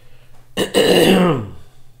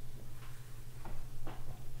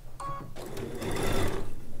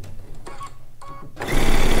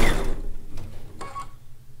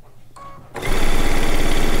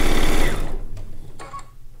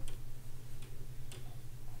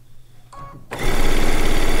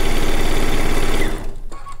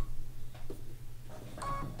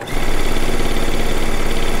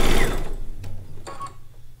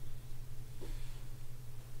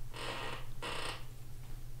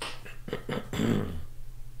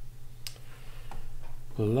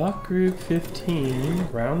 Block group 15,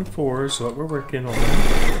 round 4 is what we're working on.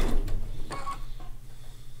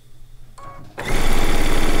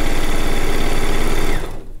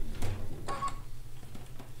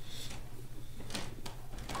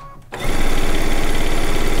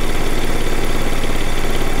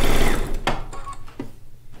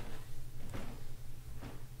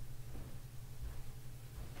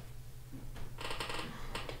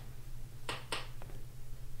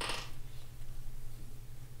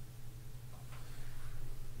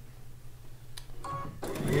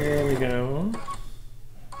 go.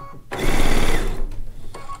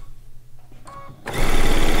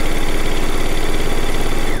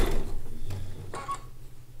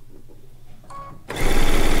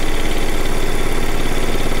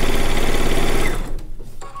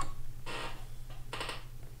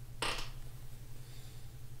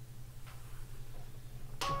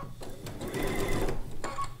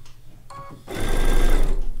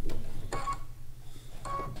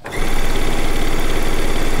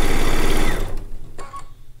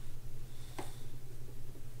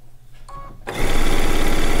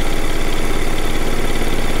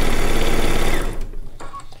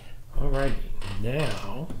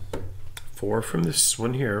 Now, 4 from this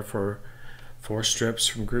one here for 4 strips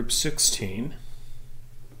from group 16.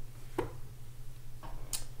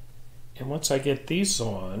 And once I get these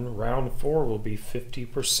on, round 4 will be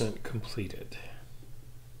 50% completed.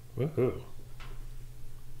 Woohoo.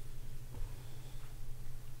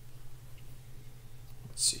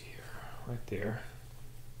 Let's see here, right there.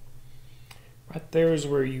 Right there is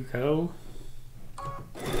where you go.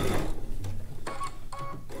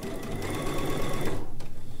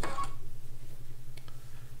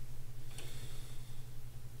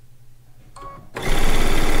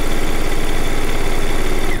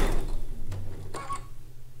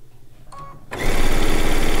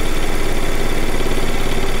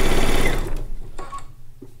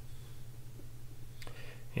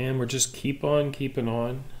 And we're just keep on keeping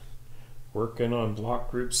on, working on block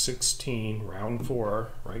group 16, round 4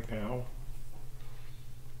 right now.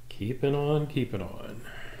 Keeping on, keeping on.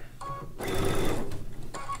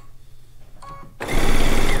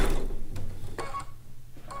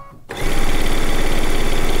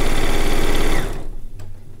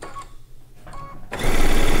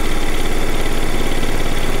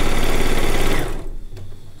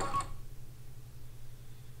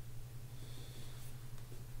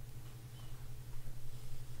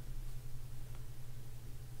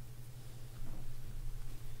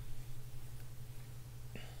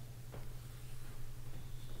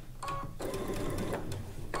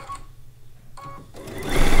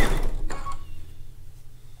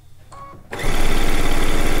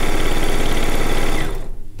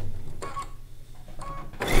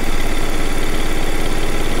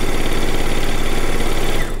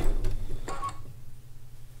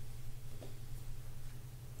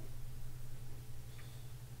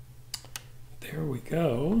 There we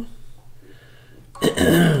go.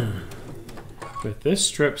 With this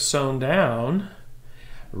strip sewn down,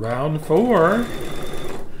 round 4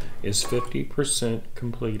 is 50%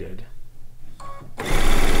 completed.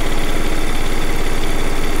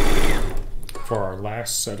 For our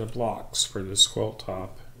last set of blocks for this quilt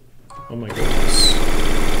top. Oh my goodness.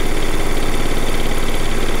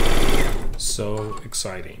 So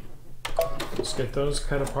exciting. Let's get those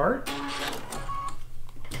cut apart.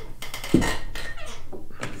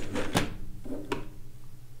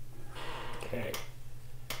 Okay.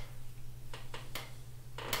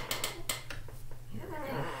 Here we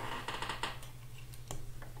go.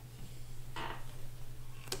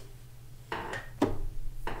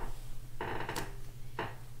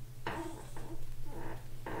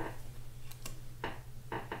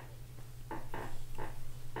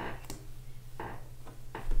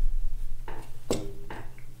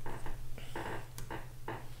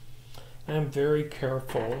 I'm very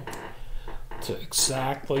careful to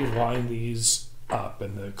exactly line these up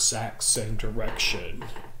in the exact same direction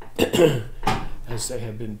as they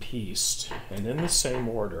have been pieced and in the same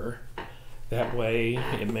order. That way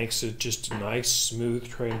it makes it just a nice smooth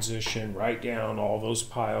transition right down all those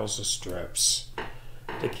piles of strips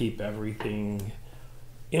to keep everything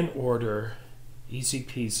in order, easy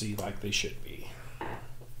peasy like they should be.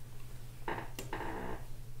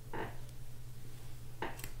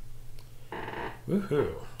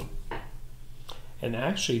 Woohoo. And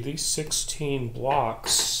actually these 16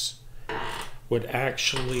 blocks would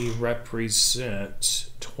actually represent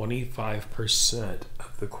 25%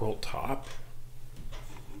 of the quilt top.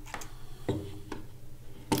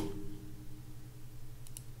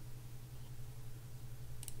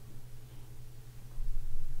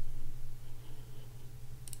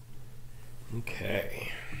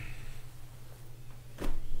 Okay.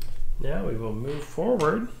 Now we will move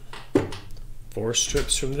forward. 4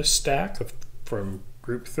 strips from this stack from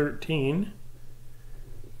group 13.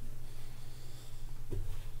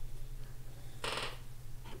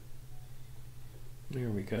 There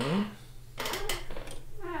we go.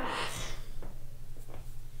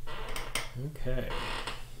 Okay.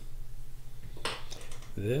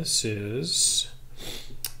 This is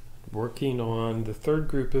working on the third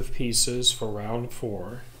group of pieces for round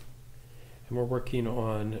 4. And we're working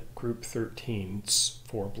on group 13's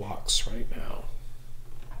 4 blocks right now.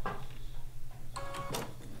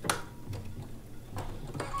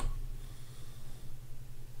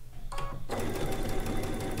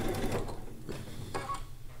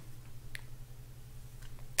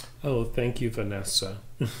 Oh, thank you, Vanessa.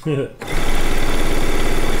 Okay.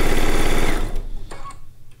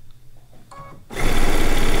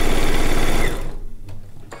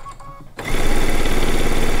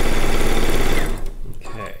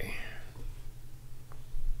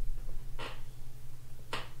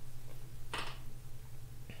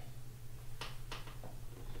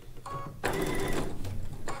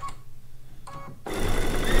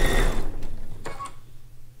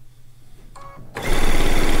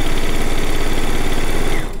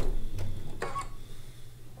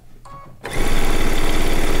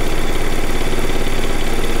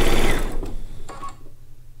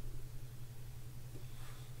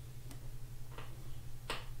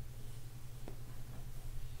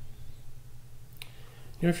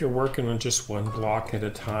 You know, if you're working on just one block at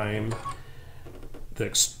a time, the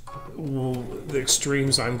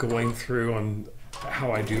extremes I'm going through on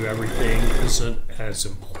how I do everything isn't as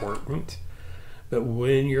important. But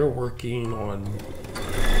when you're working on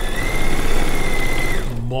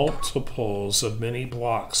multiples of many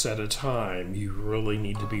blocks at a time, you really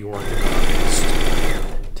need to be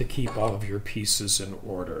organized to keep all of your pieces in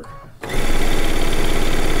order.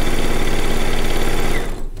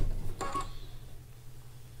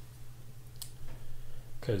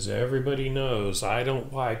 Because everybody knows I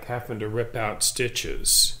don't like having to rip out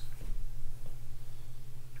stitches.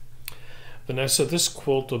 Vanessa, this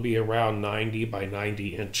quilt will be around 90 by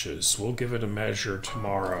 90 inches. We'll give it a measure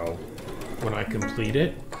tomorrow when I complete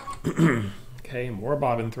it. Okay, more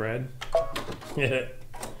bobbin thread.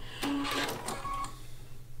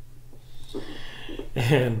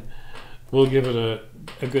 And we'll give it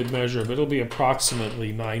a good measure, but it'll be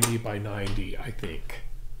approximately 90 by 90, I think.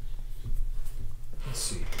 Let's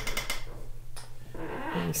see.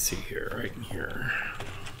 Let me see here, right in here.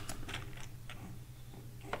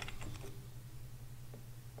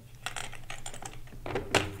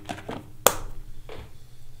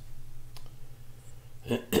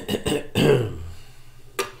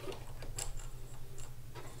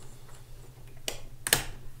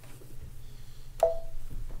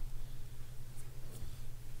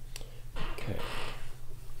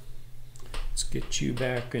 Get you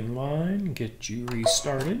back in line, get you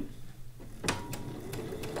restarted.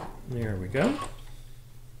 There we go.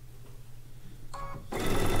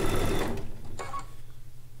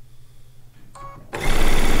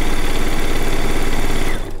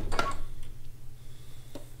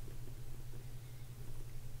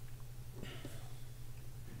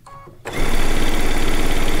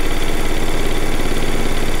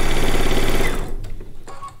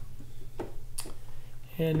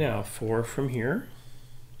 And now 4 from here.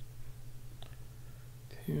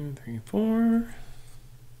 2, 3, 4.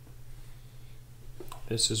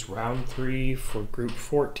 This is round 3 for group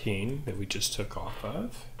 14 that we just took off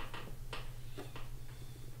of.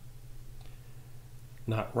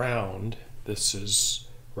 Not round, this is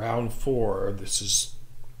round 4. This is,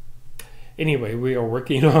 anyway, we are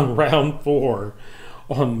working on round 4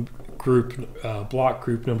 on group block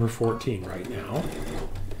group number 14 right now.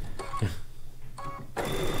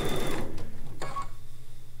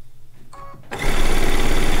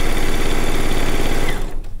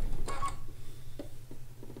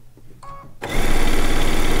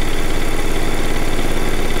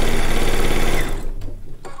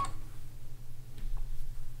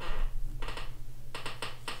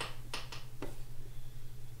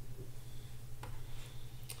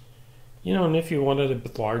 You know, and if you wanted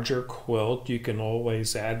a larger quilt, you can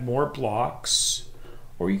always add more blocks,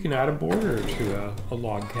 or you can add a border to a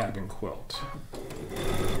log cabin quilt.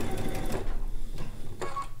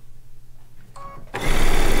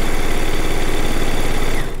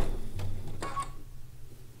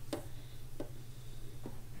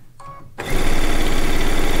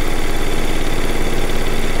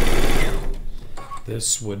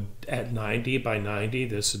 This would, at 90 by 90,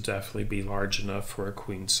 this would definitely be large enough for a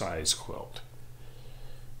queen size quilt.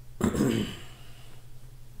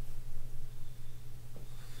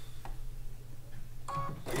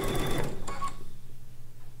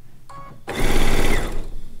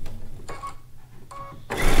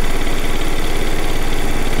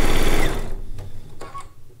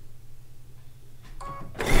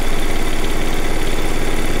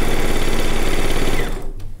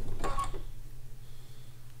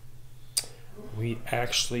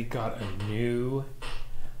 Actually got a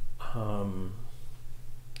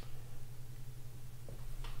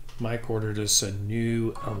Mike ordered us a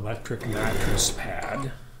new electric mattress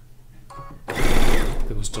pad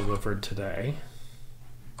that was delivered today.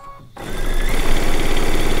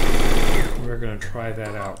 We're going to try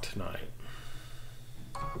that out tonight.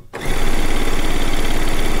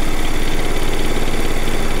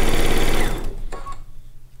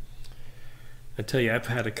 I tell you, I've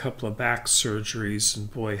had a couple of back surgeries,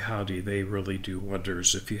 and boy howdy, they really do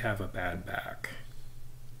wonders if you have a bad back.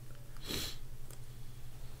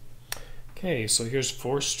 Okay, so here's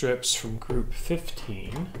 4 strips from group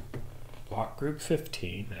 15, block group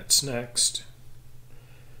 15, that's next.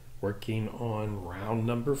 Working on round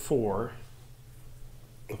number 4,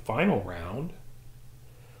 the final round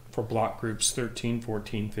for block groups 13,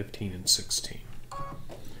 14, 15, and 16.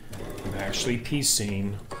 I'm actually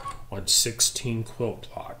piecing on 16 quilt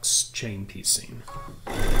blocks, chain piecing.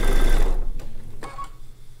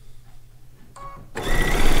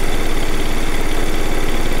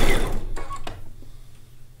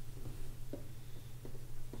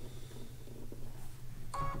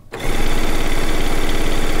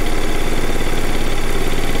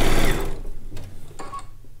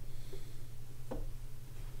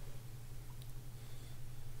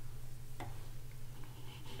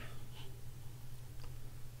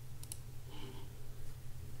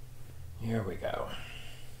 Here we go.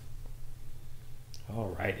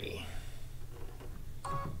 Alrighty.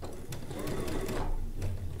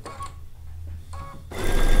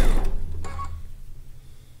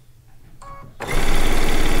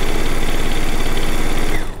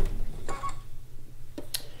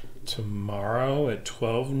 Tomorrow at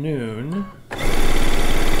 12 noon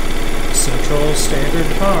Central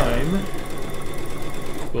Standard Time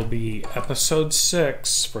will be episode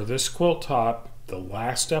 6 for this quilt top. The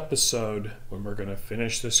last episode when we're going to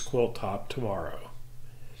finish this quilt top tomorrow.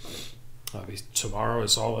 Tomorrow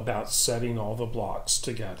is all about setting all the blocks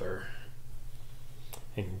together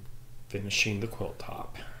and finishing the quilt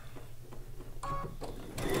top.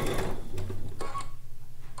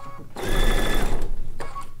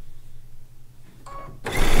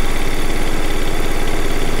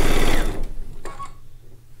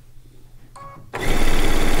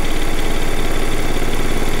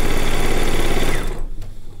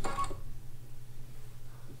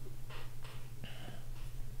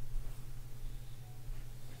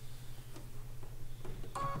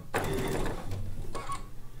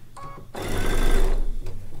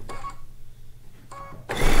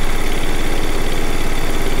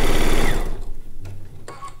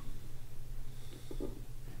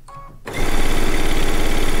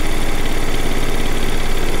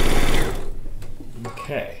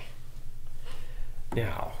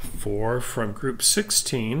 Now, 4 from group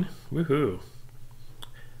 16, woohoo,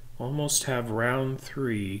 almost have round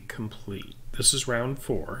 3 complete. This is round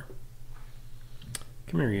 4.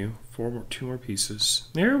 Come here, you. 2 more pieces.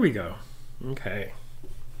 There we go. Okay.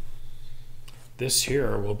 This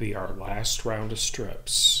here will be our last round of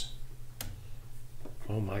strips.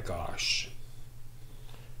 Oh my gosh.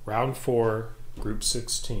 Round 4, group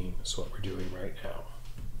 16 is what we're doing right now.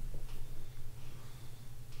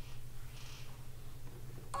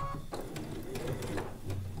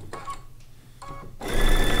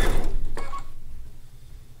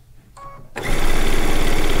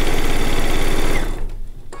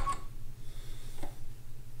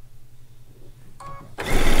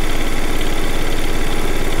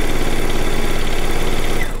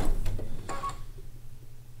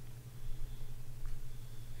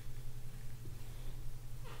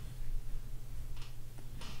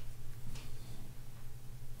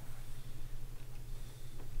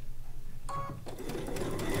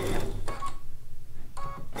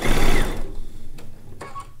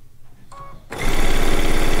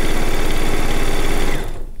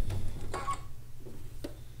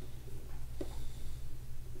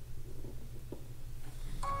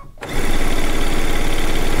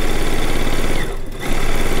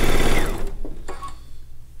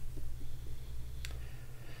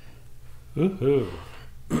 Woohoo.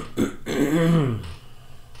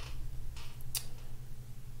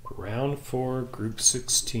 Round 4, group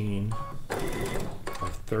 16. Our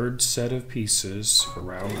third set of pieces for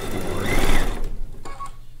round 4.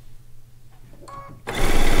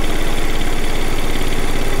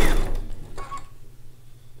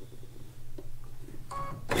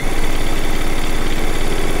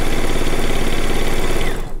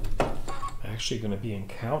 Going to be in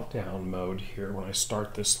countdown mode here when I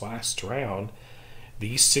start this last round.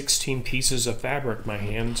 These 16 pieces of fabric my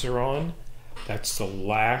hands are on, that's the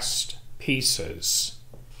last pieces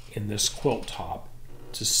in this quilt top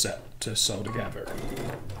to sew together.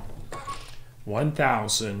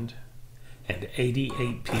 1,000 and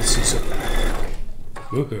 88 pieces of fabric.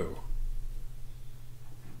 Woohoo!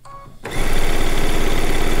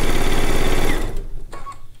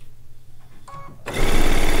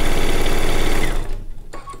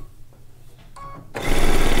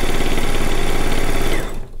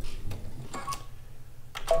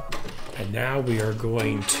 And now we are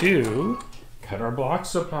going to cut our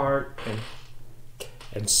blocks apart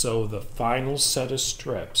and sew the final set of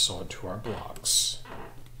strips onto our blocks.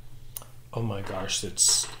 Oh my gosh,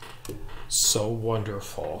 it's so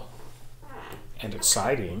wonderful and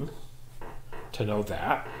exciting to know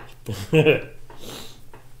that.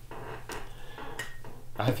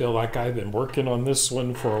 I feel like I've been working on this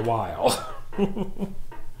one for a while.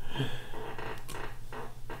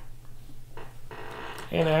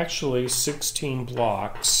 And actually 16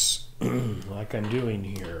 blocks, like I'm doing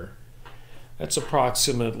here, that's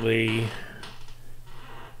approximately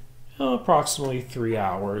 3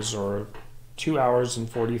 hours, or 2 hours and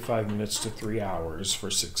 45 minutes to 3 hours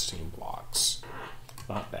for 16 blocks.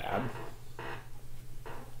 Not bad.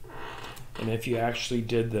 And if you actually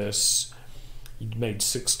did this, you made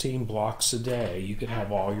 16 blocks a day, you could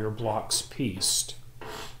have all your blocks pieced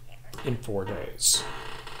in 4 days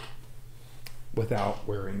without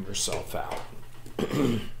wearing yourself out.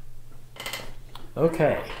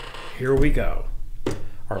 Okay, here we go.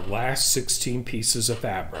 Our last 16 pieces of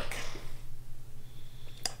fabric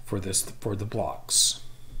for the blocks.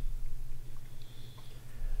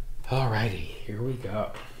 Alrighty, here we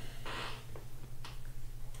go.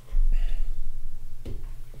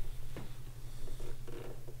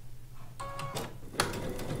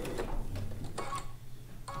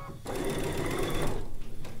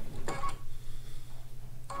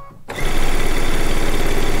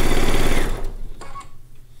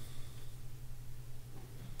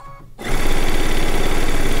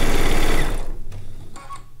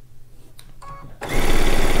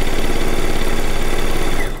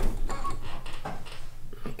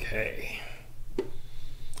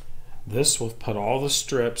 This will put all the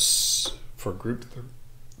strips for group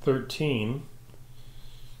 13,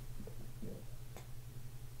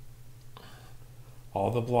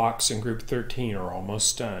 all the blocks in group 13 are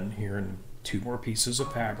almost done. Here in 2 more pieces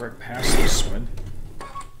of fabric past this one.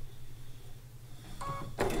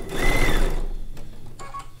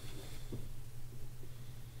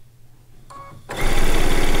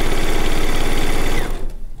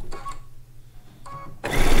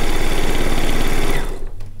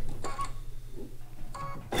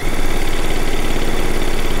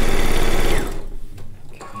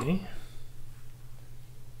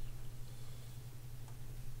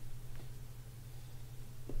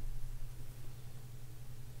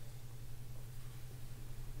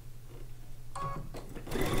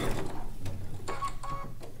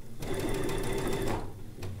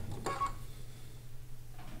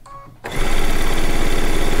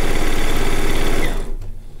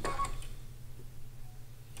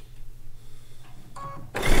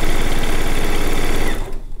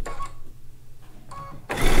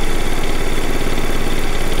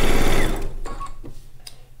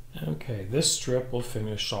 This strip will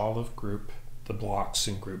finish all of the blocks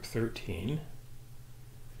in group 13,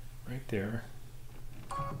 right there.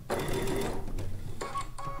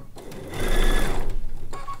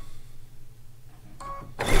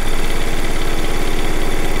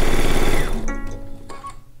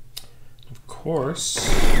 Of course,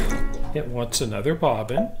 it wants another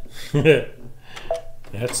bobbin.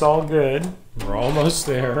 That's all good. We're almost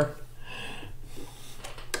there.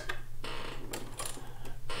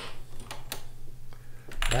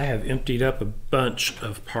 I have emptied up a bunch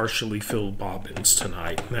of partially filled bobbins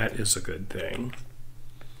tonight. That is a good thing.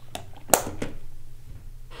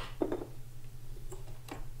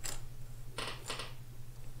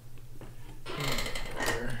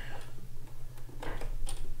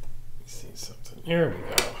 See something. There we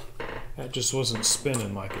go. That just wasn't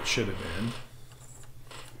spinning like it should have been.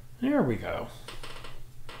 There we go.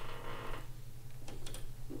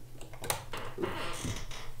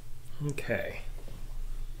 Okay.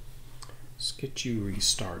 Let's get you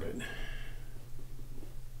restarted.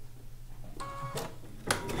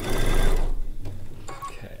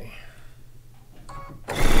 Okay.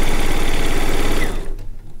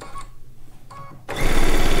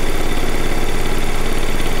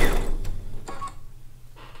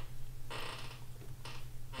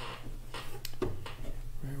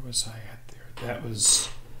 Where was I at there?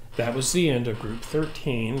 That was the end of group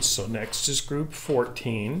 13. So next is group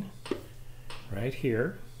 14, right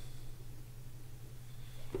here.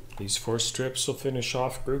 These 4 strips will finish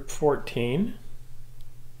off group 14.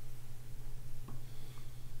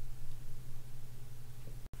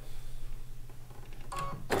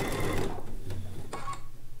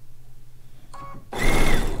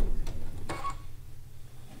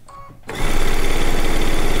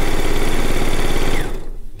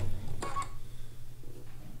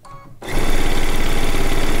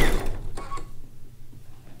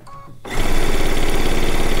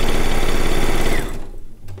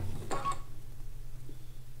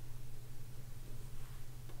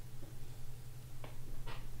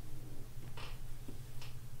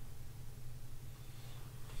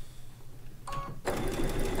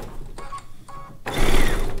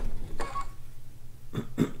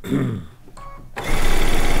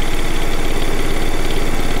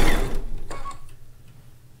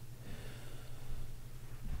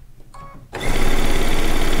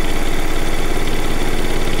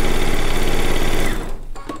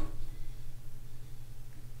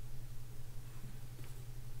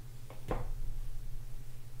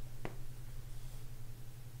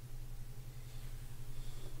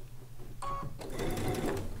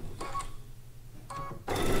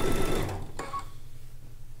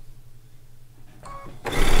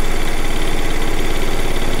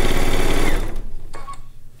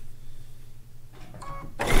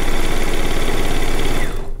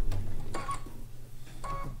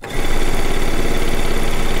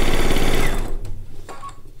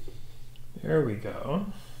 go.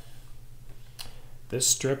 This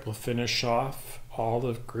strip will finish off all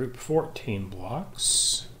of group 14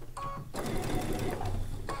 blocks.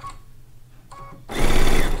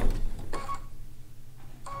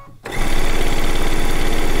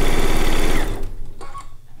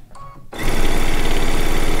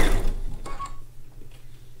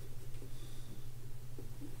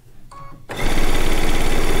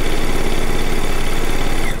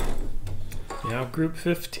 Now group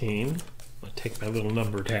 15, I'll take my little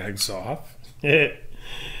number tags off.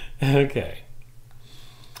 Okay.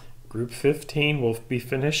 Group 15 will be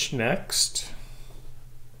finished next.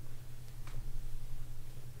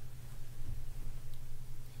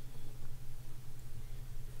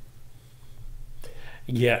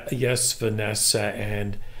 Yeah, yes, Vanessa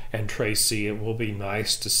and Tracy, it will be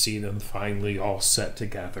nice to see them finally all set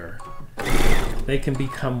together. They can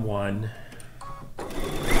become one.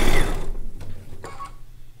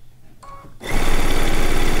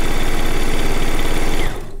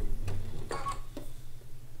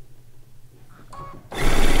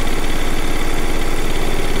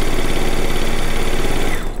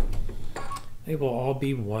 They will all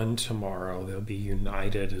be one tomorrow. They'll be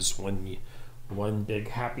united as one big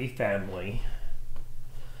happy family.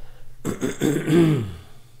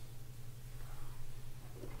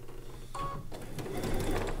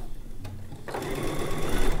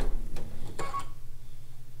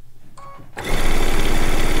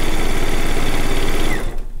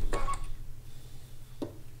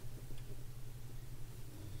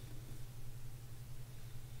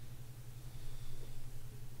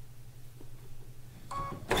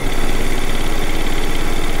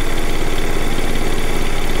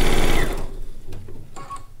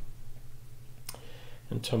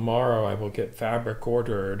 Tomorrow I will get fabric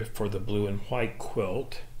ordered for the blue and white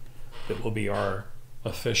quilt. It will be our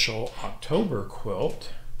official October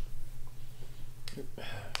quilt. And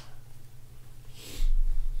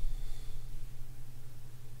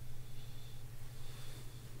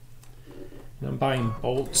I'm buying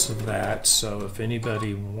bolts of that, so if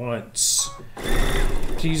anybody wants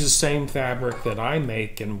to use the same fabric that I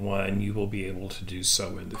make in one, you will be able to do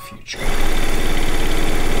so in the future.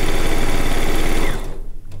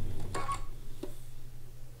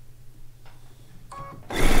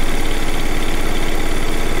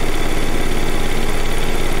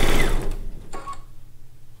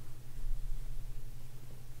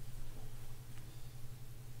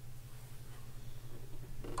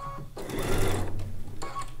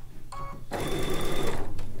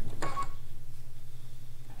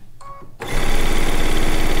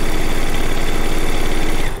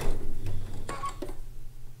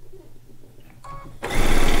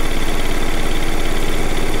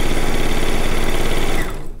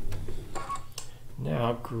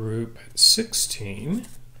 Group 16.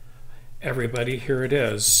 Everybody, here it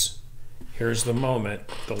is. Here's the moment.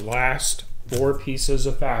 The last 4 pieces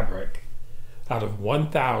of fabric out of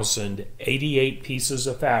 1,088 pieces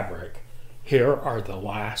of fabric. Here are the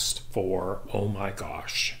last 4. Oh my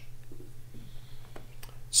gosh.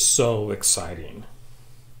 So exciting.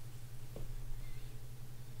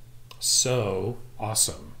 So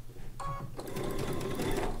awesome.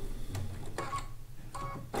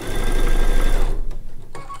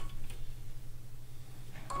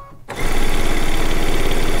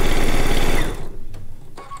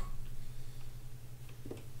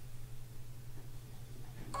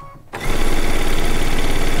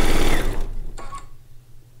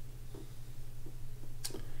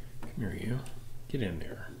 Here you get in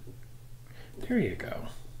there. There you go.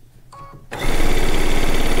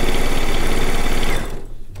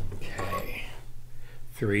 Okay.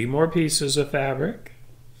 3 more pieces of fabric.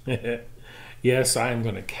 Yes, I'm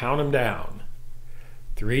going to count them down.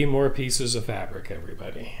 3 more pieces of fabric,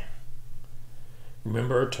 everybody.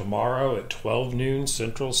 Remember, tomorrow at 12 noon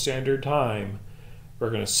Central Standard Time, we're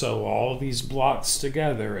going to sew all these blocks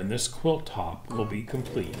together and this quilt top will be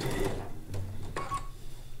complete.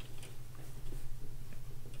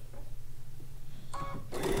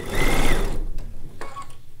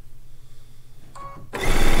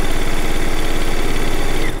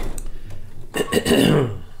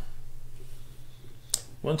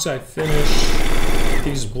 Once I finish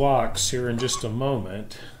these blocks here in just a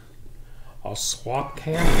moment, I'll swap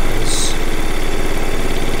cameras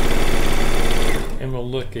and we'll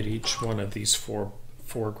look at each one of these four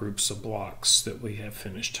groups of blocks that we have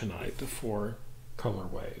finished tonight, the 4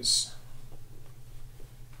 colorways.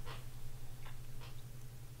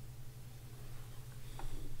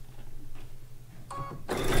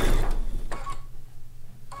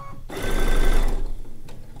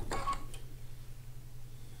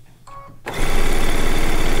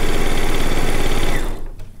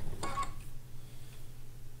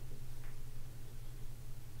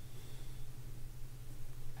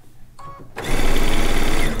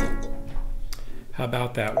 How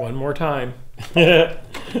about that one more time? Oh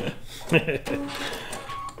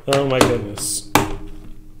my goodness.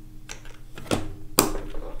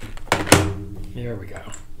 There we go.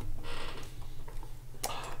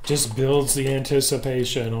 Just builds the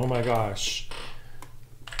anticipation. Oh my gosh.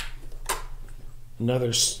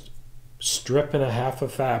 Another strip and a half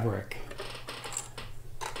of fabric.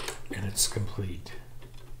 And it's complete.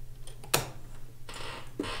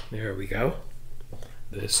 There we go.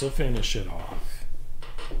 This will finish it off.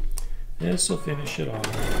 This will finish it off.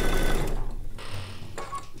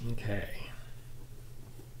 Okay.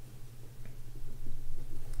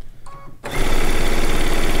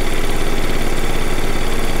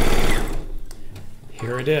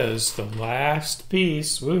 Here it is, the last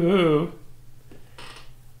piece. Woohoo!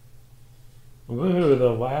 Woohoo! The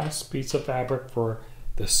last piece of fabric for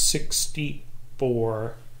the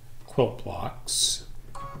 64 quilt blocks.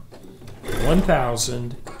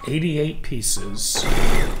 1,088 pieces.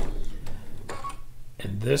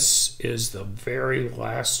 And this is the very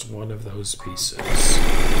last one of those pieces.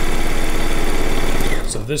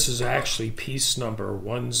 So this is actually piece number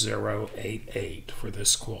 1088 for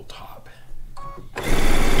this quilt top.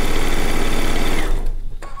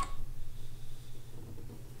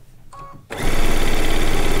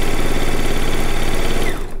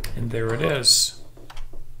 And there it is.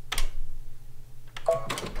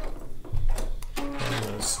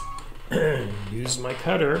 Use my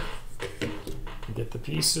cutter to get the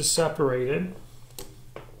pieces separated.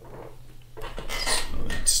 So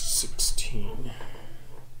that's 16.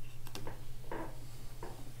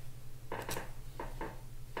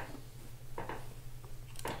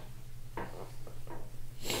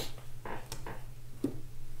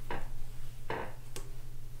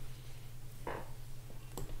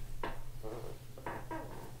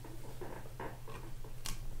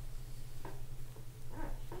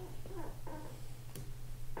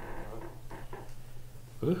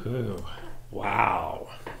 Woohoo. Wow.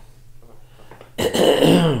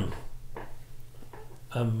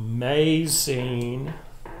 Amazing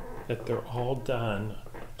that they're all done.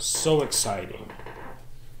 So exciting.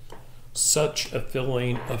 Such a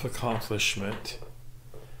feeling of accomplishment.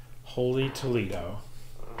 Holy Toledo.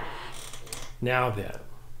 Now then,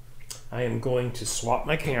 I am going to swap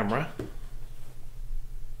my camera.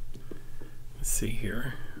 Let's see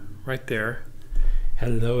here. Right there.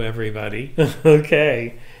 Hello, everybody.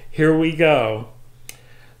 Okay, here we go.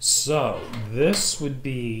 So this would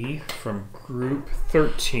be from group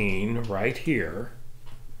 13 right here.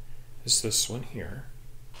 Is this one here?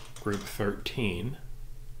 Group 13.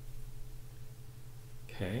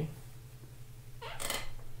 Okay.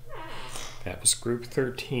 That was group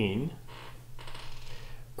 13.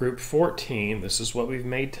 Group 14, this is what we've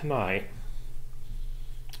made tonight.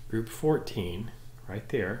 Group 14, right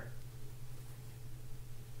there.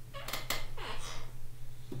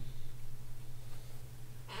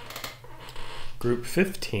 Group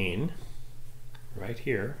 15, right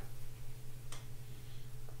here.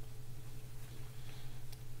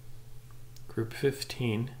 Group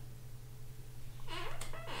 15.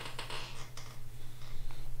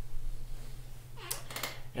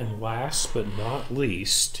 And last but not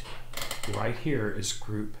least, right here is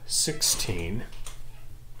group 16.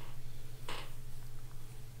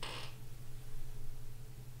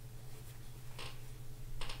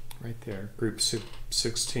 Right there, group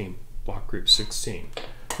 16. Block group 16,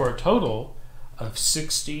 for a total of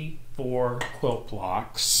 64 quilt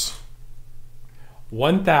blocks,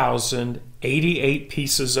 1,088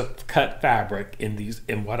 pieces of cut fabric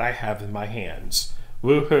in what I have in my hands.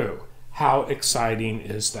 Woohoo! How exciting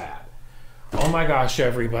is that? Oh my gosh,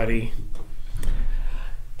 everybody.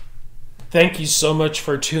 Thank you so much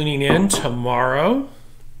for tuning in. Tomorrow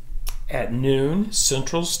at noon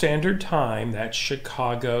Central Standard Time, that's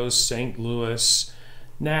Chicago, St. Louis,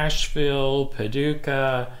 Nashville,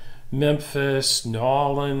 Paducah, Memphis, New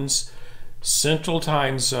Orleans, Central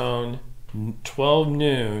Time Zone, 12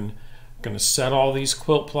 noon. I'm going to set all these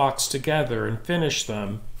quilt blocks together and finish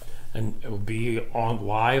them, and it will be on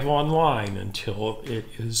live online until it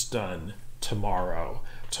is done tomorrow.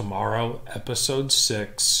 Tomorrow, episode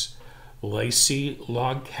 6, Lacey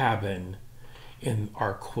Log Cabin in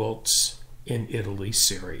our Quilts in Italy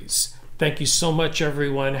series. Thank you so much,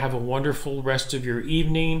 everyone. Have a wonderful rest of your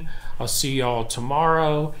evening. I'll see you all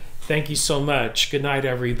tomorrow. Thank you so much. Good night,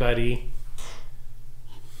 everybody.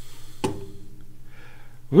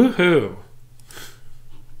 Woohoo!